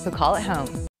ghosts who call it home.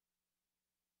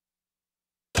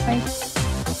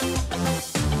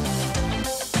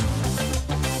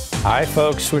 All right,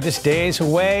 folks, we're just days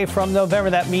away from November.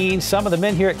 That means some of the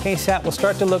men here at KSAT will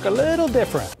start to look a little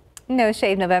different. No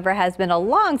Shave November has been a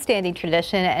long-standing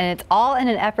tradition, and it's all in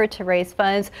an effort to raise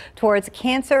funds towards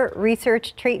cancer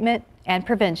research, treatment, and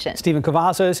prevention. Stephen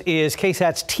Cavazos is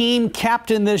KSAT's team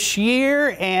captain this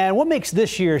year, and what makes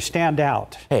this year stand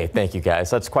out? Hey, thank you guys.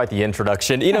 That's quite the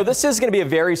introduction. You know, this is going to be a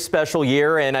very special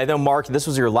year, and I know, Mark, this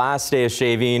was your last day of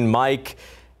shaving. Mike,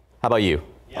 how about you?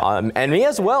 And me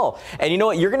as well. And you know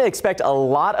what? You're going to expect a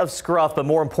lot of scruff, but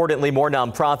more importantly, more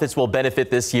nonprofits will benefit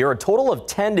this year, a total of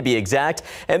 10 to be exact.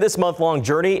 And this month-long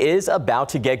journey is about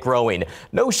to get growing.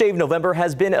 No Shave November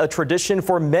has been a tradition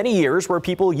for many years where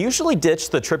people usually ditch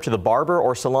the trip to the barber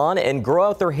or salon and grow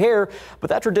out their hair. But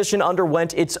that tradition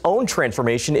underwent its own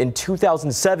transformation in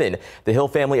 2007. The Hill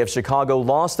family of Chicago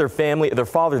lost their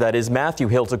father, that is Matthew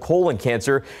Hill, to colon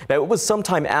cancer. Now, it was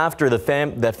sometime after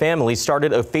the family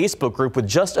started a Facebook group with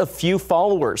just a few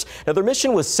followers. Now, their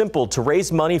mission was simple: to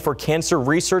raise money for cancer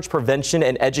research, prevention,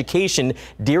 and education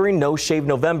during No Shave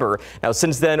November. Now,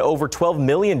 since then, over $12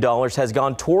 million has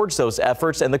gone towards those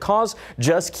efforts, and the cause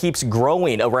just keeps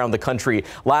growing around the country.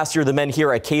 Last year, the men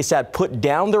here at KSAT put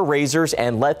down their razors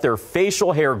and let their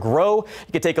facial hair grow.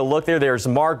 You can take a look there. There's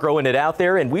Mark growing it out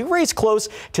there, and we raised close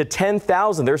to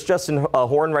 $10,000. There's Justin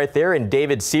Horn right there, and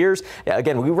David Sears.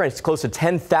 Again, we raised close to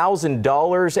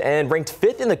 $10,000 and ranked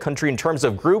 5th in the country in terms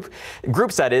of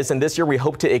groups, that is, and this year we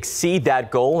hope to exceed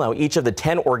that goal. Now, each of the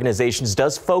 10 organizations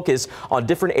does focus on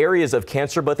different areas of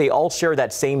cancer, but they all share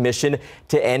that same mission: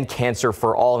 to end cancer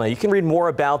for all. Now, you can read more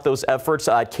about those efforts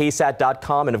at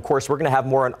KSAT.com, and of course, we're going to have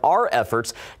more on our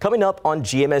efforts coming up on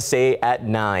GMSA at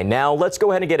 9. Now, let's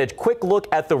go ahead and get a quick look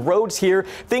at the roads here.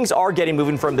 Things are getting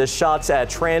moving from the shots at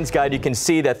TransGuide. You can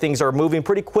see that things are moving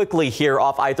pretty quickly here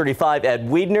off I-35 at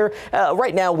Wiedner.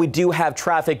 Right now, we do have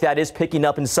traffic that is picking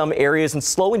up in some areas and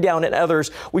slowing down in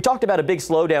others. We talked about a big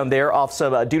slowdown there off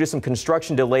some due to some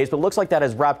construction delays, but it looks like that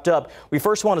has wrapped up. We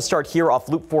first want to start here off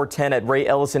Loop 410 at Ray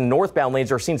Ellison. Northbound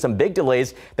lanes are seeing some big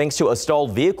delays thanks to a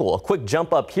stalled vehicle. A quick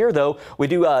jump up here, though. We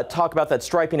do talk about that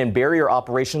striping and barrier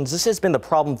operations. This has been the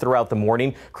problem throughout the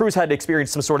morning. Crews had to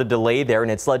experience some sort of delay there,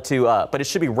 and it's led to, but it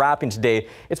should be wrapping today.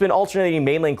 It's been alternating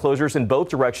main lane closures in both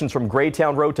directions from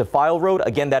Graytown Road to File Road.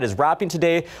 Again, that is wrapping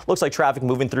today. Looks like traffic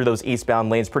moving through those eastbound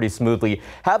lanes pretty smoothly.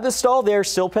 Have this stall there there.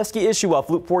 Still pesky issue off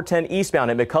Loop 410 eastbound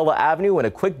at McCullough Avenue, and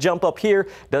a quick jump up here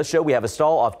does show we have a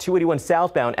stall off 281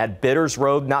 southbound at Bitters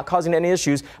Road. Not causing any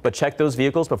issues, but check those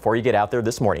vehicles before you get out there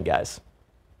this morning, guys.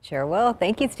 Sure will.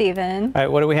 Thank you, Stephen. All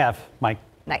right, what do we have, Mike?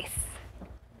 Nice.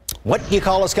 What do you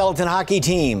call a skeleton hockey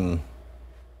team?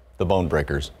 The Bone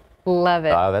Breakers. Love it.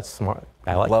 That's smart.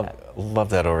 I like that. Love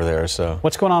that over there. So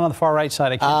what's going on the far right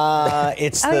side?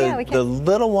 It's the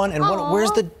little one. And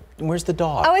where's the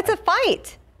dog? Oh, it's a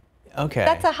fight. Okay.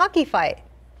 That's a hockey fight.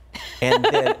 And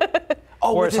then,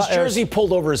 with his jersey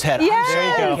pulled over his head. Yes.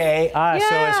 There you go. Okay.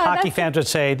 So as hockey fans would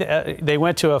say, they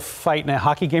went to a fight and a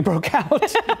hockey game broke out.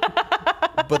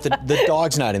 But the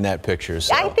dog's not in that picture.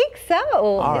 So. I think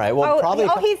so. All right. Well, probably.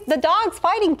 The dog's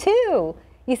fighting too.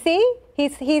 You see?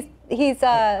 He's.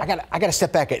 I gotta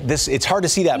step back. It's hard to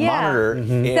see that monitor.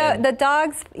 So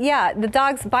the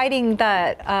dog's biting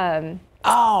that.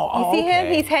 You see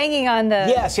him? He's hanging on the.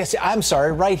 Yes. I'm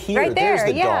sorry. Right here. Right there.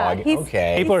 There's the dog.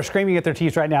 Okay. People are screaming at their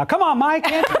teeth right now. Come on, Mike.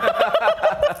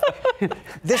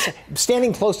 This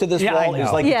standing close to this wall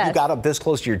is like if you got up this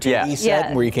close to your TV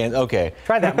set where you can't. Okay.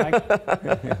 Try that,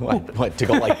 Mike. what to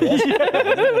go like this?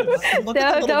 Look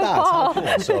at the little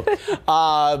dots. How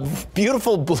cool. So,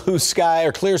 beautiful blue sky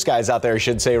or clear skies out there, I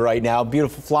should say, right now.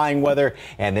 Beautiful flying weather,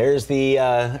 and there's the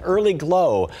early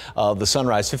glow of the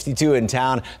sunrise. 52 in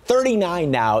town, 39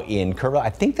 now in Kerrville.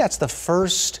 I think that's the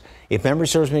first. If memory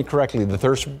serves me correctly, the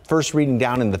first reading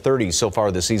down in the 30s so far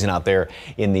this season out there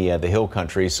in the hill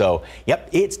country. So, yep,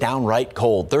 it's downright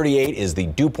cold. 38 is the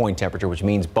dew point temperature, which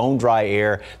means bone dry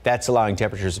air. That's allowing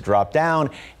temperatures to drop down,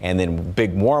 and then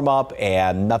big warm up,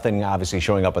 and nothing obviously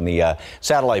showing up in the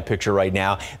satellite picture right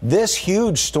now. This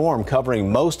huge storm covering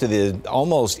most of the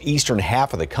almost eastern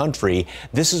half of the country.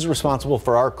 This is responsible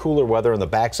for our cooler weather on the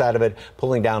backside of it,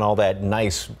 pulling down all that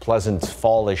nice, pleasant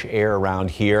fallish air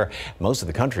around here. Most of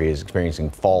the country is experiencing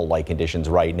fall-like conditions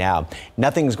right now.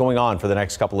 Nothing's going on for the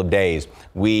next couple of days.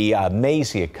 We may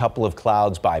see a couple of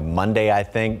clouds by Monday, I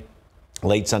think.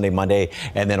 Late Sunday, Monday,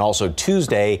 and then also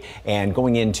Tuesday, and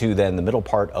going into then the middle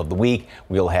part of the week,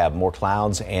 we'll have more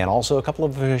clouds and also a couple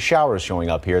of showers showing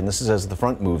up here. And this is as the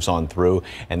front moves on through,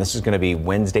 and this is going to be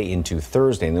Wednesday into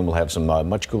Thursday, and then we'll have some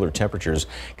much cooler temperatures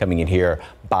coming in here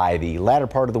by the latter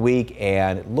part of the week.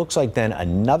 And it looks like then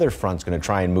another front's going to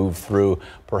try and move through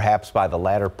perhaps by the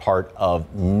latter part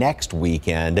of next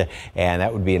weekend, and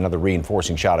that would be another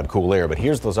reinforcing shot of cool air. But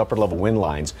here's those upper level wind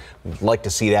lines. We'd like to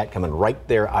see that coming right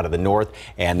there out of the north,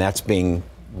 and that's being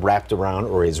wrapped around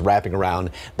or is wrapping around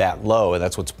that low, and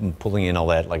that's what's pulling in all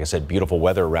that, like I said, beautiful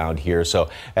weather around here. So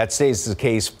that stays the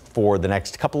case for the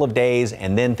next couple of days,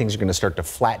 and then things are going to start to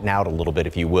flatten out a little bit,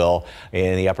 if you will,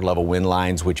 in the upper level wind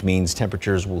lines, which means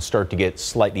temperatures will start to get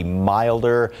slightly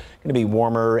milder. Going to be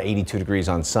warmer, 82 degrees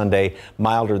on Sunday,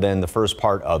 milder than the first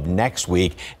part of next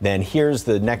week. Then here's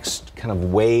the next kind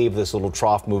of wave, this little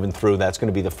trough moving through. That's going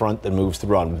to be the front that moves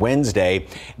through on Wednesday.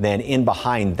 Then in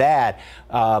behind that,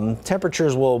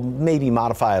 temperatures will maybe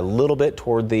modify a little bit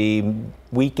toward the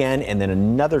weekend, and then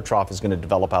another trough is going to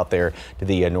develop out there to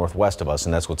the northwest of us,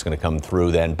 and that's what's going to come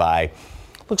through then by,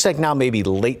 looks like now maybe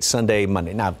late Sunday,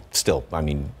 Monday. Now still, I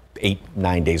mean,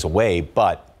 8-9 days away,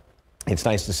 but it's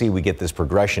nice to see we get this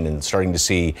progression and starting to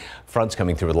see fronts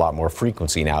coming through with a lot more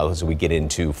frequency now as we get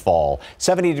into fall.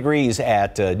 70 degrees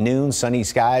at noon, sunny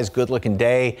skies, good looking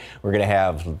day. We're going to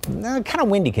have kind of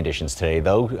windy conditions today,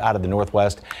 though, out of the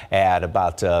northwest at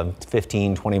about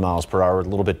 15, 20 miles per hour, a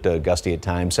little bit gusty at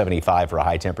times, 75 for a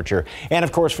high temperature. And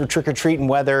of course, for trick-or-treating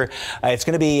weather, it's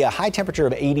going to be a high temperature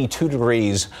of 82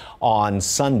 degrees on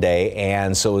Sunday.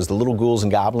 And so as the little ghouls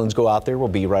and goblins go out there, we'll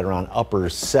be right around upper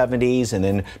 70s and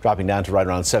then dropping down to right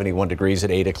around 71 degrees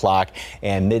at 8 o'clock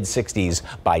and mid 60s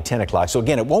by 10 o'clock. So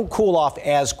again, it won't cool off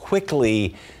as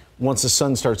quickly once the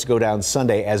sun starts to go down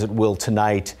Sunday as it will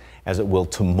tonight, as it will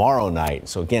tomorrow night.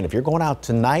 So again, if you're going out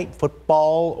tonight,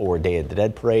 football or Day of the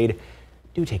Dead parade,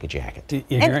 do take a jacket.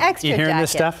 An extra you hearing jacket.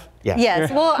 This stuff? Yeah.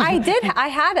 Yes. Well, I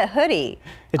had a hoodie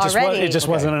already. It just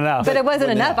wasn't enough. But it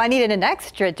wasn't enough. I needed an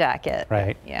extra jacket.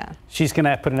 Right. Yeah. She's going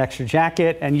to put an extra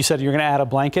jacket, and you said you're going to add a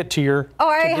blanket to your. Oh,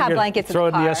 I already have blankets throw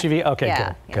in the it in the car. SUV. Okay,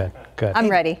 yeah. Good. I'm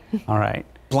ready. All right.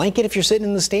 Blanket if you're sitting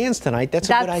in the stands tonight. That's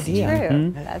a good idea. True.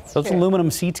 Mm-hmm. That's Those true. aluminum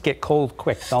seats get cold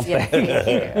quick, don't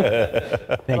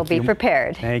they? We'll be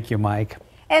prepared. Thank you, Mike.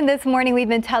 And this morning, we've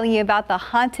been telling you about the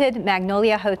haunted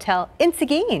Magnolia Hotel in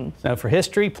Seguin. So for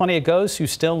history, plenty of ghosts who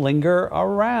still linger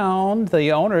around.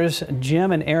 The owners,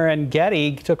 Jim and Aaron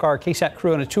Getty, took our KSAT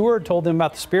crew on a tour, told them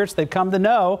about the spirits they've come to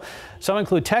know. Some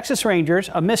include Texas Rangers,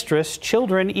 a mistress,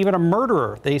 children, even a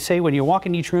murderer. They say when you walk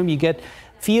in each room, you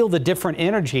feel the different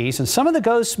energies, and some of the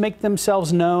ghosts make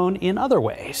themselves known in other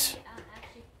ways.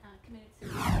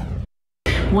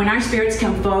 When our spirits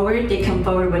come forward, they come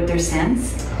forward with their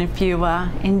sense. If you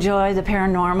enjoy the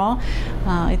paranormal,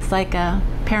 it's like a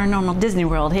paranormal Disney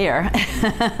World here.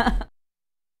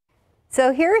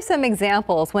 So here are some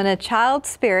examples. When a child's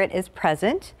spirit is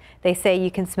present, they say you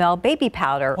can smell baby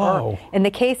powder. Whoa. Or in the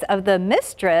case of the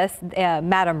mistress,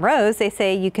 Madame Rose, they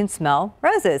say you can smell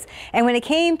roses. And when it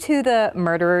came to the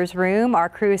murderer's room, our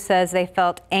crew says they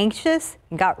felt anxious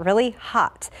and got really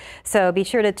hot. So be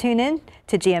sure to tune in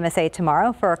to GMSA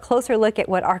tomorrow for a closer look at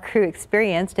what our crew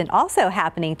experienced. And also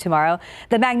happening tomorrow,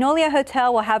 the Magnolia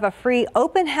Hotel will have a free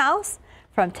open house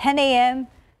from 10 a.m.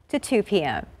 to 2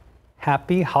 p.m.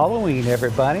 Happy Halloween,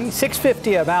 everybody.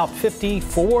 6:50, about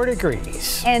 54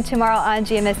 degrees. And tomorrow on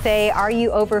GMSA, are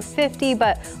you over 50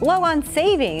 but low on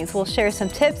savings? We'll share some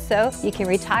tips so you can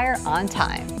retire on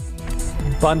time.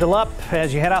 Bundle up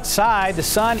as you head outside. The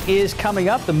sun is coming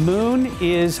up. The moon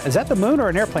is that the moon or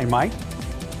an airplane, Mike?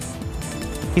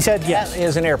 He said yes. That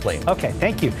is an airplane. Okay,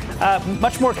 thank you.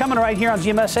 Much more coming right here on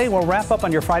GMSA. We'll wrap up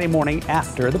on your Friday morning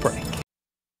after the break.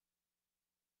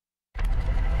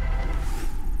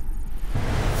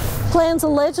 Plans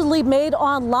allegedly made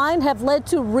online have led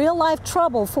to real-life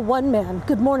trouble for one man.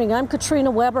 Good morning, I'm Katrina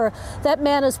Weber. That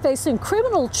man is facing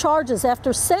criminal charges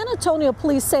after San Antonio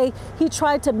police say he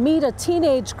tried to meet a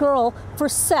teenage girl for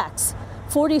sex.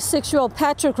 46-year-old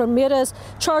Patrick Ramirez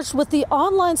charged with the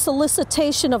online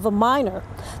solicitation of a minor.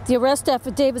 The arrest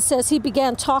affidavit says he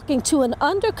began talking to an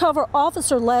undercover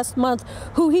officer last month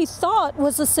who he thought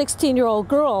was a 16-year-old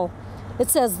girl. It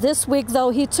says this week,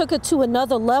 though, he took it to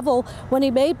another level when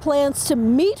he made plans to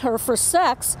meet her for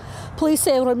sex. Police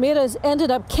say Ramirez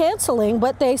ended up canceling,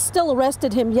 but they still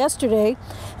arrested him yesterday.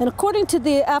 And according to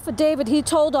the affidavit, he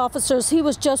told officers he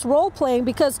was just role-playing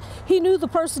because he knew the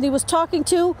person he was talking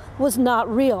to was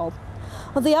not real.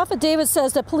 Well, the affidavit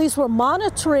says that police were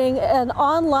monitoring an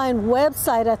online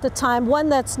website at the time, one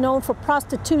that's known for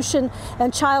prostitution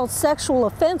and child sexual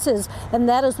offenses, and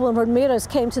that is when Ramirez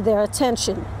came to their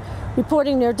attention.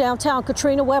 Reporting near downtown,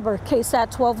 Katrina Weber,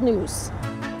 KSAT 12 News.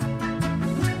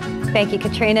 Thank you,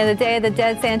 Katrina. The Day of the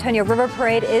Dead San Antonio River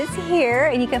Parade is here,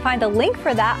 and you can find a link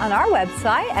for that on our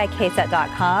website at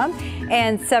KSAT.com.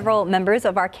 And several members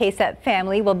of our KSAT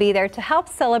family will be there to help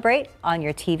celebrate on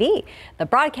your TV. The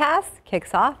broadcast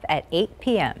kicks off at 8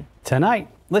 p.m. tonight.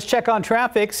 Let's check on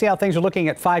traffic, see how things are looking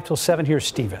at 5 till 7. Here's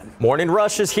Steven. Morning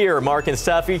rush is here. Mark and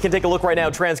Steph, you can take a look right now.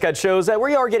 TransGuide shows that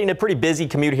we are getting a pretty busy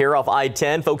commute here off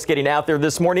I-10. Folks getting out there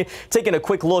this morning. Taking a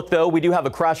quick look, though, we do have a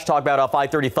crash to talk about off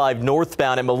I-35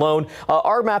 northbound at Malone.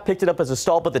 Our map picked it up as a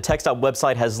stall, but the TxDOT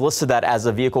website has listed that as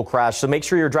a vehicle crash. So make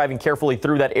sure you're driving carefully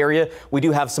through that area. We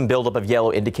do have some buildup of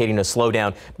yellow indicating a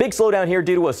slowdown. Big slowdown here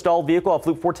due to a stalled vehicle off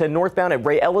Loop 410 northbound at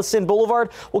Ray Ellison Boulevard.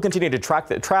 We'll continue to track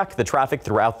the traffic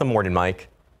throughout the morning, Mike.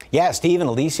 Yeah, Steve and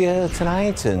Alicia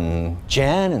tonight, and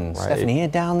Jen and Stephanie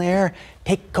down there.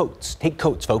 Take coats,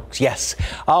 folks. Yes.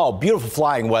 Oh, beautiful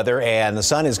flying weather, and the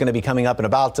sun is going to be coming up in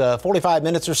about 45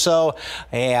 minutes or so,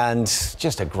 and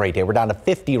just a great day. We're down to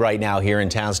 50 right now here in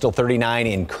town, still 39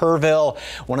 in Kerrville.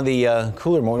 One of the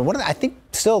cooler mornings. I think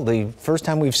still the first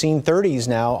time we've seen 30s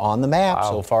now on the map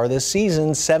so far this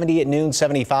season. 70 at noon,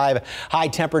 75 high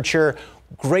temperature.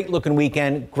 Great looking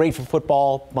weekend, great for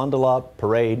football, bundle up,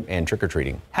 parade, and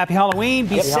trick-or-treating. Happy Halloween,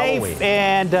 be safe. Halloween.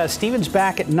 And Steven's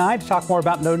back at 9 to talk more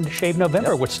about No Shave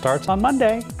November, which starts on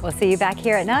Monday. We'll see you back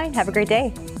here at 9. Have a great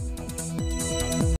day.